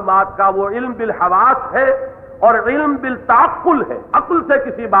معلومات کا، وہ علم بالحواس ہے اور علم بالتعقل ہے، عقل سے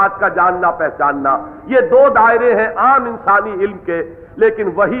کسی بات کا جاننا پہچاننا، یہ 2 دائرے ہیں عام انسانی علم کے، لیکن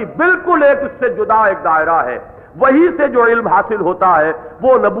وہی بالکل ایک اس سے جدا ایک دائرہ ہے، وہی سے جو علم حاصل ہوتا ہے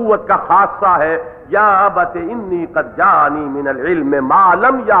وہ نبوت کا خاصہ ہے۔ یا ابت انی قد جانی من العلم ما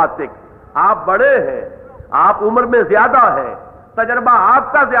لم یاتک، آپ بڑے ہیں، آپ عمر میں زیادہ ہیں، تجربہ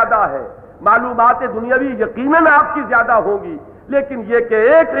آپ کا زیادہ ہے، معلومات دنیاوی یقیناً آپ کی زیادہ ہوں گی، لیکن یہ کہ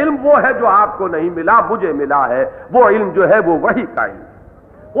ایک علم وہ ہے جو آپ کو نہیں ملا، مجھے ملا ہے، وہ علم جو ہے وہ وحی کا علم۔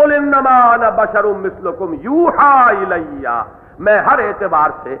 قل انما انا بشر مثلکم یوحی الی، میں ہر اعتبار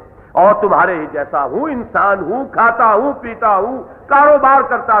سے اور تمہارے ہی جیسا ہوں، انسان ہوں، کھاتا ہوں، پیتا ہوں، کاروبار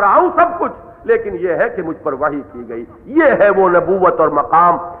کرتا رہا ہوں، سب کچھ، لیکن یہ ہے کہ مجھ پر وحی کی گئی، یہ ہے وہ نبوت اور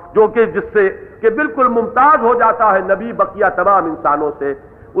مقام جو کہ جس سے کہ بالکل ممتاز ہو جاتا ہے نبی بقیہ تمام انسانوں سے۔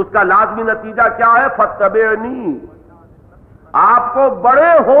 اس کا لازمی نتیجہ کیا ہے؟ فاتبعنی، آپ کو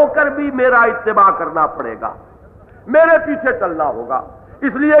بڑے ہو کر بھی میرا اتباع کرنا پڑے گا، میرے پیچھے چلنا ہوگا،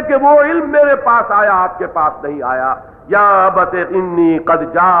 اس لیے کہ وہ علم میرے پاس آیا، آپ کے پاس نہیں آیا۔ یا ابت انی قد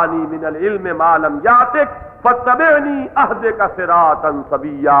جانی من العلم ما لم یاتک فاتبعنی اہدک صراطا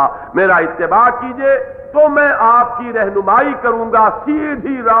سویا، میرا اتباع کیجئے تو میں آپ کی رہنمائی کروں گا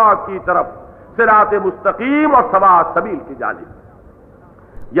سیدھی راہ کی طرف، صراط مستقیم اور سواء سبیل کی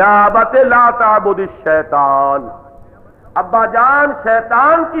جانب۔ یا ابت لا تعبد الشیطان، ابا جان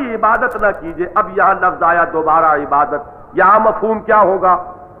شیطان کی عبادت نہ کیجئے۔ اب یہاں لفظ آیا دوبارہ عبادت، یہاں مفہوم کیا ہوگا؟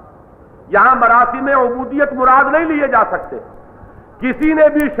 یہاں مراسم عبودیت مراد نہیں لیے جا سکتے، کسی نے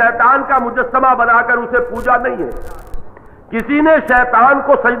بھی شیطان کا مجسمہ بنا کر اسے پوجا نہیں ہے، کسی نے شیطان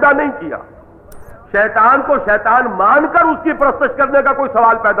کو سجدہ نہیں کیا، شیطان کو شیطان مان کر اس کی پرستش کرنے کا کوئی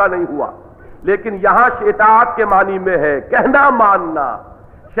سوال پیدا نہیں ہوا، لیکن یہاں اطاعت کے معنی میں ہے کہنا ماننا،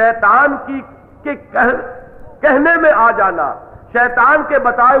 شیطان کے کہنے میں آ جانا، شیطان کے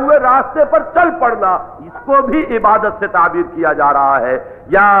بتائے ہوئے راستے پر چل پڑنا، اس کو بھی عبادت سے تعبیر کیا جا رہا ہے۔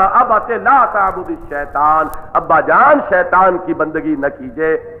 یا ابت لا تعبد الشیطان، ابا جان شیطان کی بندگی نہ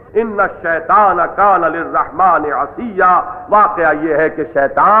کیجئے، ان الشیطان کان للرحمن عصیا، واقعہ یہ ہے کہ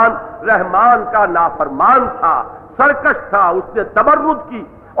شیطان رحمان کا نافرمان تھا، سرکش تھا، اس نے تبرد کی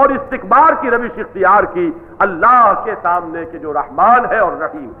اور استکبار کی روش اختیار کی اللہ کے سامنے کہ جو رحمان ہے اور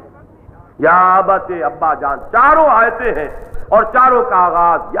رحیم ہے۔ یا ابت ابا جان، چاروں آیتیں ہیں اور چاروں کا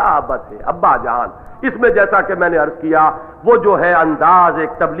آغاز یا ابت ابا جان۔ اس میں جیسا کہ میں نے عرض کیا وہ جو ہے انداز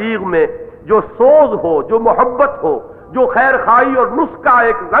ایک تبلیغ میں جو سوز ہو، جو محبت ہو، جو خیر خواہی اور نصح کا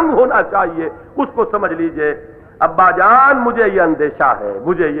ایک رنگ ہونا چاہیے، اس کو سمجھ لیجئے۔ ابا جان مجھے یہ اندیشہ ہے،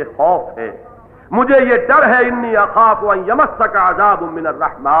 مجھے یہ خوف ہے، مجھے یہ ڈر ہے، انی اخاف ان یمسک عذاب من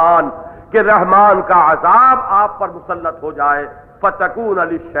الرحمن، کہ رحمان کا عذاب آپ پر مسلط ہو جائے، فتکون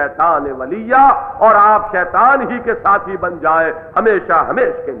للشیطان ولیا، اور آپ شیطان ہی کے ساتھی بن جائے ہمیشہ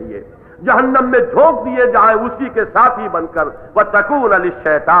ہمیش کے لیے، جہنم میں جھونک دیے جائیں اسی کے ساتھی بن کر، وتکون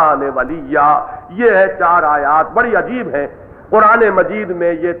للشیطان ولیا۔ یہ ہے چار آیات، بڑی عجیب ہیں قرآن مجید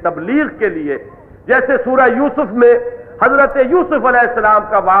میں یہ تبلیغ کے لیے۔ جیسے سورہ یوسف میں حضرت یوسف علیہ السلام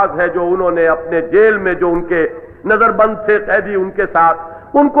کا واعظ ہے، جو انہوں نے اپنے جیل میں جو ان کے نظر بند تھے قیدی ان کے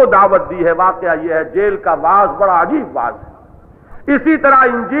ساتھ ان کو دعوت دی ہے۔ واقعہ یہ ہے جیل کا واعظ بڑا عجیب واعظ ہے۔ اسی طرح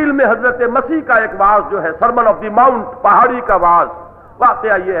انجیل میں حضرت مسیح کا ایک واعظ جو ہے سرمن آف دی ماؤنٹ، پہاڑی کا واعظ،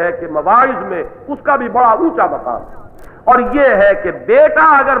 واقعہ یہ ہے کہ مواعظ میں اس کا بھی بڑا اونچا مقام ہے۔ اور یہ ہے کہ بیٹا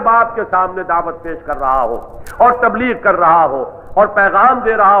اگر باپ کے سامنے دعوت پیش کر رہا ہو اور تبلیغ کر رہا ہو اور پیغام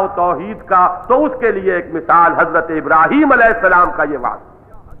دے رہا ہو توحید کا، تو اس کے لیے ایک مثال حضرت ابراہیم علیہ السلام کا یہ واقعہ۔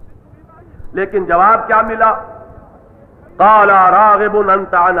 لیکن جواب کیا ملا؟ قال راغب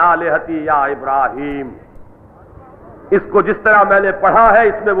انت عن آلہتی یا ابراہیم۔ اس کو جس طرح میں نے پڑھا ہے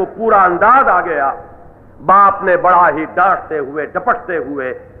اس میں وہ پورا انداز آ گیا۔ باپ نے بڑا ہی ڈانٹتے ہوئے ڈپٹتے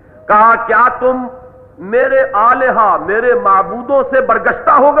ہوئے کہا کیا تم میرے آلہہ، میرے معبودوں سے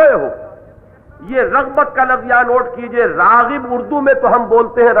برگشتہ ہو گئے ہو؟ یہ رغبت کا لفظ یہاں نوٹ کیجئے۔ راغب اردو میں تو ہم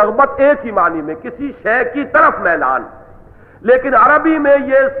بولتے ہیں رغبت ایک ہی معنی میں، کسی شے کی طرف میلان، لیکن عربی میں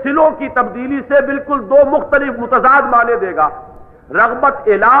یہ صلوں کی تبدیلی سے بالکل دو مختلف متضاد معنی دے گا۔ رغبت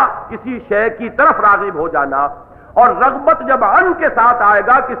الہ کسی شے کی طرف راغب ہو جانا، اور رغبت جب عن کے ساتھ آئے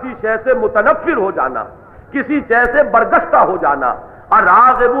گا کسی شے سے متنفر ہو جانا، کسی شے سے برگشتہ ہو جانا۔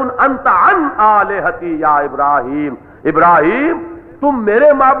 اراغب انت عن آلہتی یا ابراہیم، ابراہیم تم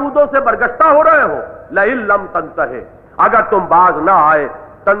میرے معبودوں سے برگشتہ ہو رہے ہو؟ لئن لم تنتہِ، اگر تم باز نہ آئے،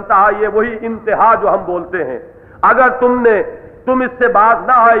 تنتہا یہ وہی انتہا جو ہم بولتے ہیں، اگر تم اس سے باز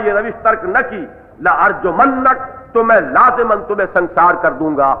نہ آئے، یہ روش ترک نہ کی، لأرجمنک، تو میں لازماً تمہیں سنسار کر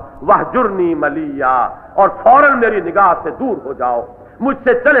دوں گا، وہجرنی ملیا، اور فوراً میری نگاہ سے دور ہو جاؤ، مجھ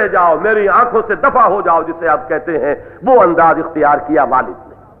سے چلے جاؤ، میری آنکھوں سے دفع ہو جاؤ، جسے آپ کہتے ہیں وہ انداز اختیار کیا والد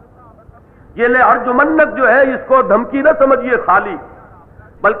نے۔ یہ لأرجمنک جو ہے اس کو دھمکی نہ سمجھیے خالی،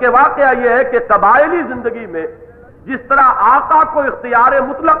 بلکہ واقعہ یہ ہے کہ قبائلی زندگی میں جس طرح آقا کو اختیار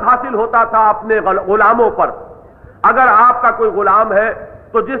مطلق حاصل ہوتا تھا اپنے غلاموں پر، اگر آپ کا کوئی غلام ہے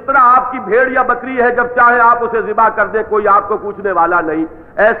تو جس طرح آپ کی بھیڑ یا بکری ہے جب چاہے آپ اسے ذبح کر دیں، کوئی آپ کو پوچھنے والا نہیں،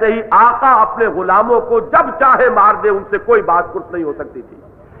 ایسے ہی آقا اپنے غلاموں کو جب چاہے مار دے، ان سے کوئی بات کرس نہیں ہو سکتی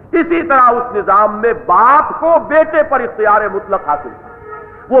تھی۔ اسی طرح اس نظام میں باپ کو بیٹے پر اختیار مطلق حاصل تھا،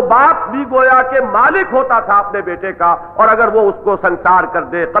 وہ باپ بھی گویا کہ مالک ہوتا تھا اپنے بیٹے کا، اور اگر وہ اس کو سنسار کر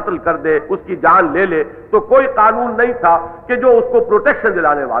دے، قتل کر دے، اس کی جان لے لے، تو کوئی قانون نہیں تھا کہ جو اس کو پروٹیکشن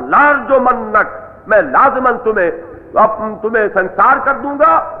دلانے والا۔ لارجمنک، میں لازماً تمہیں سنسار کر دوں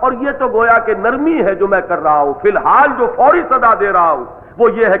گا، اور یہ تو گویا کہ نرمی ہے جو میں کر رہا ہوں۔ فی الحال جو فوری صدا دے رہا ہوں وہ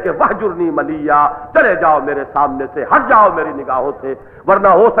یہ ہے کہ وہجرنی ملیا، چلے جاؤ میرے سامنے سے، ہٹ جاؤ میری نگاہوں سے، ورنہ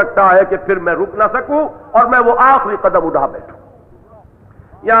ہو سکتا ہے کہ پھر میں رک نہ سکوں اور میں وہ آخری قدم اٹھا بیٹھوں۔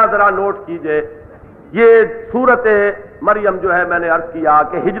 یہاں ذرا نوٹ کیجئے، یہ سورت مریم جو ہے میں نے عرض کیا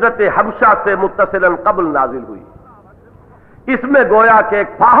کہ ہجرت حبشہ سے متصلاً قبل نازل ہوئی۔ اس میں گویا کہ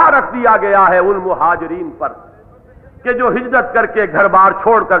ایک پہا رکھ دیا گیا ہے ان مہاجرین پر کہ جو ہجرت کر کے گھر بار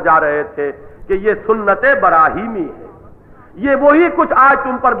چھوڑ کر جا رہے تھے، کہ یہ سنت براہیمی ہے، یہ وہی کچھ آج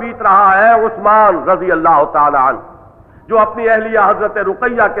تم پر بیت رہا ہے۔ عثمان رضی اللہ تعالی عنہ جو اپنی اہلیہ حضرت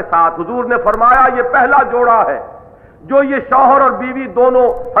رقیہ کے ساتھ، حضور نے فرمایا یہ پہلا جوڑا ہے جو یہ شوہر اور بیوی دونوں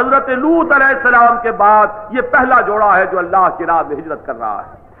حضرت لوط علیہ السلام کے بعد یہ پہلا جوڑا ہے جو اللہ کی راہ میں ہجرت کر رہا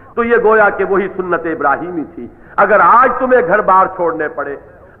ہے۔ تو یہ گویا کہ وہی سنت ابراہیمی تھی۔ اگر آج تمہیں گھر بار چھوڑنے پڑے،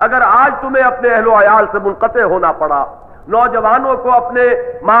 اگر آج تمہیں اپنے اہل و عیال سے منقطع ہونا پڑا، نوجوانوں کو اپنے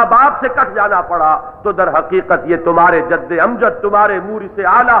ماں باپ سے کٹ جانا پڑا، تو در حقیقت یہ تمہارے جد امجد، تمہارے مورث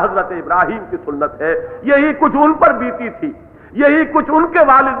اعلیٰ حضرت ابراہیم کی سنت ہے۔ یہی کچھ ان پر بیتی تھی، یہی کچھ ان کے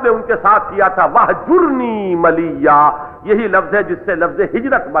والد نے ان کے ساتھ کیا تھا۔ وہجرنی ملیا، یہی لفظ ہے جس سے لفظ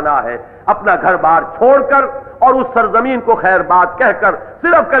ہجرت بنا ہے، اپنا گھر بار چھوڑ کر اور اس سرزمین کو خیر بات کہہ کر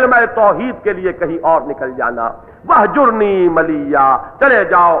صرف کلمہ توحید کے لیے کہیں اور نکل جانا۔ وہجرنی ملیا، چلے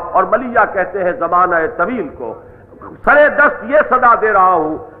جاؤ، اور ملیا کہتے ہیں زمانہ طویل کو۔ سرے دست یہ صدا دے رہا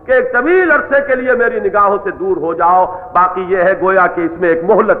ہوں کہ ایک طویل عرصے کے لیے میری نگاہوں سے دور ہو جاؤ۔ باقی یہ ہے گویا کہ اس میں ایک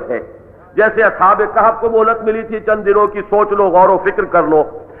مہلت ہے، جیسے اصحاب کہف کو مہلت ملی تھی چند دنوں کی، سوچ لو، غور و فکر کر لو،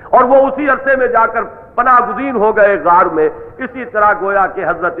 اور وہ اسی عرصے میں جا کر پناہ گزین ہو گئے غار میں. اسی طرح گویا کہ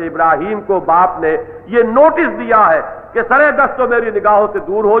حضرت ابراہیم کو باپ نے یہ نوٹس دیا ہے کہ سرے دست تو میری نگاہوں سے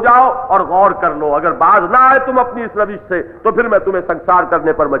دور ہو جاؤ اور غور کر لو، اگر باز نہ آئے تم اپنی اس روش سے تو پھر میں تمہیں سنسار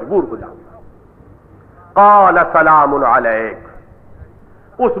کرنے پر مجبور ہو جاؤں گا. قال سلام علیک.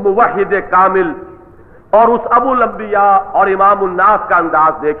 اس موحد کامل اور اس ابو الانبیاء اور امام الناس کا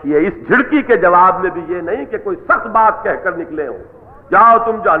انداز دیکھیے. اس جھڑکی کے جواب میں بھی یہ نہیں کہ کوئی سخت بات کہہ کر نکلے ہوں، جاؤ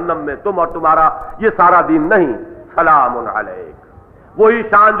تم جہنم میں، تم اور تمہارا یہ سارا دین نہیں. سلام علیک. وہی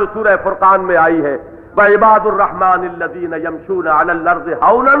شان جو سورہ فرقان میں آئی ہے، وعباد الرحمن الذین یمشون علی الارض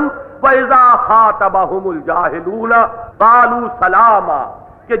ہونا واذا خاطبهم الجاہلون قالوا سلاما.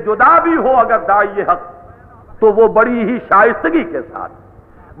 کہ جدا بھی ہو اگر داعی حق تو وہ بڑی ہی شائستگی کے ساتھ،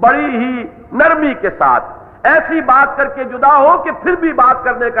 بڑی ہی نرمی کے ساتھ ایسی بات کر کے جدا ہو کہ پھر بھی بات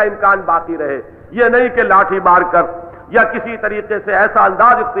کرنے کا امکان باقی رہے. یہ نہیں کہ لاٹھی مار کر یا کسی طریقے سے ایسا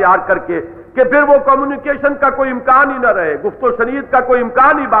انداز اختیار کر کے کہ پھر وہ کمیونیکیشن کا کوئی امکان ہی نہ رہے، گفت و شنید کا کوئی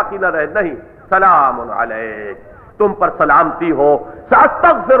امکان ہی باقی نہ رہے. نہیں، سلام علیک، تم پر سلامتی ہو.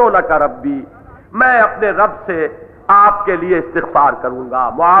 ساستغفر لک ربی، میں اپنے رب سے آپ کے لیے استغفار کروں گا،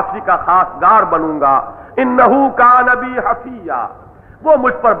 معافی کا خاص گار بنوں گا. انہ کان بی حفیہ، وہ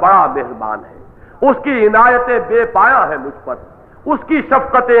مجھ پر بڑا مہربان ہے، اس کی عنایتیں بے پایا ہے مجھ پر، اس کی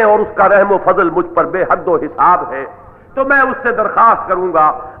شفقتیں اور اس کا رحم و فضل مجھ پر بے حد و حساب ہے. تو میں اس سے درخواست کروں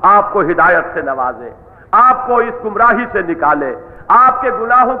گا آپ کو ہدایت سے نوازے، آپ کو اس گمراہی سے نکالے، آپ کے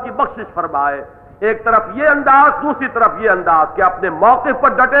گناہوں کی بخشش فرمائے. ایک طرف یہ انداز، دوسری طرف یہ انداز کہ اپنے موقف پر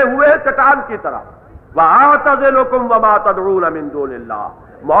ڈٹے ہوئے چٹان کی طرح. وَأَعْتَزِلُكُمْ وَمَا تَدْعُونَ مِن دُونِ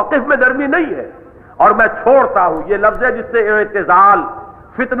اللَّهِ، موقف میں نرمی نہیں ہے اور میں چھوڑتا ہوں. یہ لفظ ہے جس سے اعتزال،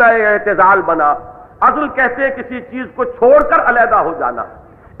 فتنہ اعتزال بنا. اصل کہتے ہیں کسی چیز کو چھوڑ کر علیحدہ ہو جانا.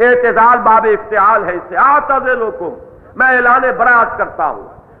 اعتزال باب افتعال ہے. اسے اعتزلکم، میں اعلان برات کرتا ہوں،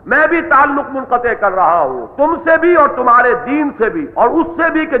 میں بھی تعلق منقطع کر رہا ہوں تم سے بھی اور تمہارے دین سے بھی اور اس سے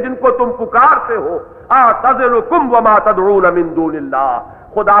بھی کہ جن کو تم پکارتے ہو. اعتزلکم وما تدعون من دون اللہ،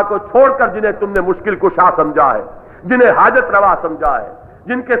 خدا کو چھوڑ کر جنہیں تم نے مشکل کشا سمجھا ہے، جنہیں حاجت روا سمجھا ہے،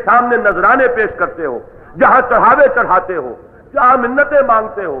 جن کے سامنے نذرانے پیش کرتے ہو، جہاں چڑھاوے چڑھاتے ہو، جہاں منتیں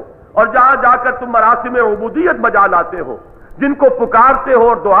مانگتے ہو اور جہاں جا کر تم مراسم عبودیت بجا لاتے ہو، جن کو پکارتے ہو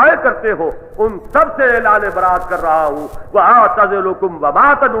اور دعائیں کرتے ہو، ان سب سے اعلان برات کر رہا ہوں. وَأَعْتَزِلُكُمْ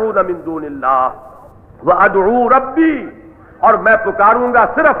وَمَا تَدْعُونَ مِن دُونِ اللَّهِ وَأَدْعُو رَبِّي، اور میں پکاروں گا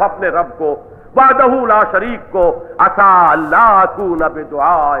صرف اپنے رب کو، وحدہ لا شریک کو. عسیٰ اللہ اکون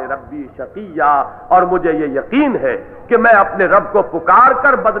بدعاء ربی شقیّا، اور مجھے یہ یقین ہے کہ میں اپنے رب کو پکار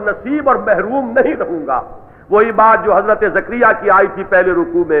کر بدنصیب اور محروم نہیں رہوں گا. وہی بات جو حضرت زکریا کی آئی تھی پہلے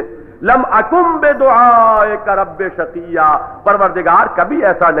رکوع میں، لم اکم بدعائک رب شقیّا، پروردگار کبھی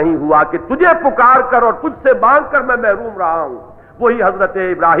ایسا نہیں ہوا کہ تجھے پکار کر اور تجھ سے مانگ کر میں محروم رہا ہوں. وہی حضرت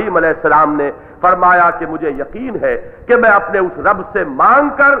ابراہیم علیہ السلام نے فرمایا کہ مجھے یقین ہے کہ میں اپنے اس رب سے مانگ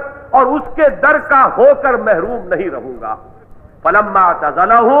کر اور اس کے در کا ہو کر محروم نہیں رہوں گا. فلما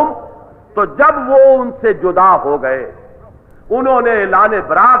اعتزلہم، تو جب وہ ان سے جدا ہو گئے، انہوں نے اعلان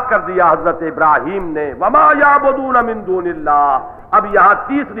برات کر دیا حضرت ابراہیم نے. وما یعبدون من دون اللہ، اب یہاں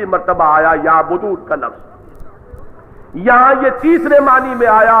تیسری مرتبہ آیا یعبدون کا لفظ. یہاں یہ تیسرے معنی میں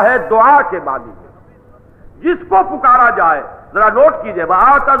آیا ہے دعا کے معنی میں، جس کو پکارا جائے. ذرا نوٹ کیجئے،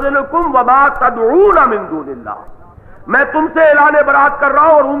 وَأَعْتَزِلُكُمْ وَمَا تَدْعُونَ مِن دُونِ اللَّهِ، میں تم سے اعلان برات کر رہا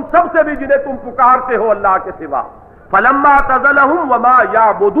ہوں اور ان سب سے بھی جنہیں تم پکارتے ہو اللہ کے سوا. فَلَمَّا اعْتَزَلَهُمْ وَمَا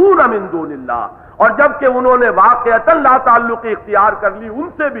يَعْبُدُونَ مِن دُونِ اللَّهِ، اور جب کہ انہوں نے واقعتاً لا تعلقی اختیار کر لی ان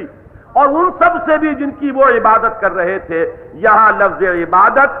سے بھی اور ان سب سے بھی جن کی وہ عبادت کر رہے تھے. یہاں لفظ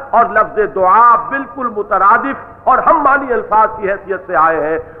عبادت اور لفظ دعا بالکل مترادف اور ہم معنی الفاظ کی حیثیت سے آئے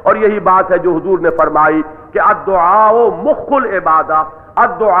ہیں، اور یہی بات ہے جو حضور نے فرمائی کہ الدعاء مخ العبادہ،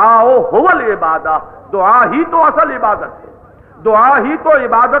 الدعاء هو العبادہ، دعا ہی تو اصل عبادت ہے، دعا ہی تو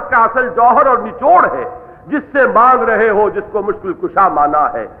عبادت کا اصل جوہر اور نچوڑ ہے. جس سے مانگ رہے ہو، جس کو مشکل کشا مانا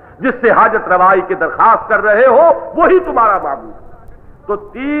ہے، جس سے حاجت روائی کی درخواست کر رہے ہو، وہی تمہارا معبود ہے. تو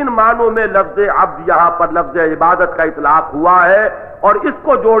تین معنوں میں لفظ عبد یہاں پر لفظ عبادت کا اطلاق ہوا ہے. اور اس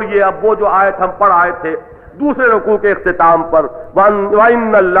کو جوڑیے اب وہ جو آیت ہم پڑھ آئے تھے دوسرے رکوع کے اختتام پر،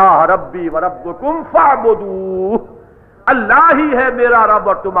 وَإِنَّ اللَّهَ رَبِّي وَرَبُّكُمْ فَاعْبُدُوهُ، اللہ ہی ہے میرا رب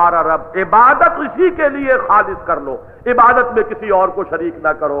اور تمہارا رب، عبادت اسی کے لیے خالص کر لو، عبادت میں کسی اور کو شریک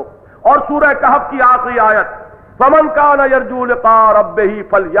نہ کرو. اور سورہ کہف کی آخری آیت، فَمَنْ كَانَ يَرْجُو لِقَاءَ رَبِّهِ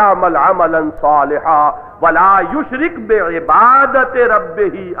فَلْيَعْمَلْ عَمَلًا صَالِحًا وَلَا يُشْرِكْ بِعِبَادَةِ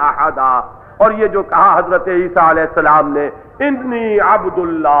رَبِّهِ أَحَدًا. اور یہ جو کہا حضرت عیسیٰ علیہ السلام نے، انی عبد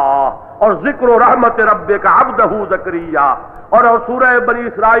اللہ، اور ذکر و رحمت ربک عبدہ زکریا، اور سورہ بنی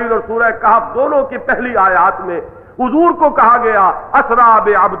اسرائیل اور سورہ کہف دونوں کی پہلی آیات میں حضور کو کہا گیا اسرا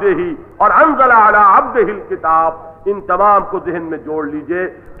بعبدہ اور انزل علی عبدہ الکتاب. ان تمام کو ذہن میں جوڑ لیجئے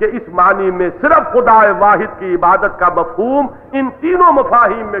کہ اس معنی میں صرف خدا واحد کی عبادت کا مفہوم ان تینوں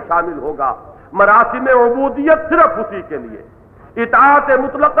مفاہیم میں شامل ہوگا. مراسم عبودیت صرف اسی کے لیے، اطاعت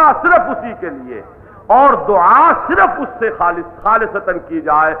مطلقہ صرف اسی کے لیے، اور دعا صرف اس سے خالصتاً کی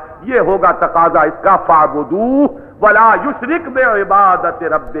جائے. یہ ہوگا تقاضا اس کا فاعبدوہ ولا یشرک بعبادت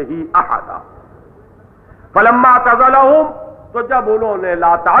ربہ احدا. فلما اعتزلہم، تو جب انہوں نے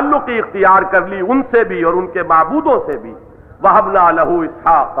لا تعلقی اختیار کر لی ان سے بھی اور ان کے معبودوں سے بھی، وہبنا لہ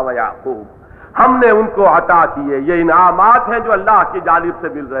اسحاق و یعقوب، ہم نے ان کو عطا کیے. یہ انعامات ہیں جو اللہ کی جانب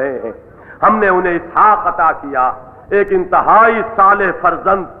سے مل رہے ہیں. ہم نے انہیں اسحاق عطا کیا، ایک انتہائی صالح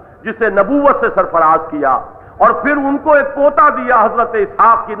فرزند جسے نبوت سے سرفراز کیا، اور پھر ان کو ایک پوتا دیا، حضرت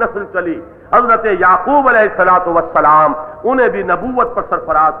اسحاق کی نسل چلی، حضرت یعقوب علیہ السلام، انہیں بھی نبوت پر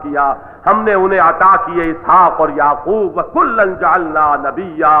سرفراز کیا. ہم نے انہیں عطا کیے اسحاق اور یعقوب، وَكُلًّا جَعَلْنَا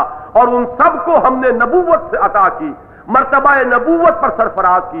نَبِيًّا، اور ان سب کو ہم نے نبوت سے عطا کی، مرتبہ نبوت پر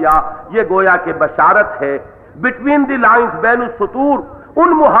سرفراز کیا. یہ گویا کہ بشارت ہے بٹوین دی لائنز، بین السطور،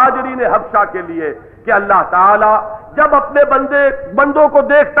 ان مہاجرین حبشہ کے لیے کہ اللہ تعالی جب اپنے بندوں کو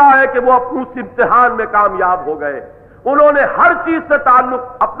دیکھتا ہے کہ وہ اس امتحان میں کامیاب ہو گئے، انہوں نے ہر چیز سے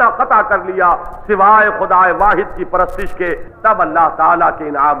تعلق اپنا قطع کر لیا سوائے خدا واحد کی پرستش کے، تب اللہ تعالیٰ کے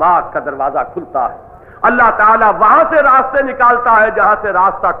انعامات کا دروازہ کھلتا ہے. اللہ تعالیٰ وہاں سے راستے نکالتا ہے جہاں سے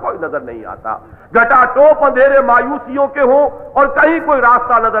راستہ کوئی نظر نہیں آتا. گھٹا ٹوپ اندھیرے مایوسیوں کے ہوں اور کہیں کوئی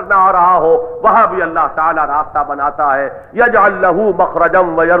راستہ نظر نہ آ رہا ہو، وہاں بھی اللہ تعالیٰ راستہ بناتا ہے. یجعل لہ مخرجا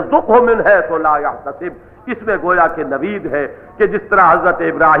ویرزقہ من حیث لا یحتسب. اس میں گویا کہ نوید ہے کہ جس طرح حضرت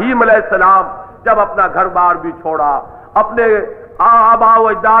ابراہیم علیہ السلام جب اپنا گھر بار بھی چھوڑا، اپنے آباء و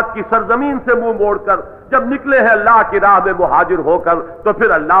اجداد کی سرزمین سے منہ موڑ کر جب نکلے ہیں اللہ کی راہ میں مہاجر ہو کر، تو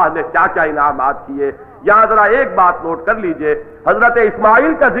پھر اللہ نے کیا کیا انعامات کیے. یہاں ذرا ایک بات نوٹ کر لیجئے، حضرت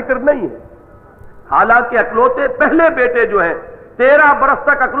اسماعیل کا ذکر نہیں ہے، حالانکہ اکلوتے پہلے بیٹے جو ہیں 13 برس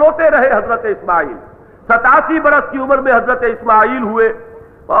تک اکلوتے رہے حضرت اسماعیل. 87 برس کی عمر میں حضرت اسماعیل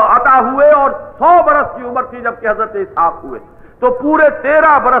عطا ہوئے اور 100 برس کی عمر تھی جبکہ حضرت اسحاق ہوئے. تو پورے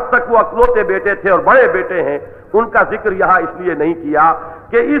 13 برس تک وہ اکلوتے بیٹے تھے اور بڑے بیٹے ہیں. ان کا ذکر یہاں اس لیے نہیں کیا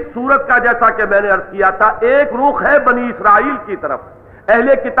کہ اس سورت کا جیسا کہ میں نے عرض کیا تھا ایک رخ ہے بنی اسرائیل کی طرف،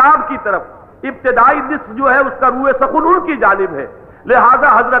 اہل کتاب کی طرف. ابتدائی نصف جو ہے اس کا روح سخن ان کی جانب ہے،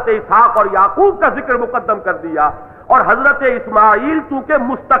 لہذا حضرت اسحاق اور یعقوب کا ذکر مقدم کر دیا. اور حضرت اسماعیل چونکہ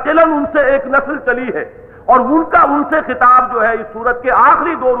مستقلاً ان سے ایک نسل چلی ہے اور ان سے خطاب جو ہے اس سورت کے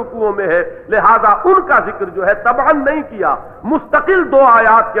آخری 2 رکوعوں میں ہے، لہذا ان کا ذکر جو ہے طبعاً نہیں کیا، مستقل 2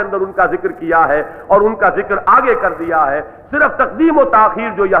 آیات کے اندر ان کا ذکر کیا ہے اور ان کا ذکر آگے کر دیا ہے. صرف تقدیم و تاخیر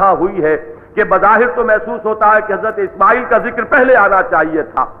جو یہاں ہوئی ہے کہ بظاہر تو محسوس ہوتا ہے کہ حضرت اسماعیل کا ذکر پہلے آنا چاہیے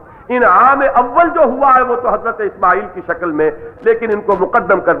تھا. انعام اول جو ہوا ہے وہ تو حضرت اسماعیل کی شکل میں، لیکن ان کو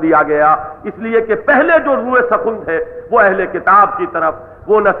مقدم کر دیا گیا اس لیے کہ پہلے جو روح سخن ہے وہ اہل کتاب کی طرف،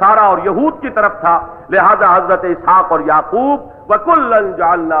 وہ نصارہ اور یہود کی طرف تھا. لہذا حضرت اسحاق اور یعقوب وَكُلًّا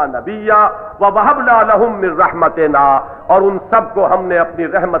جَعَلْنَا نَبِيًّا وَوَهَبْنَا لَهُم مِّن رَحْمَتِنَا، اور ان سب کو ہم نے اپنی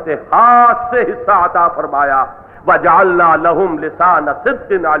رحمت خاص سے حصہ عطا فرمایا. وَجَعَلْنَا لَهُمْ لِسَانَ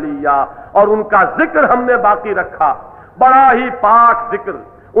صِدْقٍ عَلِيًّا، اور ان کا ذکر ہم نے باقی رکھا، بڑا ہی پاک ذکر.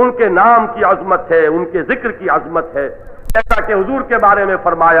 ان کے نام کی عظمت ہے، ان کے ذکر کی عظمت ہے، جیسا کہ حضور کے بارے میں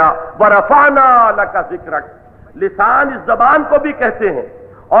فرمایا وَرَفَعْنَا لَكَ ذِكْرَكَ. لسان اس زبان کو بھی کہتے ہیں،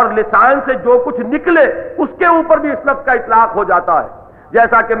 اور لسان سے جو کچھ نکلے اس کے اوپر بھی اس لفظ کا اطلاق ہو جاتا ہے.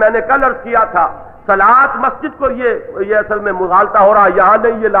 جیسا کہ میں نے کل عرض کیا تھا، صلاۃ مسجد کو یہ اصل میں مغالطہ ہو رہا، یہاں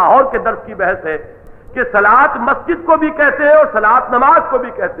نہیں، یہ لاہور کے درس کی بحث ہے کہ صلاۃ مسجد کو بھی کہتے ہیں اور صلاۃ نماز کو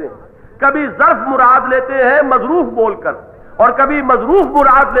بھی کہتے ہیں. کبھی ظرف مراد لیتے ہیں مظروف بول کر، اور کبھی مظروف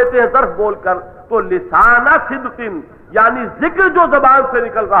مراد لیتے ہیں ظرف بول کر. تو لسانہ صدقن یعنی ذکر جو زبان سے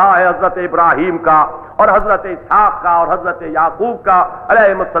نکل رہا ہے حضرت ابراہیم کا اور حضرت اسحاق کا اور حضرت یعقوب کا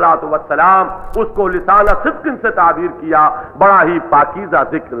علیہ الصلوۃ والسلام، اس کو لسانہ صدقن سے تعبیر کیا. بڑا ہی پاکیزہ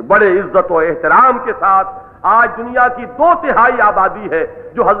ذکر، بڑے عزت و احترام کے ساتھ. آج دنیا کی 2/3 آبادی ہے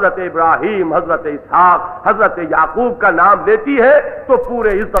جو حضرت ابراہیم، حضرت اسحاق، حضرت یعقوب کا نام لیتی ہے تو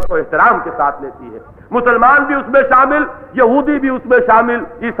پورے عزت و احترام کے ساتھ لیتی ہے. مسلمان بھی اس میں شامل، یہودی بھی اس میں شامل،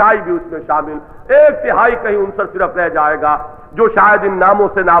 عیسائی بھی اس میں شامل. 1/3 کہیں عنصر صرف رہ جائے گا جو شاید ان ناموں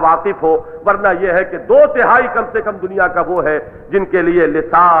سے ناواقف ہو، ورنہ یہ ہے کہ 2/3 کم سے کم دنیا کا وہ ہے جن کے لیے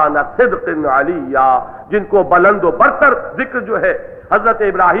لسان صدق علیہ، جن کو بلند و برتر ذکر جو ہے حضرت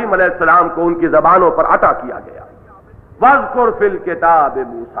ابراہیم علیہ السلام کو ان کی زبانوں پر عطا کیا گیا. وَاذْكُرْ فِي الْكِتَابِ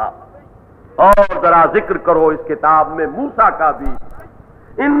مُوسَىٰ، اور ذرا ذکر کرو اس کتاب میں موسیٰ کا بھی.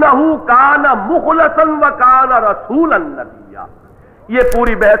 انہو کان مخلصا وکان رسولا نبیا. یہ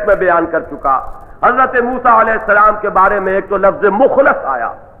پوری بحث میں بیان کر چکا. حضرت موسیٰ علیہ السلام کے بارے میں ایک تو لفظ مخلص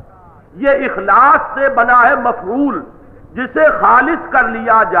آیا، یہ اخلاص سے بنا ہے مفعول، جسے خالص کر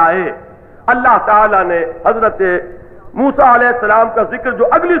لیا جائے۔ اللہ تعالیٰ نے حضرت موسیٰ علیہ السلام کا ذکر جو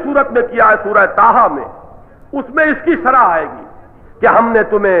اگلی صورت میں کیا ہے سورہ طٰہٰ میں، اس میں اس کی شرح آئے گی کہ ہم نے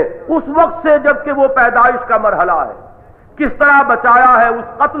تمہیں اس وقت سے جب کہ وہ پیدائش کا مرحلہ ہے کس طرح بچایا ہے اس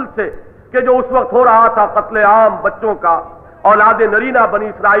قتل سے کہ جو اس وقت ہو رہا تھا، قتل عام بچوں کا، اولاد نرینہ بنی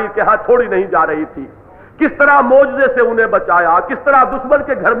اسرائیل کے ہاں چھوڑی نہیں جا رہی تھی، کس طرح معجزے سے انہیں بچایا، کس طرح دشمن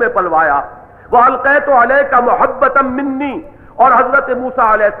کے گھر میں پلوایا۔ وَأَلْقَيْتُ عَلَيْكَ مُحَبَّةً مِّنِّي، اور حضرت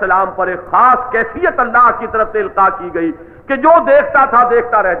موسیٰ علیہ السلام پر ایک خاص کیفیت اللہ کی طرف سے القاء کی گئی کہ جو دیکھتا تھا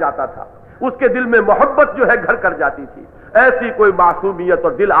دیکھتا رہ جاتا تھا، اس کے دل میں محبت جو ہے گھر کر جاتی تھی۔ ایسی کوئی معصومیت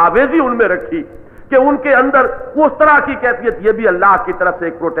اور دل آویزی ان میں رکھی کہ ان کے اندر اس طرح کی کیفیت، یہ بھی اللہ کی طرف سے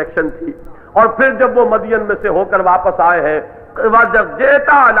ایک پروٹیکشن تھی۔ اور پھر جب وہ مدین میں سے ہو کر واپس آئے ہیں، جب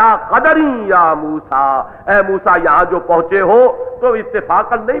جیتا علی قدری یا موسیٰ، اے موسیٰ یہاں جو پہنچے ہو تو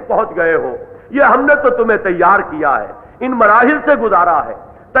اتفاقاً نہیں پہنچ گئے ہو، یہ ہم نے تو تمہیں تیار کیا ہے، ان مراحل سے گزارا ہے،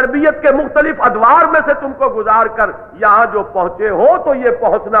 تربیت کے مختلف ادوار میں سے تم کو گزار کر یہاں جو پہنچے ہو تو یہ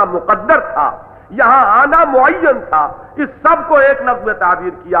پہنچنا مقدر تھا، یہاں آنا معین تھا۔ اس سب کو ایک لفظ میں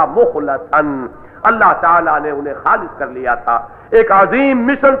تعبیر کیا مخلصاً، اللہ تعالیٰ نے انہیں خالص کر لیا تھا، ایک عظیم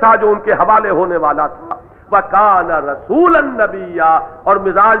مشن تھا جو ان کے حوالے ہونے والا تھا۔ وَكَانَ رَسُولًا نَبِيًّا، اور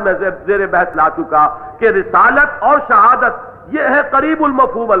مزاج میں زیر بحث لا چکا کہ رسالت اور شہادت یہ ہے قریب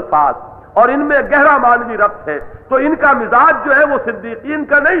المفہوم الفاظ اور ان میں گہرا معنوی ربط ہے، تو ان کا مزاج جو ہے وہ صدیقین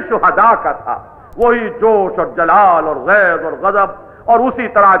کا نہیں شہداء کا تھا، وہی جوش اور جلال اور غیظ اور غضب اور اسی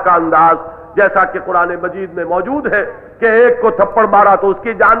طرح کا انداز جیسا کہ قرآن مجید میں موجود ہے کہ ایک کو تھپڑ مارا تو اس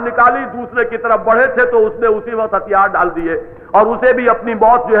کی جان نکالی، دوسرے کی طرف بڑھے تھے تو اس نے اسی وقت ہتھیار ڈال دیے اور اسے بھی اپنی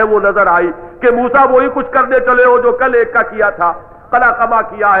موت جو ہے وہ نظر آئی کہ موسیٰ وہی کچھ کرنے چلے ہو جو کل ایک کا کیا تھا، قلع قما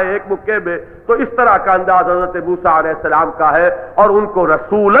کیا ہے ایک مکے میں۔ تو اس طرح کا انداز حضرت موسیٰ علیہ السلام کا ہے اور ان کو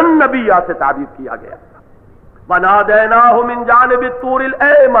رسولاً نبیّا سے تعبیر کیا گیا۔ وَنَادَيْنَاهُ مِن جَانِبِ الطُّورِ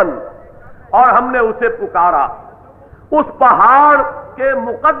الْأَيْمَنِ، اور ہم نے اسے پکارا اس پہاڑ کے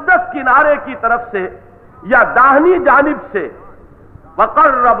مقدس کنارے کی طرف سے یا داہنی جانب سے،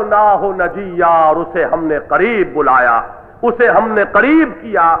 وَقَرَّبْنَاهُ نَجِيًّا، اور اسے ہم نے قریب بلایا، اسے ہم نے قریب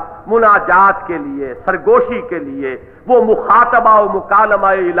کیا مناجات کے لیے، سرگوشی کے لیے، وہ مخاطبہ و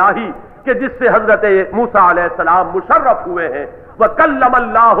مکالمہ الہی کہ جس سے حضرت موسیٰ علیہ السلام مشرف ہوئے ہیں۔ وَكَلَّمَ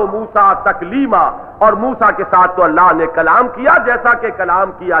اللَّهُ مُوسَىٰ تَكْلِيمًا، اور موسیٰ کے ساتھ تو اللہ نے کلام کیا جیسا کہ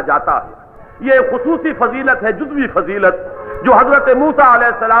کلام کیا جاتا ہے۔ یہ خصوصی فضیلت ہے، جزوی فضیلت جو حضرت موسیٰ علیہ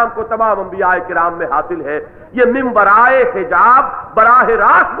السلام کو تمام انبیاء کرام میں حاصل ہے۔ یہ من برائے حجاب براہ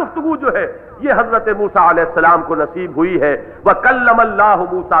راست گفتگو جو ہے یہ حضرت موسیٰ علیہ السلام کو نصیب ہوئی ہے۔ وَكَلَّمَ اللَّهُ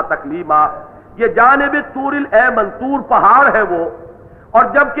مُوسَىٰ تَكْلِيمًا، یہ جانب طور الایمن، طور پہاڑ ہے وہ، اور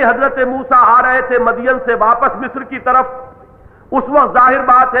جب کہ حضرت موسیٰ آ رہے تھے مدین سے واپس مصر کی طرف، اس وقت ظاہر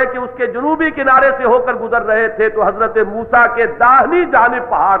بات ہے کہ اس کے جنوبی کنارے سے ہو کر گزر رہے تھے تو حضرت موسیٰ کے داہنی جانب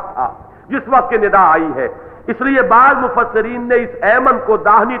پہاڑ تھا جس وقت کے ندا آئی ہے، اس لیے بعض مفسرین نے اس ایمن کو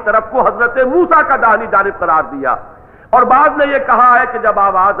داہنی طرف کو حضرت موسیٰ کا داہنی جانب قرار دیا، اور بعض نے یہ کہا ہے کہ جب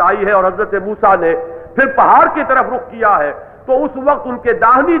آواز آئی ہے اور حضرت موسیٰ نے پھر پہاڑ کی طرف رخ کیا ہے تو اس وقت ان کے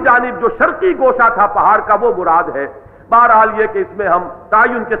داہنی جانب جو شرقی گوشہ تھا پہاڑ کا وہ مراد ہے۔ بہرحال یہ کہ اس میں ہم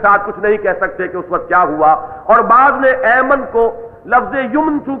تعین کے ساتھ کچھ نہیں کہہ سکتے کہ اس وقت کیا ہوا، اور بعض نے ایمن کو لفظ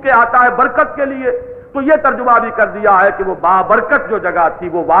یمن چونکہ آتا ہے برکت کے لیے تو یہ ترجمہ بھی کر دیا ہے کہ وہ بابرکت جو جگہ تھی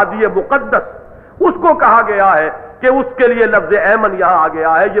وہ وادی مقدس، اس کو کہا گیا ہے کہ اس کے لیے لفظ ایمن یہاں آ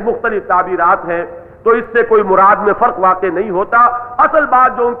گیا ہے۔ یہ مختلف تعبیرات ہیں تو اس سے کوئی مراد میں فرق واقع نہیں ہوتا، اصل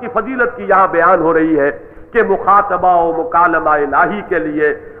بات جو ان کی فضیلت کی یہاں بیان ہو رہی ہے کہ مخاطبہ و مکالمہ الہی کے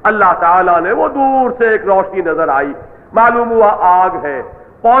لیے اللہ تعالیٰ نے وہ دور سے ایک روشنی نظر آئی، معلوم ہوا آگ ہے،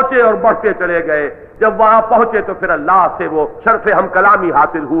 پہنچے اور بڑھتے چلے گئے، جب وہاں پہنچے تو پھر اللہ سے وہ شرف ہم کلامی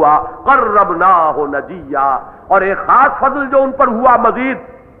حاصل ہوا، قربناہ نجیّا، اور ایک خاص فضل جو ان پر ہوا مزید،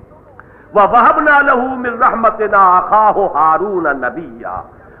 وَوَهَبْنَا لَهُ مِن رَحْمَتِنَا أَخَاهُ هَارُونَ نَبِيًّا،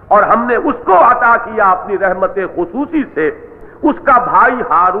 اور ہم نے اس کو عطا کیا اپنی رحمت خصوصی سے اس کا بھائی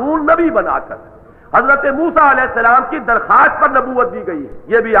ہارون نبی بنا کر۔ حضرت موسیٰ علیہ السلام کی درخواست پر نبوت دی گئی ہے،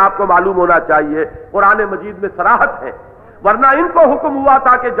 یہ بھی آپ کو معلوم ہونا چاہیے، قرآن مجید میں صراحت ہے، ورنہ ان کو حکم ہوا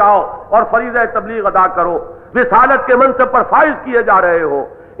تھا کہ جاؤ اور فریضہ تبلیغ ادا کرو، رسالت کے منصب پر فائز کیے جا رہے ہو۔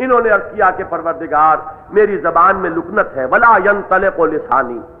 انہوں نے عرض کیا کہ پروردگار میری زبان میں لکنت ہے، ولا ينطلق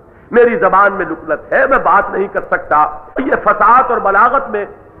لسانی، میری زبان میں لکنت ہے، میں بات نہیں کر سکتا۔ یہ فصاحت اور بلاغت میں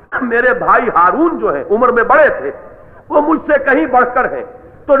میرے بھائی ہارون جو ہیں عمر میں بڑے تھے، وہ مجھ سے کہیں بڑھ کر ہیں،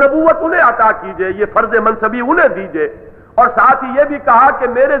 تو نبوت انہیں عطا کیجئے، یہ فرض منصبی انہیں دیجئے، اور ساتھ ہی یہ بھی کہا کہ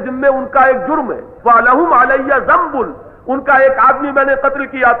میرے ذمے ان کا ایک جرم ہے، وَلَهُمْ عَلَيَّ ذَنْبٌ، ان کا ایک آدمی میں نے قتل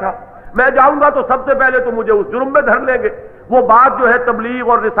کیا تھا، میں جاؤں گا تو سب سے پہلے تو مجھے اس جرم میں دھر لیں گے. وہ بات جو ہے تبلیغ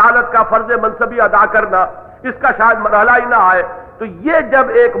اور رسالت کا فرض منصبی ادا کرنا، اس کا شاید مرحلہ ہی نہ آئے. تو یہ جب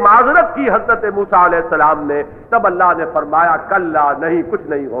ایک معذرت کی حضرت موسیٰ علیہ السلام نے، تب اللہ نے فرمایا کلا، نہیں کچھ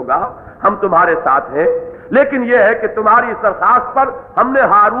نہیں ہوگا، ہم تمہارے ساتھ ہیں. لیکن یہ ہے کہ تمہاری اس درخواست پر ہم نے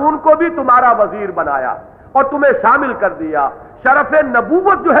ہارون کو بھی تمہارا وزیر بنایا اور تمہیں شامل کر دیا، شرف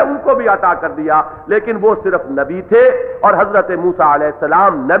نبوت جو ہے ان کو بھی عطا کر دیا. لیکن وہ صرف نبی تھے، اور حضرت موسیٰ علیہ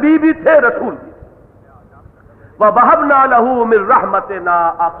السلام نبی بھی تھے، رسول بھی تھے. وَوَهَبْنَا لَهُ مِن رَحْمَتِنَا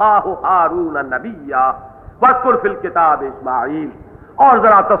أَخَاهُ هَارُونَ نَبِيًّا وَاذْكُرْ فِي الْكِتَابِ إِسْمَاعِيلَ. اور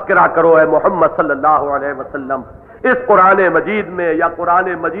ذرا تذکرہ کرو اے محمد صلی اللہ علیہ وسلم اس قرآن مجید میں، یا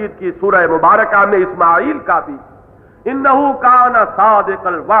قرآن مجید کی سورہ مبارکہ میں اسماعیل کا بھی. إِنَّهُ كَانَ صَادِقَ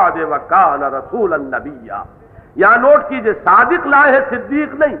الْوَعْدِ وَكَانَ رَسُولًا نَبِيًّا. یہاں نوٹ کیجئے، صادق لائے ہے،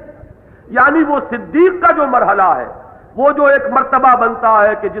 صدیق نہیں. یعنی وہ صدیق کا جو مرحلہ ہے، وہ جو ایک مرتبہ بنتا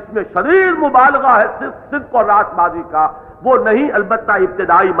ہے کہ جس میں شدید مبالغہ ہے صدق اور راست بازی کا، وہ نہیں، البتہ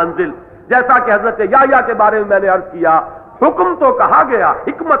ابتدائی منزل. جیسا کہ حضرت یحییٰ کے بارے میں میں نے عرض کیا، حکم تو کہا گیا،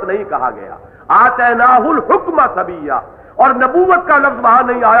 حکمت نہیں کہا گیا. آتیناہ الحکم صبیہ، اور نبوت کا لفظ وہاں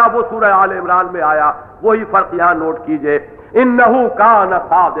نہیں آیا، وہ سورہ آل عمران میں آیا. وہی فرق یہاں نوٹ کیجئے، انہ کان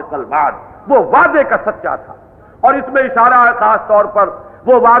صادق الوعد، وہ وعدے کا سچا تھا. اور اس میں اشارہ ہے خاص طور پر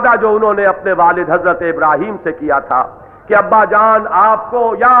وہ وعدہ جو انہوں نے اپنے والد حضرت ابراہیم سے کیا تھا کہ ابا جان آپ کو،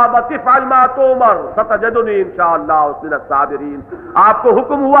 یا ابت افعل ما تؤمر ستجدنی انشاءاللہ من الصابرین، آپ کو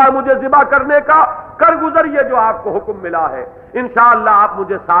حکم ہوا ہے مجھے ذبح کرنے کا، کر گزریے جو آپ کو حکم ملا ہے، انشاءاللہ آپ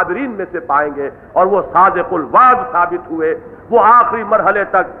مجھے صابرین میں سے پائیں گے. اور وہ صادق الوعد ثابت ہوئے. وہ آخری مرحلے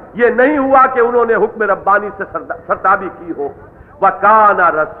تک یہ نہیں ہوا کہ انہوں نے حکم ربانی سے سرتابی کی ہو. وَكَانَ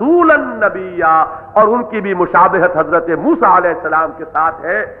رَسُولًا نَبِيًّا، اور ان کی بھی مشابہت حضرت موسیٰ علیہ السلام کے ساتھ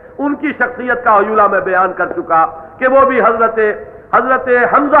ہے. ان کی شخصیت کا عیولہ میں بیان کر چکا کہ وہ بھی حضرت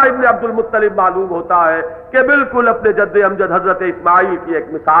حمزہ ابن عبد المطلب معلوم ہوتا ہے کہ بالکل اپنے جد امجد حضرت اسماعیل کی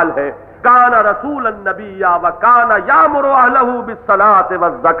ایک مثال ہے. کان رسولا نبیا وکان یامر اہلہ بالصلاۃ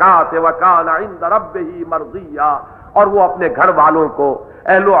والزکاۃ وکان عند ربہ مرضیا. اور وہ اپنے گھر والوں کو،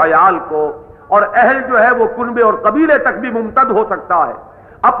 اہل و عیال کو، اور اہل جو ہے وہ کنبے اور قبیلے تک بھی ممتد ہو سکتا ہے،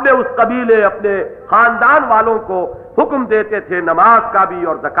 اپنے اس قبیلے، اپنے خاندان والوں کو حکم دیتے تھے نماز کا بھی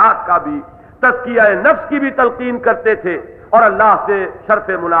اور زکوٰۃ کا بھی، تزکیہ نفس کی بھی تلقین کرتے تھے، اور اللہ سے شرف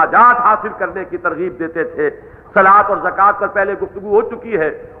مناجات حاصل کرنے کی ترغیب دیتے تھے. صلاۃ اور زکوٰۃ پر پہلے گفتگو ہو چکی ہے.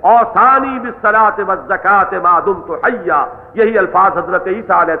 اوصانی بالصلاۃ والزکاۃ ما دمت حیا، یہی الفاظ حضرت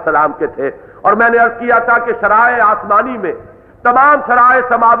عیسیٰ علیہ السلام کے تھے. اور میں نے عرض کیا تھا کہ شرائع آسمانی میں، تمام شرائع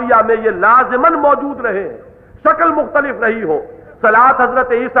سماویہ میں یہ لازماً موجود رہے ہیں، شکل مختلف رہی ہو. صلاۃ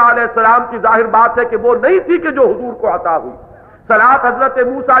حضرت عیسیٰ علیہ السلام کی ظاہر بات ہے کہ وہ نہیں تھی کہ جو حضور کو عطا ہوئی. صلاۃ حضرت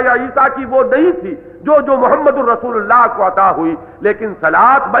موسیٰ یا عیسیٰ کی وہ نہیں تھی جو محمد الرسول اللہ کو عطا ہوئی. لیکن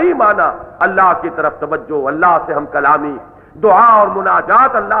صلاۃ بئی معنی اللہ کی طرف توجہ، اللہ سے ہم کلامی، دعا اور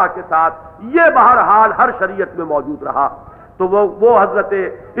مناجات اللہ کے ساتھ، یہ بہرحال ہر شریعت میں موجود رہا. تو وہ حضرت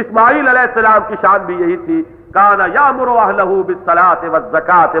اسماعیل علیہ السلام کی شان بھی یہی تھی. کان یامر اہلہ بالصلاۃ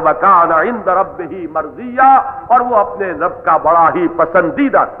والزکاۃ وکان عند ربہ مرضیا، اور وہ اپنے رب کا بڑا ہی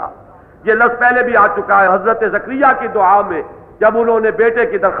پسندیدہ تھا. یہ لفظ پہلے بھی آ چکا ہے حضرت زکریا کی دعا میں، جب انہوں نے بیٹے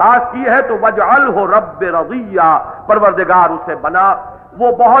کی درخواست کی ہے تو وجعلہ رب رضیا، پروردگار اسے بنا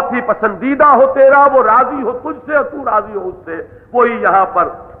وہ بہت ہی پسندیدہ ہو تیرا، وہ راضی ہو تجھ سے اور تو راضی ہو اس سے. وہی یہاں پر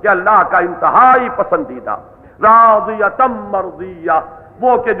کہ اللہ کا انتہائی پسندیدہ، راضیۃ مرضیہ،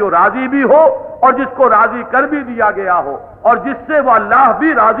 وہ کہ جو راضی بھی ہو اور جس کو راضی کر بھی دیا گیا ہو، اور جس سے وہ اللہ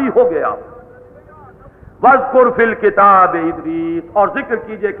بھی راضی ہو گیا. وَاذْكُرْ فِي الْكِتَابِ ادریس، اور ذکر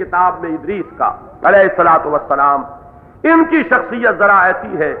کیجئے کتاب میں ادریس کا علیہ الصلوۃ والسلام. ان کی شخصیت ذرا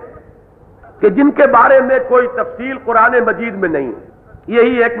ایسی ہے کہ جن کے بارے میں کوئی تفصیل قرآن مجید میں نہیں.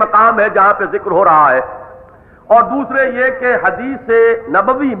 یہی ایک مقام ہے جہاں پہ ذکر ہو رہا ہے. اور دوسرے یہ کہ حدیث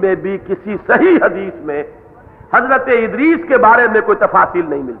نبوی میں بھی کسی صحیح حدیث میں حضرت ادریس کے بارے میں کوئی تفاصیل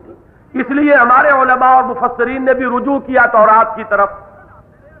نہیں ملتی. اس لیے ہمارے علماء اور مفسرین نے بھی رجوع کیا تورات کی طرف.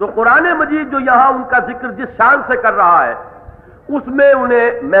 تو قرآن مجید جو یہاں ان کا ذکر جس شان سے کر رہا ہے، اس میں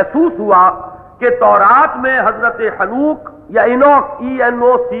انہیں محسوس ہوا کہ تورات میں حضرت حنوک یا انوک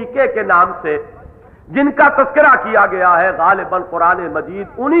ENOCK کے نام سے جن کا تذکرہ کیا گیا ہے، غالباً قرآن مجید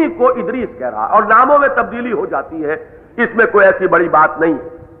انہی کو ادریس کہہ رہا ہے. اور ناموں میں تبدیلی ہو جاتی ہے، اس میں کوئی ایسی بڑی بات نہیں.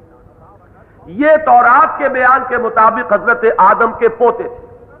 یہ تورات کے بیان کے مطابق حضرت آدم کے پوتے تھے،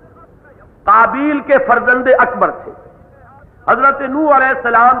 قابیل کے فرزند اکبر تھے. حضرت نوح علیہ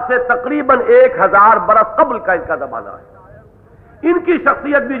السلام سے تقریباً 1000 برس قبل کا ان کا زمانہ ہے. ان کی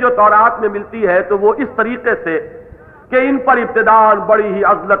شخصیت بھی جو تورات میں ملتی ہے تو وہ اس طریقے سے کہ ان پر ابتداءً بڑی ہی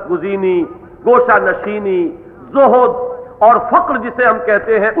عزلت گزینی، گوشہ نشینی، زہد اور فقر جسے ہم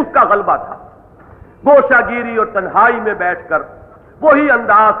کہتے ہیں اس کا غلبہ تھا. گوشہ گیری اور تنہائی میں بیٹھ کر وہی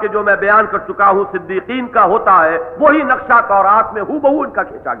انداز کے جو میں بیان کر چکا ہوں صدیقین کا ہوتا ہے، وہی نقشہ تورات میں ہو بہو ان کا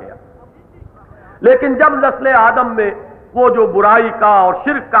کھینچا گیا. لیکن جب نسل آدم میں وہ جو برائی کا اور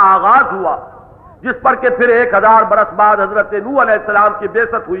شرک کا آغاز ہوا، جس پر کہ پھر 1000 برس بعد حضرت نوح علیہ السلام کی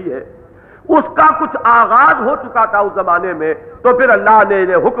بعثت ہوئی ہے، اس کا کچھ آغاز ہو چکا تھا اس زمانے میں، تو پھر اللہ نے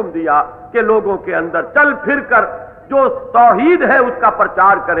انہیں حکم دیا کہ لوگوں کے اندر چل پھر کر جو توحید ہے اس کا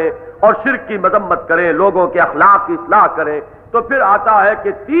پرچار کریں اور شرک کی مذمت کریں، لوگوں کے اخلاق کی اصلاح کریں. تو پھر آتا ہے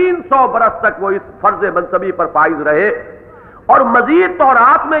کہ 300 برس تک وہ اس فرض منصبی پر فائز رہے. اور مزید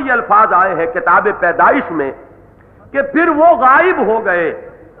تورات میں یہ الفاظ آئے ہیں کتاب پیدائش میں کہ پھر وہ غائب ہو گئے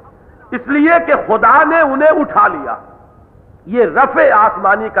اس لیے کہ خدا نے انہیں اٹھا لیا. یہ رفع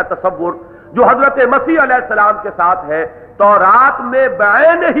آسمانی کا تصور جو حضرت مسیح علیہ السلام کے ساتھ ہے، تورات میں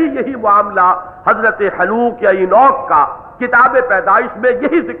بعین ہی یہی معاملہ حضرت حنوک یا اینوک کا کتاب پیدائش میں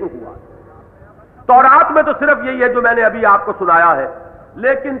یہی ذکر ہوا. تورات میں تو صرف یہی ہے جو میں نے ابھی آپ کو سنایا ہے،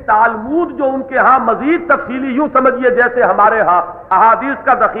 لیکن تالمود جو ان کے ہاں مزید تفصیلی، یوں سمجھیے جیسے ہمارے ہاں احادیث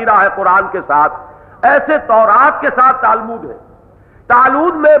کا ذخیرہ ہے قرآن کے ساتھ، ایسے تورات کے ساتھ تالمود ہے.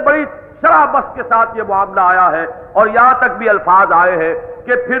 تالمود میں بڑی شرح بست کے ساتھ یہ معاملہ آیا ہے، اور یہاں تک بھی الفاظ آئے ہیں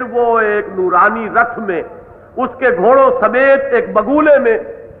کہ پھر وہ ایک نورانی رتھ میں اس کے گھوڑوں سمیت ایک بگولے میں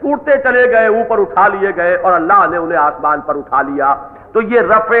ٹوٹتے چلے گئے، اوپر اٹھا لیے گئے اور اللہ نے انہیں آسمان پر اٹھا لیا. تو یہ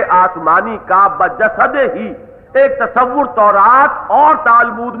رفع آسمانی کا بجسد ہی ایک تصور تورات اور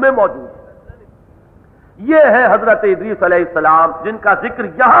تالمود میں موجود ہے. یہ ہے حضرت ادریس علیہ السلام جن کا ذکر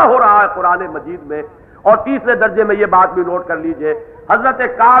یہاں ہو رہا ہے قرآن مجید میں. اور تیسرے درجے میں یہ بات بھی نوٹ کر لیجئے، حضرت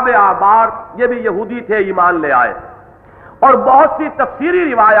کعب احبار یہ بھی یہودی تھے، ایمان لے آئے. اور بہت سی تفسیری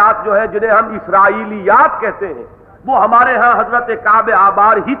روایات جو ہے جنہیں ہم اسرائیلیات کہتے ہیں، وہ ہمارے ہاں حضرت کعب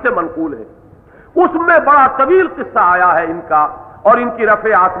احبار ہی سے منقول ہے. اس میں بڑا طویل قصہ آیا ہے ان کا، اور ان کی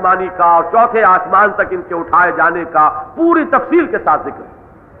رفع آسمانی کا اور چوتھے آسمان تک ان کے اٹھائے جانے کا پوری تفصیل کے ساتھ ذکر.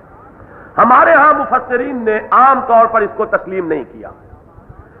 ہمارے ہاں مفسرین نے عام طور پر اس کو تسلیم نہیں کیا،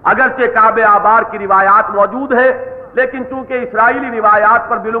 اگرچہ کعب احبار کی روایات موجود ہیں، لیکن چونکہ اسرائیلی روایات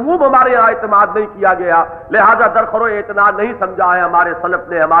پر بالعموم ہمارے یہاں اعتماد نہیں کیا گیا، لہذا درخور اعتماد نہیں سمجھا ہے ہمارے سلف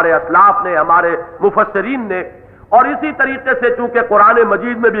نے، ہمارے اسلاف نے، ہمارے مفسرین نے. اور اسی طریقے سے چونکہ قرآن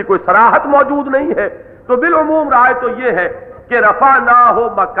مجید میں بھی کوئی صراحت موجود نہیں ہے، تو بالعموم رائے تو یہ ہے کہ رفعناہ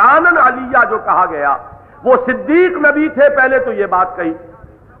مکانا علیہ جو کہا گیا، وہ صدیق نبی تھے. پہلے تو یہ بات کہی،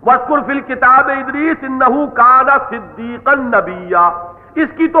 وَاذْكُرْ فِي الْكِتَابِ إِدْرِيسَ إِنَّهُ كَانَ صِدِّيقًا نَبِيًّا. اس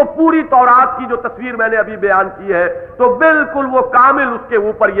کی تو پوری تورات کی جو تصویر میں نے ابھی بیان کی ہے، تو بالکل وہ کامل اس کے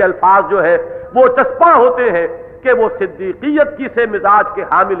اوپر یہ الفاظ جو ہے وہ چسپاں ہوتے ہیں کہ وہ صدیقیت کی سے مزاج کے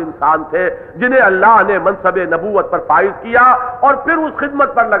حامل انسان تھے، جنہیں اللہ نے منصب نبوت پر فائز کیا اور پھر اس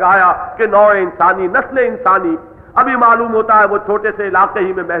خدمت پر لگایا کہ نوع انسانی، نسل انسانی ابھی معلوم ہوتا ہے وہ چھوٹے سے علاقے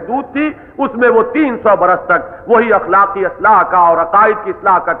ہی میں محدود تھی، اس میں وہ 300 برس تک وہی اخلاقی اصلاح کا اور عقائد کی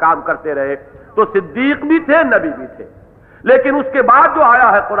اصلاح کا کام کرتے رہے. تو صدیق بھی تھے، نبی بھی تھے. لیکن اس کے بعد جو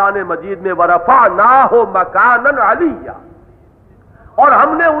آیا ہے قرآن مجید میں وَرَفَعْنَاهُ مَكَانًا عَلِيًّا، اور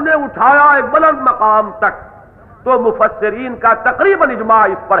ہم نے انہیں اٹھایا ایک بلند مقام تک. تو مفسرین کا تقریباً اجماع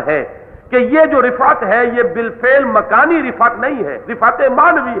اس پر ہے کہ یہ جو رفعت ہے یہ بالفعل مکانی رفعت نہیں ہے، رفعت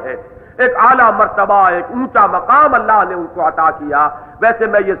معنوی ہے. ایک اعلیٰ مرتبہ، ایک اونچا مقام اللہ نے ان کو عطا کیا. ویسے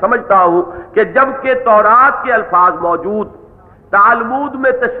میں یہ سمجھتا ہوں کہ جب کہ تورات کے الفاظ موجود، تالمود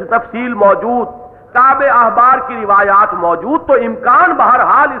میں تفصیل موجود، کعب احبار کی روایات موجود، تو امکان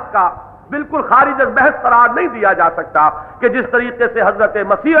بہرحال اس کا بالکل خارج از بحث قرار نہیں دیا جا سکتا کہ جس طریقے سے حضرت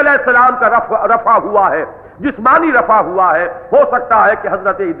مسیح علیہ السلام کا رفع ہوا ہے، جسمانی رفع ہوا ہے، ہو سکتا ہے کہ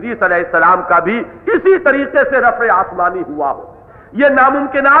حضرت ادریس علیہ السلام کا بھی اسی طریقے سے رفع آسمانی ہوا ہو. یہ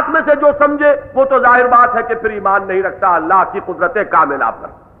ناممکنات میں سے جو سمجھے وہ تو ظاہر بات ہے کہ پھر ایمان نہیں رکھتا اللہ کی قدرت کاملہ پر.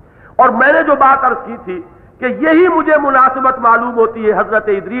 اور میں نے جو بات عرض کی تھی کہ یہی مجھے مناسبت معلوم ہوتی ہے حضرت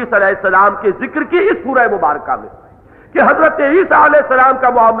ادریس علیہ السلام کے ذکر کی اس سورہ مبارکہ میں، کہ حضرت عیسیٰ علیہ السلام کا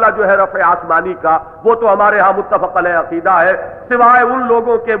معاملہ جو ہے رفع آسمانی کا، وہ تو ہمارے ہاں متفق علیہ عقیدہ ہے، سوائے ان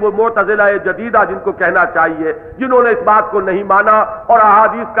لوگوں کے وہ معتزلہ جدیدہ جن کو کہنا چاہیے، جنہوں نے اس بات کو نہیں مانا اور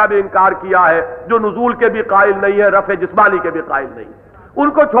احادیث کا بھی انکار کیا ہے، جو نزول کے بھی قائل نہیں ہے، رفع جسمانی کے بھی قائل نہیں. ان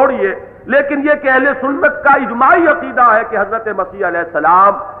کو چھوڑیے، لیکن یہ کہ اہل سنت کا اجماعی عقیدہ ہے کہ حضرت مسیح علیہ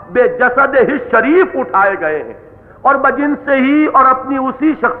السلام بے جسد ہی شریف اٹھائے گئے ہیں اور بجن سے ہی اور اپنی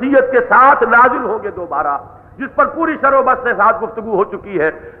اسی شخصیت کے ساتھ نازل ہوں گے دوبارہ، جس پر پوری شرح و بحث کے ساتھ گفتگو ہو چکی ہے.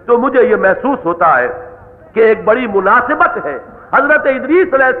 تو مجھے یہ محسوس ہوتا ہے کہ ایک بڑی مناسبت ہے حضرت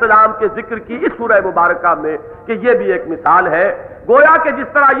ادریس علیہ السلام کے ذکر کی اس سورہ مبارکہ میں، کہ یہ بھی ایک مثال ہے. گویا کہ جس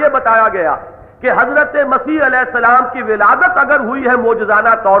طرح یہ بتایا گیا کہ حضرت مسیح علیہ السلام کی ولادت اگر ہوئی ہے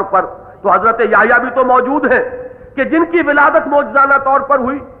معجزانہ طور پر، تو حضرت یحییٰ بھی تو موجود ہیں، کہ جن کی ولادت معجزانہ طور پر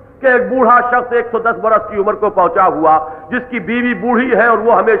ہوئی کہ ایک بوڑھا شخص 110 برس کی عمر کو پہنچا ہوا، جس کی بیوی بوڑھی ہے اور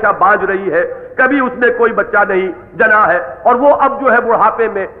وہ ہمیشہ باندھ رہی ہے، کبھی اس نے کوئی بچہ نہیں جنا ہے، اور وہ اب جو ہے بڑھاپے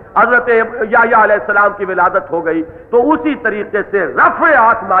میں حضرت یحییٰ علیہ السلام کی ولادت ہو گئی، تو اسی طریقے سے رفع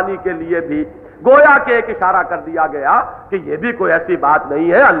آسمانی کے لیے بھی گویا کہ ایک اشارہ کر دیا گیا کہ یہ بھی کوئی ایسی بات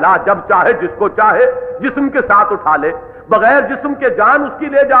نہیں ہے، اللہ جب چاہے جس کو چاہے جسم کے ساتھ اٹھا لے، بغیر جسم کے جان اس کی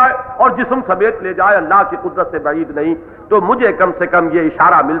لے جائے اور جسم سمیت لے جائے، اللہ کی قدرت سے بعید نہیں۔ تو مجھے کم سے کم یہ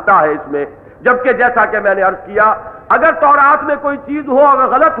اشارہ ملتا ہے اس میں، جبکہ جیسا کہ میں نے عرض کیا اگر تورات میں کوئی چیز ہو اگر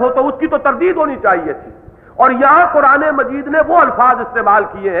غلط ہو تو اس کی تو تردید ہونی چاہیے تھی، اور یہاں قرآن مجید نے وہ الفاظ استعمال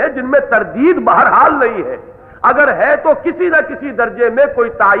کیے ہیں جن میں تردید بہرحال نہیں ہے، اگر ہے تو کسی نہ کسی درجے میں کوئی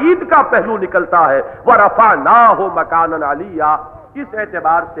تائید کا پہلو نکلتا ہے، وَرَفَعْنَاهُ مَكَانًا عَلِيًّا۔ اس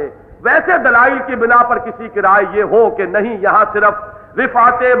اعتبار سے ویسے دلائل کی بنا پر کسی کی رائے یہ ہو کہ نہیں یہاں صرف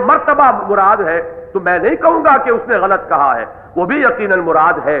رفعت مرتبہ مراد ہے، تو میں نہیں کہوں گا کہ اس نے غلط کہا ہے، وہ بھی یقیناً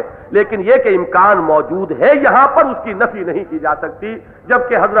مراد ہے، لیکن یہ کہ امکان موجود ہے یہاں پر اس کی نفی نہیں کی جا سکتی،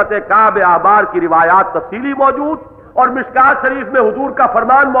 جبکہ حضرت کعب احبار کی روایات تفصیلی موجود اور مشکات شریف میں حضور کا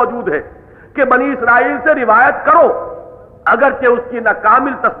فرمان موجود ہے کہ بنی اسرائیل سے روایت کرو، اگرچہ اس کی نہ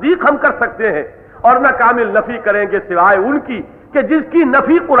کامل تصدیق ہم کر سکتے ہیں اور نہ کامل نفی کریں گے سوائے ان کی کہ جس کی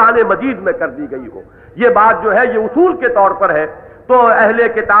نفی قرآن مجید میں کر دی گئی ہو۔ یہ بات جو ہے یہ اصول کے طور پر ہے، تو اہل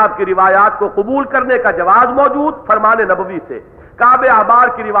کتاب کی روایات کو قبول کرنے کا جواز موجود فرمان نبوی سے، کعب احبار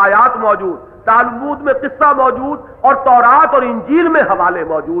کی روایات موجود، تالمود میں قصہ موجود اور تورات اور انجیل میں حوالے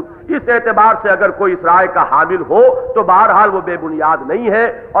موجود، اس اعتبار سے اگر کوئی اس رائے کا حامل ہو تو بہرحال وہ بے بنیاد نہیں ہے،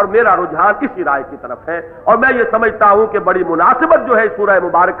 اور میرا رجحان اسی رائے کی طرف ہے، اور میں یہ سمجھتا ہوں کہ بڑی مناسبت جو ہے سورہ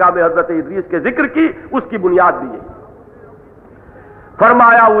مبارکہ میں حضرت ادریس کے ذکر کی، اس کی بنیاد بھی یہی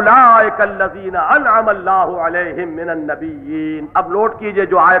فرمایا اولئک الذین انعم اللہ علیہم من النبیین۔ اب نوٹ کیجئے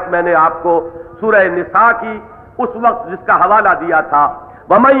جو آیت میں نے آپ کو سورہ نساء کی اس وقت جس کا حوالہ دیا تھا،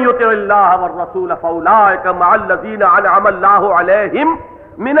 وَمَن يُطِعِ اللَّهَ وَالرَّسُولَ فَأُولَئِكَ مَعَ الَّذِينَ أَنْعَمَ اللَّهُ عَلَيْهِمْ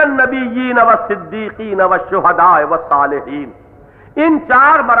مِنَ النَّبِيِّينَ وَالصِّدِّيقِينَ وَالشُّهَدَاءِ وَالصَّالِحِينَ۔ ان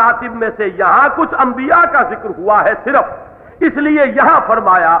چار مراتب میں سے یہاں کچھ انبیاء کا ذکر ہوا ہے صرف، اس لیے یہاں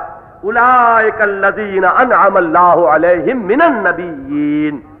فرمایا اولئک الذین انعم اللہ علیہم من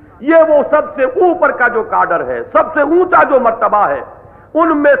النبیین، یہ وہ سب سے اوپر کا جو کاڈر ہے، سب سے اونچا جو مرتبہ ہے،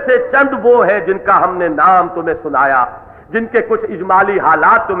 ان میں سے چند وہ ہیں جن کا ہم نے نام تمہیں سنایا، جن کے کچھ اجمالی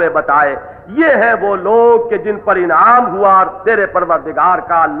حالات تمہیں بتائے، یہ ہیں وہ لوگ کہ جن پر انعام ہوا تیرے پروردگار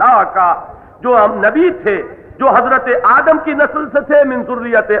کا، اللہ کا، جو ہم نبی تھے جو حضرت آدم کی نسل سے تھے، من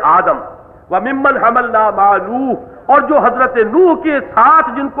ذریت آدم، وَمِمَّنْ حَمَلْنَا مَعَ نُوحٍ، اور جو حضرت نوح کے ساتھ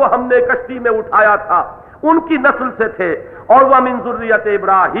جن کو ہم نے کشتی میں اٹھایا تھا ان کی نسل سے تھے، اور وَمِن ذُرِّيَّةِ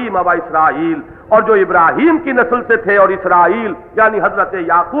إِبْرَاهِيمَ وَإِسْرَائِيلَ، اور جو ابراہیم کی نسل سے تھے اور اسرائیل یعنی حضرت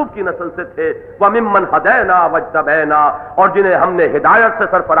یعقوب کی نسل سے تھے، وَمِمَّنْ هَدَيْنَا وَاجْتَبَيْنَا، اور جنہیں ہم نے ہدایت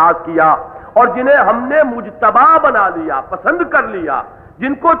سے سرفراز کیا اور جنہیں ہم نے مجتبی بنا لیا، پسند کر لیا،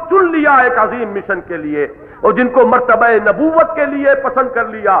 جن کو چن لیا ایک عظیم مشن کے لیے، اور جن کو مرتبہ نبوت کے لیے پسند کر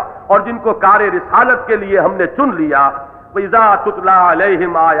لیا اور جن کو کار رسالت کے لیے ہم نے چن لیا۔ وَإِذَا تُتْلَىٰ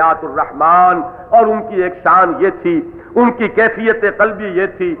عَلَيْهِمْ آيَاتُ الرَّحْمَٰنِ، اور ان کی ایک شان یہ تھی، ان کی کیفیت قلبی یہ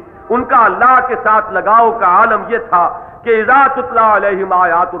تھی، ان کا اللہ کے ساتھ لگاؤ کا عالم یہ تھا کہ اذا تتلیٰ علیہم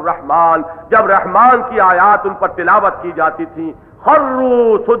آیات الرحمن، جب رحمان کی آیات ان پر تلاوت کی جاتی تھی،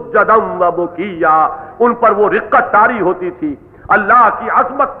 خروا سجدا وبکیا، ان پر وہ رقت طاری ہوتی تھی، اللہ کی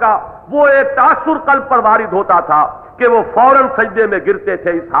عظمت کا وہ ایک تاثر قلب پر وارد ہوتا تھا کہ وہ فوراً سجدے میں گرتے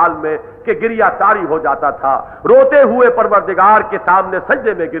تھے، اس حال میں کہ گریا طاری ہو جاتا تھا، روتے ہوئے پروردگار کے سامنے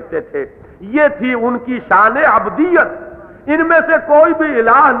سجدے میں گرتے تھے۔ یہ تھی ان کی شان عبدیت، ان میں سے کوئی بھی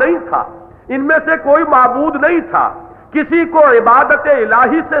الہ نہیں تھا، ان میں سے کوئی معبود نہیں تھا، کسی کو عبادت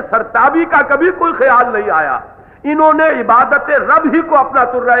الہی سے سرتابی کا کبھی کوئی خیال نہیں آیا، انہوں نے عبادت رب ہی کو اپنا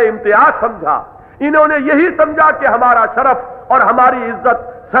ترہ امتیاز سمجھا، انہوں نے یہی سمجھا کہ ہمارا شرف اور ہماری عزت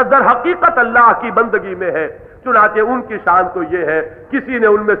صدر حقیقت اللہ کی بندگی میں ہے۔ چنانچہ ان کی شان تو یہ ہے، کسی نے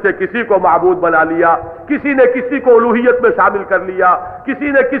ان میں سے کسی کو معبود بنا لیا، کسی نے کسی کو الوہیت میں شامل کر لیا،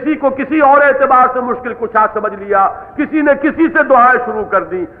 کسی نے کسی کو کسی اور اعتبار سے مشکل کشا سمجھ لیا، کسی نے کسی سے دعائیں شروع کر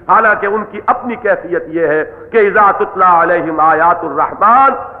دی، حالانکہ ان کی اپنی کیفیت یہ ہے کہ اذا تتلیٰ علیہم آیات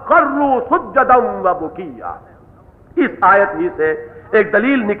الرحمن خروا سجدا وبکیا۔ اس آیت ہی سے ایک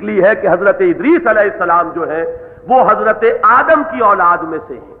دلیل نکلی ہے کہ حضرت ادریس علیہ السلام جو ہے وہ حضرت آدم کی اولاد میں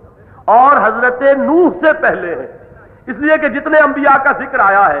سے ہیں اور حضرت نوح سے پہلے ہیں، اس لیے کہ جتنے انبیاء کا ذکر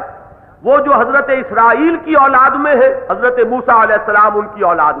آیا ہے وہ جو حضرت اسرائیل کی اولاد میں ہے، حضرت موسیٰ علیہ السلام ان کی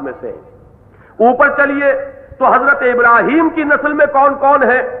اولاد میں سے ہیں۔ اوپر چلیے تو حضرت ابراہیم کی نسل میں کون کون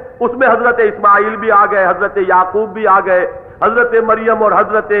ہے، اس میں حضرت اسماعیل بھی آ گئے، حضرت یعقوب بھی آ گئے، حضرت مریم اور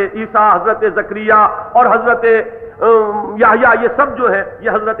حضرت عیسیٰ، حضرت زکریا اور حضرت یحییٰ، یہ سب جو ہے یہ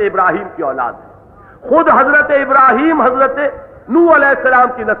حضرت ابراہیم کی اولاد ہے۔ خود حضرت ابراہیم حضرت نوح علیہ السلام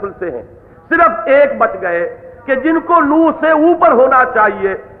کی نسل سے ہیں، صرف ایک بچ گئے کہ جن کو نوح سے اوپر ہونا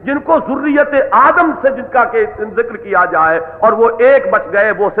چاہیے، جن کو ذریت آدم سے جن کا ذکر کیا جائے، اور وہ ایک بچ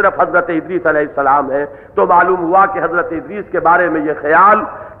گئے، وہ صرف حضرت ادریس علیہ السلام ہے۔ تو معلوم ہوا کہ حضرت ادریس کے بارے میں یہ خیال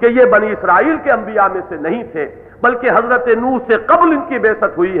کہ یہ بنی اسرائیل کے انبیاء میں سے نہیں تھے بلکہ حضرت نوح سے قبل ان کی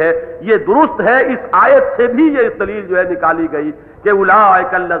بعثت ہوئی ہے، یہ درست ہے۔ اس آیت سے بھی یہ دلیل جو ہے نکالی گئی کہ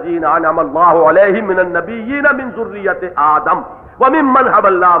اولئک الذین انعم اللہ علیہم من النبیین من ذریۃ آدم وممن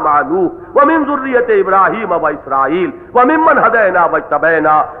حملنا مع نوح ومن ذریۃ ابراہیم واسرائیل وممن ہدینا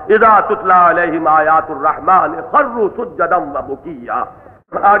واجتبینا اذا تتلی علیہم آیات الرحمن خروا سجدا وبکیا۔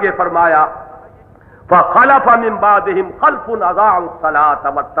 آگے فرمایا فخلف من بعدهم خلف اضاعوا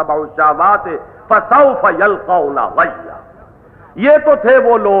الصلاة واتبعوا الشہوات فسوف یلقون غیا۔ یہ تو تھے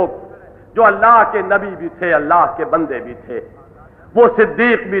وہ لوگ جو اللہ کے نبی بھی تھے، اللہ کے بندے بھی تھے، وہ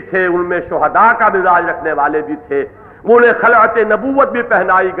صدیق بھی تھے، ان میں شہداء کا مزاج رکھنے والے بھی تھے، انہیں خلعت نبوت بھی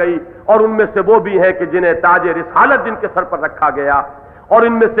پہنائی گئی، اور ان میں سے وہ بھی ہیں کہ جنہیں تاج رسالت جن کے سر پر رکھا گیا، اور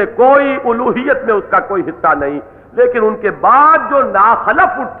ان میں سے کوئی الوہیت میں اس کا کوئی حصہ نہیں۔ لیکن ان کے بعد جو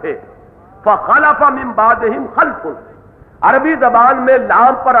ناخلف اٹھے، فخلف من بعدہم خلف، عربی زبان میں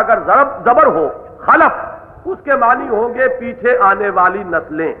لام پر اگر زبر ہو خلف، اس کے معنی ہوں گے پیچھے آنے والی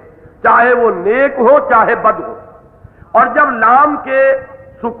نسلیں، چاہے وہ نیک ہو چاہے بد ہو۔ اور جب لام کے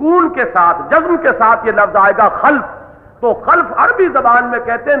سکون کے ساتھ، جزم کے ساتھ یہ لفظ آئے گا خلف، تو خلف عربی زبان میں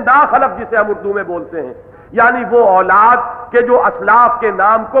کہتے ہیں ناخلف، جسے ہم اردو میں بولتے ہیں، یعنی وہ اولاد کے جو اسلاف کے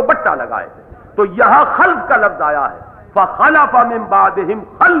نام کو بٹا لگائے۔ تو یہاں خلف کا لفظ آیا ہے، فخلف من بعدہم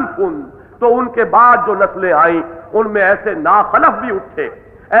خلف، تو ان کے بعد جو نسلیں آئیں ان میں ایسے ناخلف بھی اٹھے،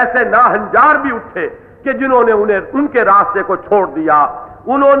 ایسے ناہنجار بھی اٹھے کہ جنہوں نے انہیں ان کے راستے کو چھوڑ دیا۔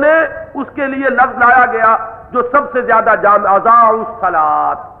 انہوں نے اس کے لیے لفظ لایا گیا جو سب سے زیادہ جامع، اضاعوا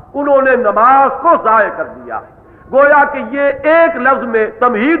الصلاۃ، انہوں نے نماز کو ضائع کر دیا۔ گویا کہ یہ ایک لفظ میں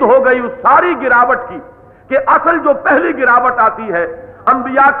تمہید ہو گئی اس ساری گراوٹ کی، کہ اصل جو پہلی گراوٹ آتی ہے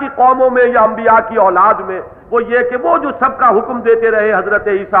انبیاء کی قوموں میں یا انبیاء کی اولاد میں، وہ یہ کہ وہ جو سب کا حکم دیتے رہے حضرت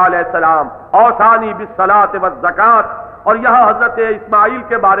عیسیٰ علیہ السلام، اوصانی بالصلاۃ والزکاۃ، اور یہاں حضرت اسماعیل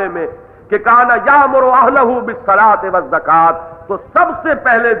کے بارے میں کہ کان یامر اہلہ بالصلاۃ والزکاۃ، تو سب سے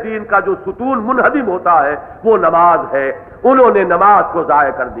پہلے دین کا جو ستون منہدم ہوتا ہے وہ نماز ہے۔ انہوں نے نماز کو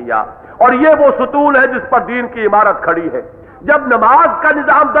ضائع کر دیا، اور یہ وہ ستون ہے جس پر دین کی عمارت کھڑی ہے۔ جب نماز کا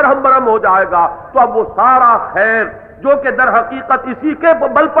نظام درہم برہم ہو جائے گا تو اب وہ سارا خیر جو کہ در حقیقت اسی کے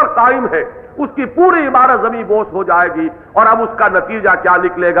بل پر قائم ہے، اس کی پوری عمارت زمین بوس ہو جائے گی۔ اور اب اس کا نتیجہ کیا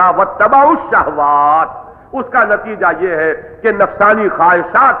نکلے گا؟ واتبعوا الشہوات، اس کا نتیجہ یہ ہے کہ نفسانی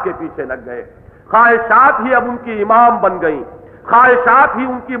خواہشات کے پیچھے لگ گئے، خواہشات ہی اب ان کی امام بن گئیں، خواہشات ہی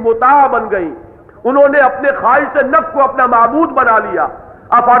ان کی مطاع بن گئیں، انہوں نے اپنے خواہش نفس کو اپنا معبود بنا لیا۔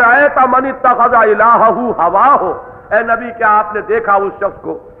 افرأیت من اتخذ الہہ ہواہ، اے نبی کیا آپ نے دیکھا اس شخص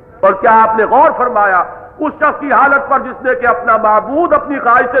کو، اور کیا آپ نے غور فرمایا اس شخص کی حالت پر جس نے کہ اپنا معبود اپنی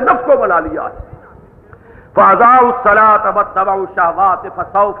خواہش نفس کو بنا لیا ہے؟ فاضاعوا الصلاۃ واتبعوا الشہوات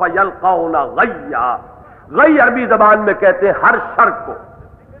فسوف یلقون غیا۔ غی عربی زبان میں کہتے ہیں ہر شر کو،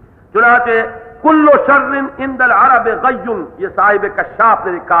 چنانچہ کل شر عند العرب غی، یہ صاحب کشاف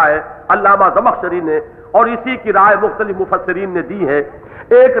نے لکھا ہے، علامہ زمخشری نے، اور اسی کی رائے مختلف مفسرین نے دی ہے۔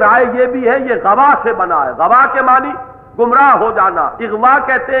 ایک رائے یہ بھی ہے یہ غوا سے بنا ہے، غوا کے معنی گمراہ ہو جانا، اغوا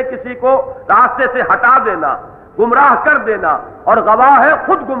کہتے ہیں کسی کو راستے سے ہٹا دینا، گمراہ کر دینا، اور غوا ہے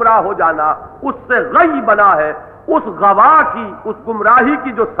خود گمراہ ہو جانا، اس سے غی بنا ہے۔ اس غوا کی، اس گمراہی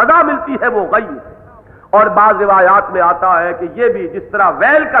کی جو سزا ملتی ہے وہ غی ہے۔ اور بعض روایات میں آتا ہے کہ یہ بھی جس طرح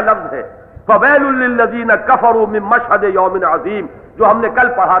ویل کا لفظ ہے، فویل للذین کفروا من مشہد یوم عظیم، جو ہم نے کل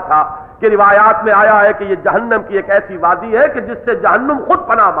پڑھا تھا کہ روایات میں آیا ہے کہ یہ جہنم کی ایک ایسی وادی ہے کہ جس سے جہنم خود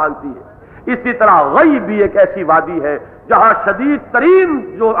پناہ مانگتی ہے۔ اسی طرح غی بھی ایک ایسی وادی ہے جہاں شدید ترین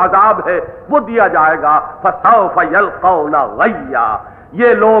جو عذاب ہے وہ دیا جائے گا۔ فسوف یلقون غیا،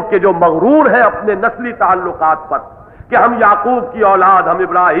 یہ لوگ کہ جو مغرور ہیں اپنے نسلی تعلقات پر کہ ہم یعقوب کی اولاد، ہم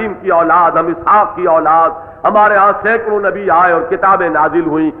ابراہیم کی اولاد، ہم اسحاق کی اولاد، ہمارے ہاں سینکڑوں نبی آئے اور کتابیں نازل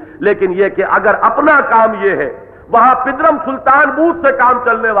ہوئیں، لیکن یہ کہ اگر اپنا کام یہ ہے، وہاں پدرم سلطان بوت سے کام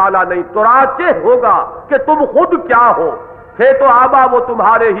چلنے والا نہیں، تراچے ہوگا کہ تم خود کیا ہو، تھے تو آبا وہ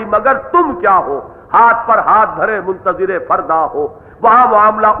تمہارے ہی مگر تم کیا ہو، ہاتھ پر ہاتھ دھرے منتظر فردا ہو، وہاں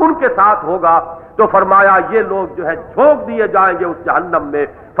معاملہ ان کے ساتھ ہوگا۔ تو فرمایا یہ لوگ جو ہے جھونک دیے جائیں گے اس جہنم میں۔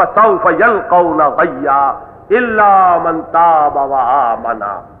 فسوف یلقون غیا الا من تاب وآمن،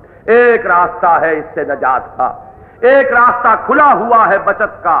 ایک راستہ ہے اس سے نجات کا، ایک راستہ کھلا ہوا ہے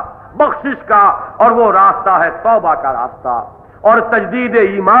بچت کا، بخشش کا، اور وہ راستہ ہے توبہ کا راستہ اور تجدید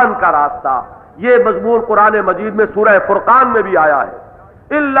ایمان کا راستہ۔ یہ مضمون قرآن مجید میں سورہ فرقان میں بھی آیا ہے،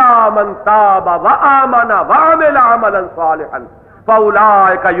 الا من تاب وآمن وعمل عملا صالحا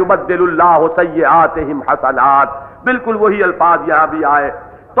فاولئک یبدل اللہ سیئاتہم حسنات۔ بالکل وہی الفاظ یہاں بھی آئے۔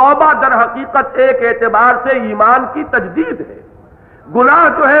 توبہ در حقیقت ایک اعتبار سے ایمان کی تجدید ہے۔ گناہ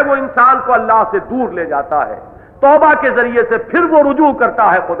جو ہے وہ انسان کو اللہ سے دور لے جاتا ہے، توبہ کے ذریعے سے پھر وہ رجوع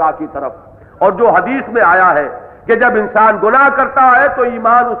کرتا ہے خدا کی طرف۔ اور جو حدیث میں آیا ہے کہ جب انسان گناہ کرتا ہے تو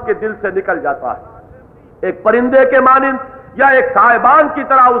ایمان اس کے دل سے نکل جاتا ہے، ایک پرندے کے مانند یا ایک سائبان کی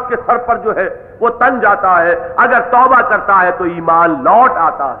طرح اس کے سر پر جو ہے وہ تن جاتا ہے۔ اگر توبہ کرتا ہے تو ایمان لوٹ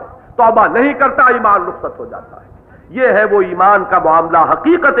آتا ہے، توبہ نہیں کرتا ایمان رخصت ہو جاتا ہے۔ یہ ہے وہ ایمان کا معاملہ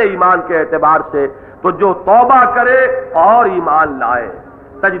حقیقت ایمان کے اعتبار سے۔ تو جو توبہ کرے اور ایمان لائے،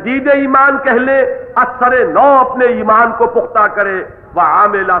 تجدید ایمان کہہ لے، اثر نو اپنے ایمان کو پختہ کرے،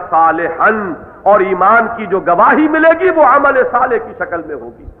 وعمل صالحا، اور ایمان کی جو گواہی ملے گی وہ عمل صالح کی شکل میں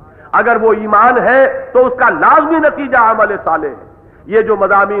ہوگی۔ اگر وہ ایمان ہے تو اس کا لازمی نتیجہ عمل صالح ہے۔ یہ جو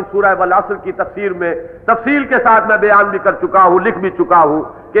مضامین سورہ والعصر کی تفسیر میں تفصیل کے ساتھ میں بیان بھی کر چکا ہوں، لکھ بھی چکا ہوں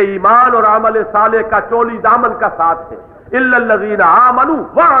کہ ایمان اور عمل صالح کا چولی دامن کا ساتھ ہے، الا الذین آمنوا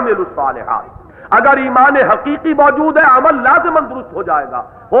وعملوا الصالحات۔ اگر ایمان حقیقی موجود ہے عمل لازماً درست ہو جائے گا۔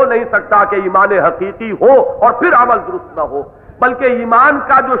 ہو نہیں سکتا کہ ایمان حقیقی ہو اور پھر عمل درست نہ ہو، بلکہ ایمان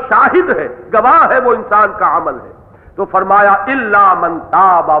کا جو شاہد ہے، گواہ ہے، وہ انسان کا عمل ہے۔ تو فرمایا الا من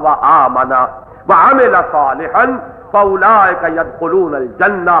تاب وآمن وعمل صالحا فاولئک يدخلون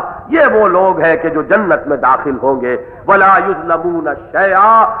الجنہ، یہ وہ لوگ ہیں کہ جو جنت میں داخل ہوں گے، ولا یظلمون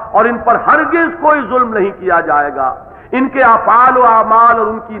شیئا، اور ان پر ہرگز کوئی ظلم نہیں کیا جائے گا۔ ان کے افعال و اعمال اور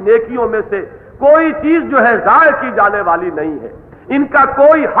ان کی نیکیوں میں سے کوئی چیز جو ہے ضائع کی جانے والی نہیں ہے، ان کا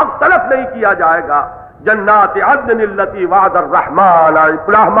کوئی حق تلف نہیں کیا جائے گا۔ جنات عدن التی وعد الرحمن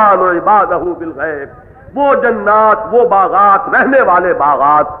عبادہ بالغیب، وہ جنات، وہ باغات، رہنے والے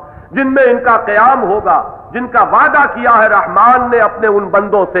باغات جن میں ان کا قیام ہوگا، جن کا وعدہ کیا ہے رحمان نے اپنے ان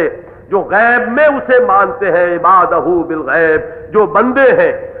بندوں سے جو غیب میں اسے مانتے ہیں، عبادہ بالغیب، جو بندے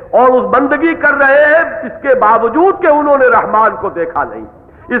ہیں اور اس بندگی کر رہے ہیں اس کے باوجود کہ انہوں نے رحمان کو دیکھا نہیں،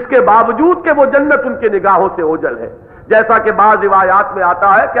 اس کے باوجود کہ وہ جنت ان کے نگاہوں سے اوجھل ہے۔ جیسا کہ بعض روایات میں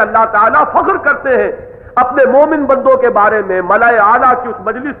آتا ہے کہ اللہ تعالیٰ فخر کرتے ہیں اپنے مومن بندوں کے بارے میں، ملائے اعلیٰ کی اس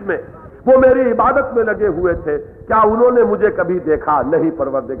مجلس میں، وہ میری عبادت میں لگے ہوئے تھے، کیا انہوں نے مجھے کبھی دیکھا؟ نہیں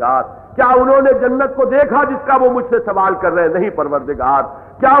پروردگار۔ کیا انہوں نے جنت کو دیکھا جس کا وہ مجھ سے سوال کر رہے ہیں؟ نہیں پروردگار۔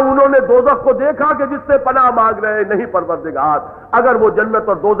 کیا انہوں نے دوزخ کو دیکھا کہ جس سے پناہ مانگ رہے ہیں؟ نہیں پروردگار۔ اگر وہ جنت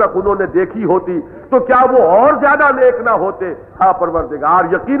اور دوزخ انہوں نے دیکھی ہوتی تو کیا وہ اور زیادہ نیک نہ ہوتے؟ ہاں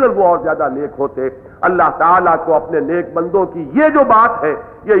پروردگار، یقیناً وہ اور زیادہ نیک ہوتے۔ اللہ تعالیٰ کو اپنے نیک بندوں کی یہ جو بات ہے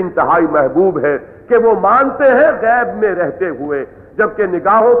یہ انتہائی محبوب ہے کہ وہ مانتے ہیں غیب میں رہتے ہوئے، جبکہ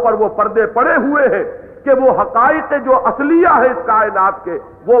نگاہوں پر وہ پردے پڑے ہوئے ہیں کہ وہ حقائق جو اصلیہ ہے اس کائنات کے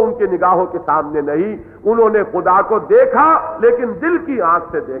وہ ان کے نگاہوں کے سامنے نہیں۔ انہوں نے خدا کو دیکھا لیکن دل کی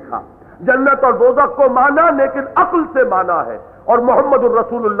آنکھ سے دیکھا، جنت اور دوزخ کو مانا لیکن عقل سے مانا ہے، اور محمد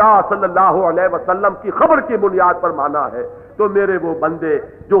الرسول اللہ صلی اللہ علیہ وسلم کی خبر کی بنیاد پر مانا ہے۔ تو میرے وہ بندے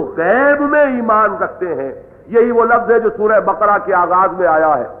جو غیب میں ایمان رکھتے ہیں، یہی وہ لفظ ہے جو سورہ بقرہ کے آغاز میں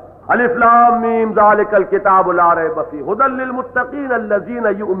آیا ہے، الف لام میم ذالک الکتاب لا ریب فیہ ھدی للمتقین الذین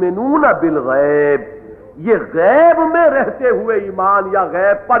یؤمنون بالغیب۔ یہ غیب میں رہتے ہوئے ایمان یا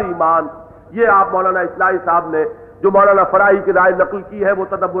غیب پر ایمان، یہ آپ مولانا اصلاحی صاحب نے جو مولانا فرائی کی رائے نقل کی ہے وہ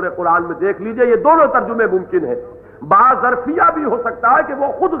تدبر قرآن میں دیکھ لیجئے، یہ دونوں ترجمے ممکن ہیں۔ بعض ظرفیہ بھی ہو سکتا ہے کہ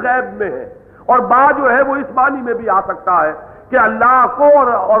وہ خود غیب میں ہے، اور بعض جو ہے وہ اس معنی میں بھی آ سکتا ہے کہ اللہ کو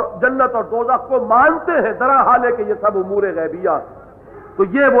اور جنت اور دوزخ کو مانتے ہیں، درا حال ہے کہ یہ سب امور غیبیہ۔ تو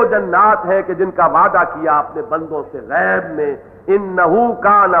یہ وہ جنات ہے کہ جن کا وعدہ کیا اپنے بندوں سے غیب میں، انہو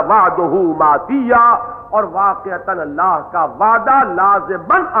کان وعدہ ماتیا، اور واقعتاً اللہ کا وعدہ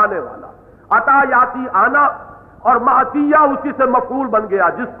لازماً آنے والا۔ عطا یاتی آنا اور ماتیا اسی سے مفعول بن گیا،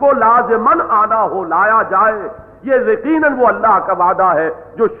 جس کو لازماً آنا ہو، لایا جائے، یہ یقیناً وہ اللہ کا وعدہ ہے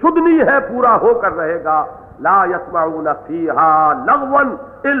جو شدنی ہے، پورا ہو کر رہے گا۔ لا یسمعون فیہا لغوا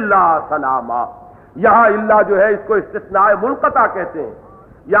الا سلاما، یہاں اللہ جو ہے اس کو استثناء منقطع کہتے ہیں،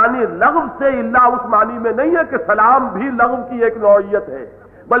 یعنی لغو سے اللہ اس معنی میں نہیں ہے کہ سلام بھی لغو کی ایک نوعیت ہے،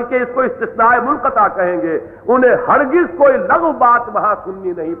 بلکہ اس کو استثناء منقطع کہیں گے۔ انہیں ہرگز کوئی لغو بات وہاں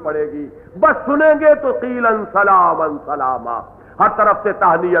سننی نہیں پڑے گی، بس سنیں گے تو قیلاً سلاما سلاما، ہر طرف سے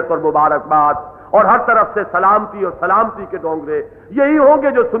تہنیت اور مبارکباد اور ہر طرف سے سلامتی اور سلامتی کے ڈونگرے یہی ہوں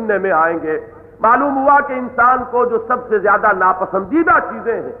گے جو سننے میں آئیں گے۔ معلوم ہوا کہ انسان کو جو سب سے زیادہ ناپسندیدہ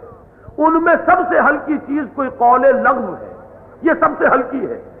چیزیں ہیں ان میں سب سے ہلکی چیز کوئی قول لغو ہے، یہ سب سے ہلکی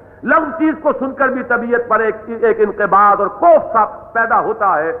ہے۔ لغو چیز کو سن کر بھی طبیعت پر ایک انقباض اور خوف سا پیدا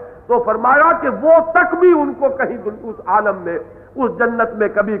ہوتا ہے، تو فرمایا کہ وہ تک بھی ان کو کہیں اس عالم میں، اس جنت میں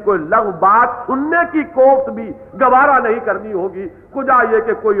کبھی کوئی لغو بات سننے کی کوفت بھی گوارا نہیں کرنی ہوگی، خدا یہ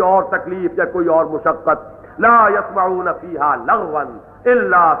کہ کوئی اور تکلیف یا کوئی اور مشقت۔ لا يسمعون فيها لغوا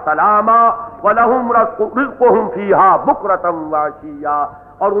الا سلاما ولهم رزقهم فيها بكرة وعشيا،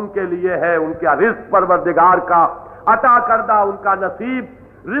 اور ان کے لیے ہے ان کا رزق پروردگار کا عطا کردہ، ان کا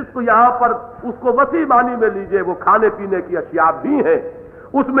نصیب۔ رزق یہاں پر اس کو وسیع معنی میں لیجئے، وہ کھانے پینے کی اشیاء بھی ہیں،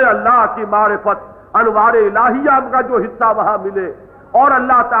 اس میں اللہ کی معرفت، انوار الہیہ کا جو حصہ وہاں ملے، اور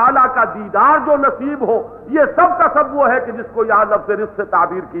اللہ تعالیٰ کا دیدار جو نصیب ہو، یہ سب کا سب وہ ہے کہ جس کو یہاں لفظ رزق سے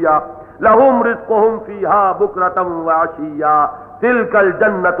تعبیر کیا۔ لہم رزقہم فیہا بکرۃ وعشیا تلک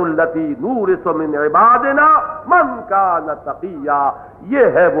الجنۃ التی نورث من عبادنا من کان تقیا،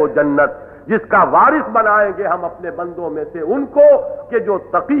 یہ ہے وہ جنت جس کا وارث بنائیں گے ہم اپنے بندوں میں سے ان کو کہ جو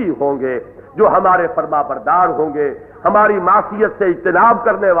تقی ہوں گے، جو ہمارے فرما بردار ہوں گے، ہماری معصیت سے اجتناب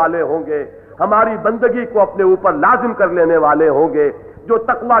کرنے والے ہوں گے، ہماری بندگی کو اپنے اوپر لازم کر لینے والے ہوں گے، جو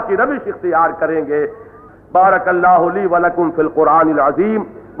تقویٰ کی روش اختیار کریں گے۔ بارک اللہ لی ولکم فی القرآن العظیم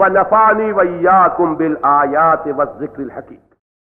ونفعنی وإیاکم بالآیات والذکر الحکیم۔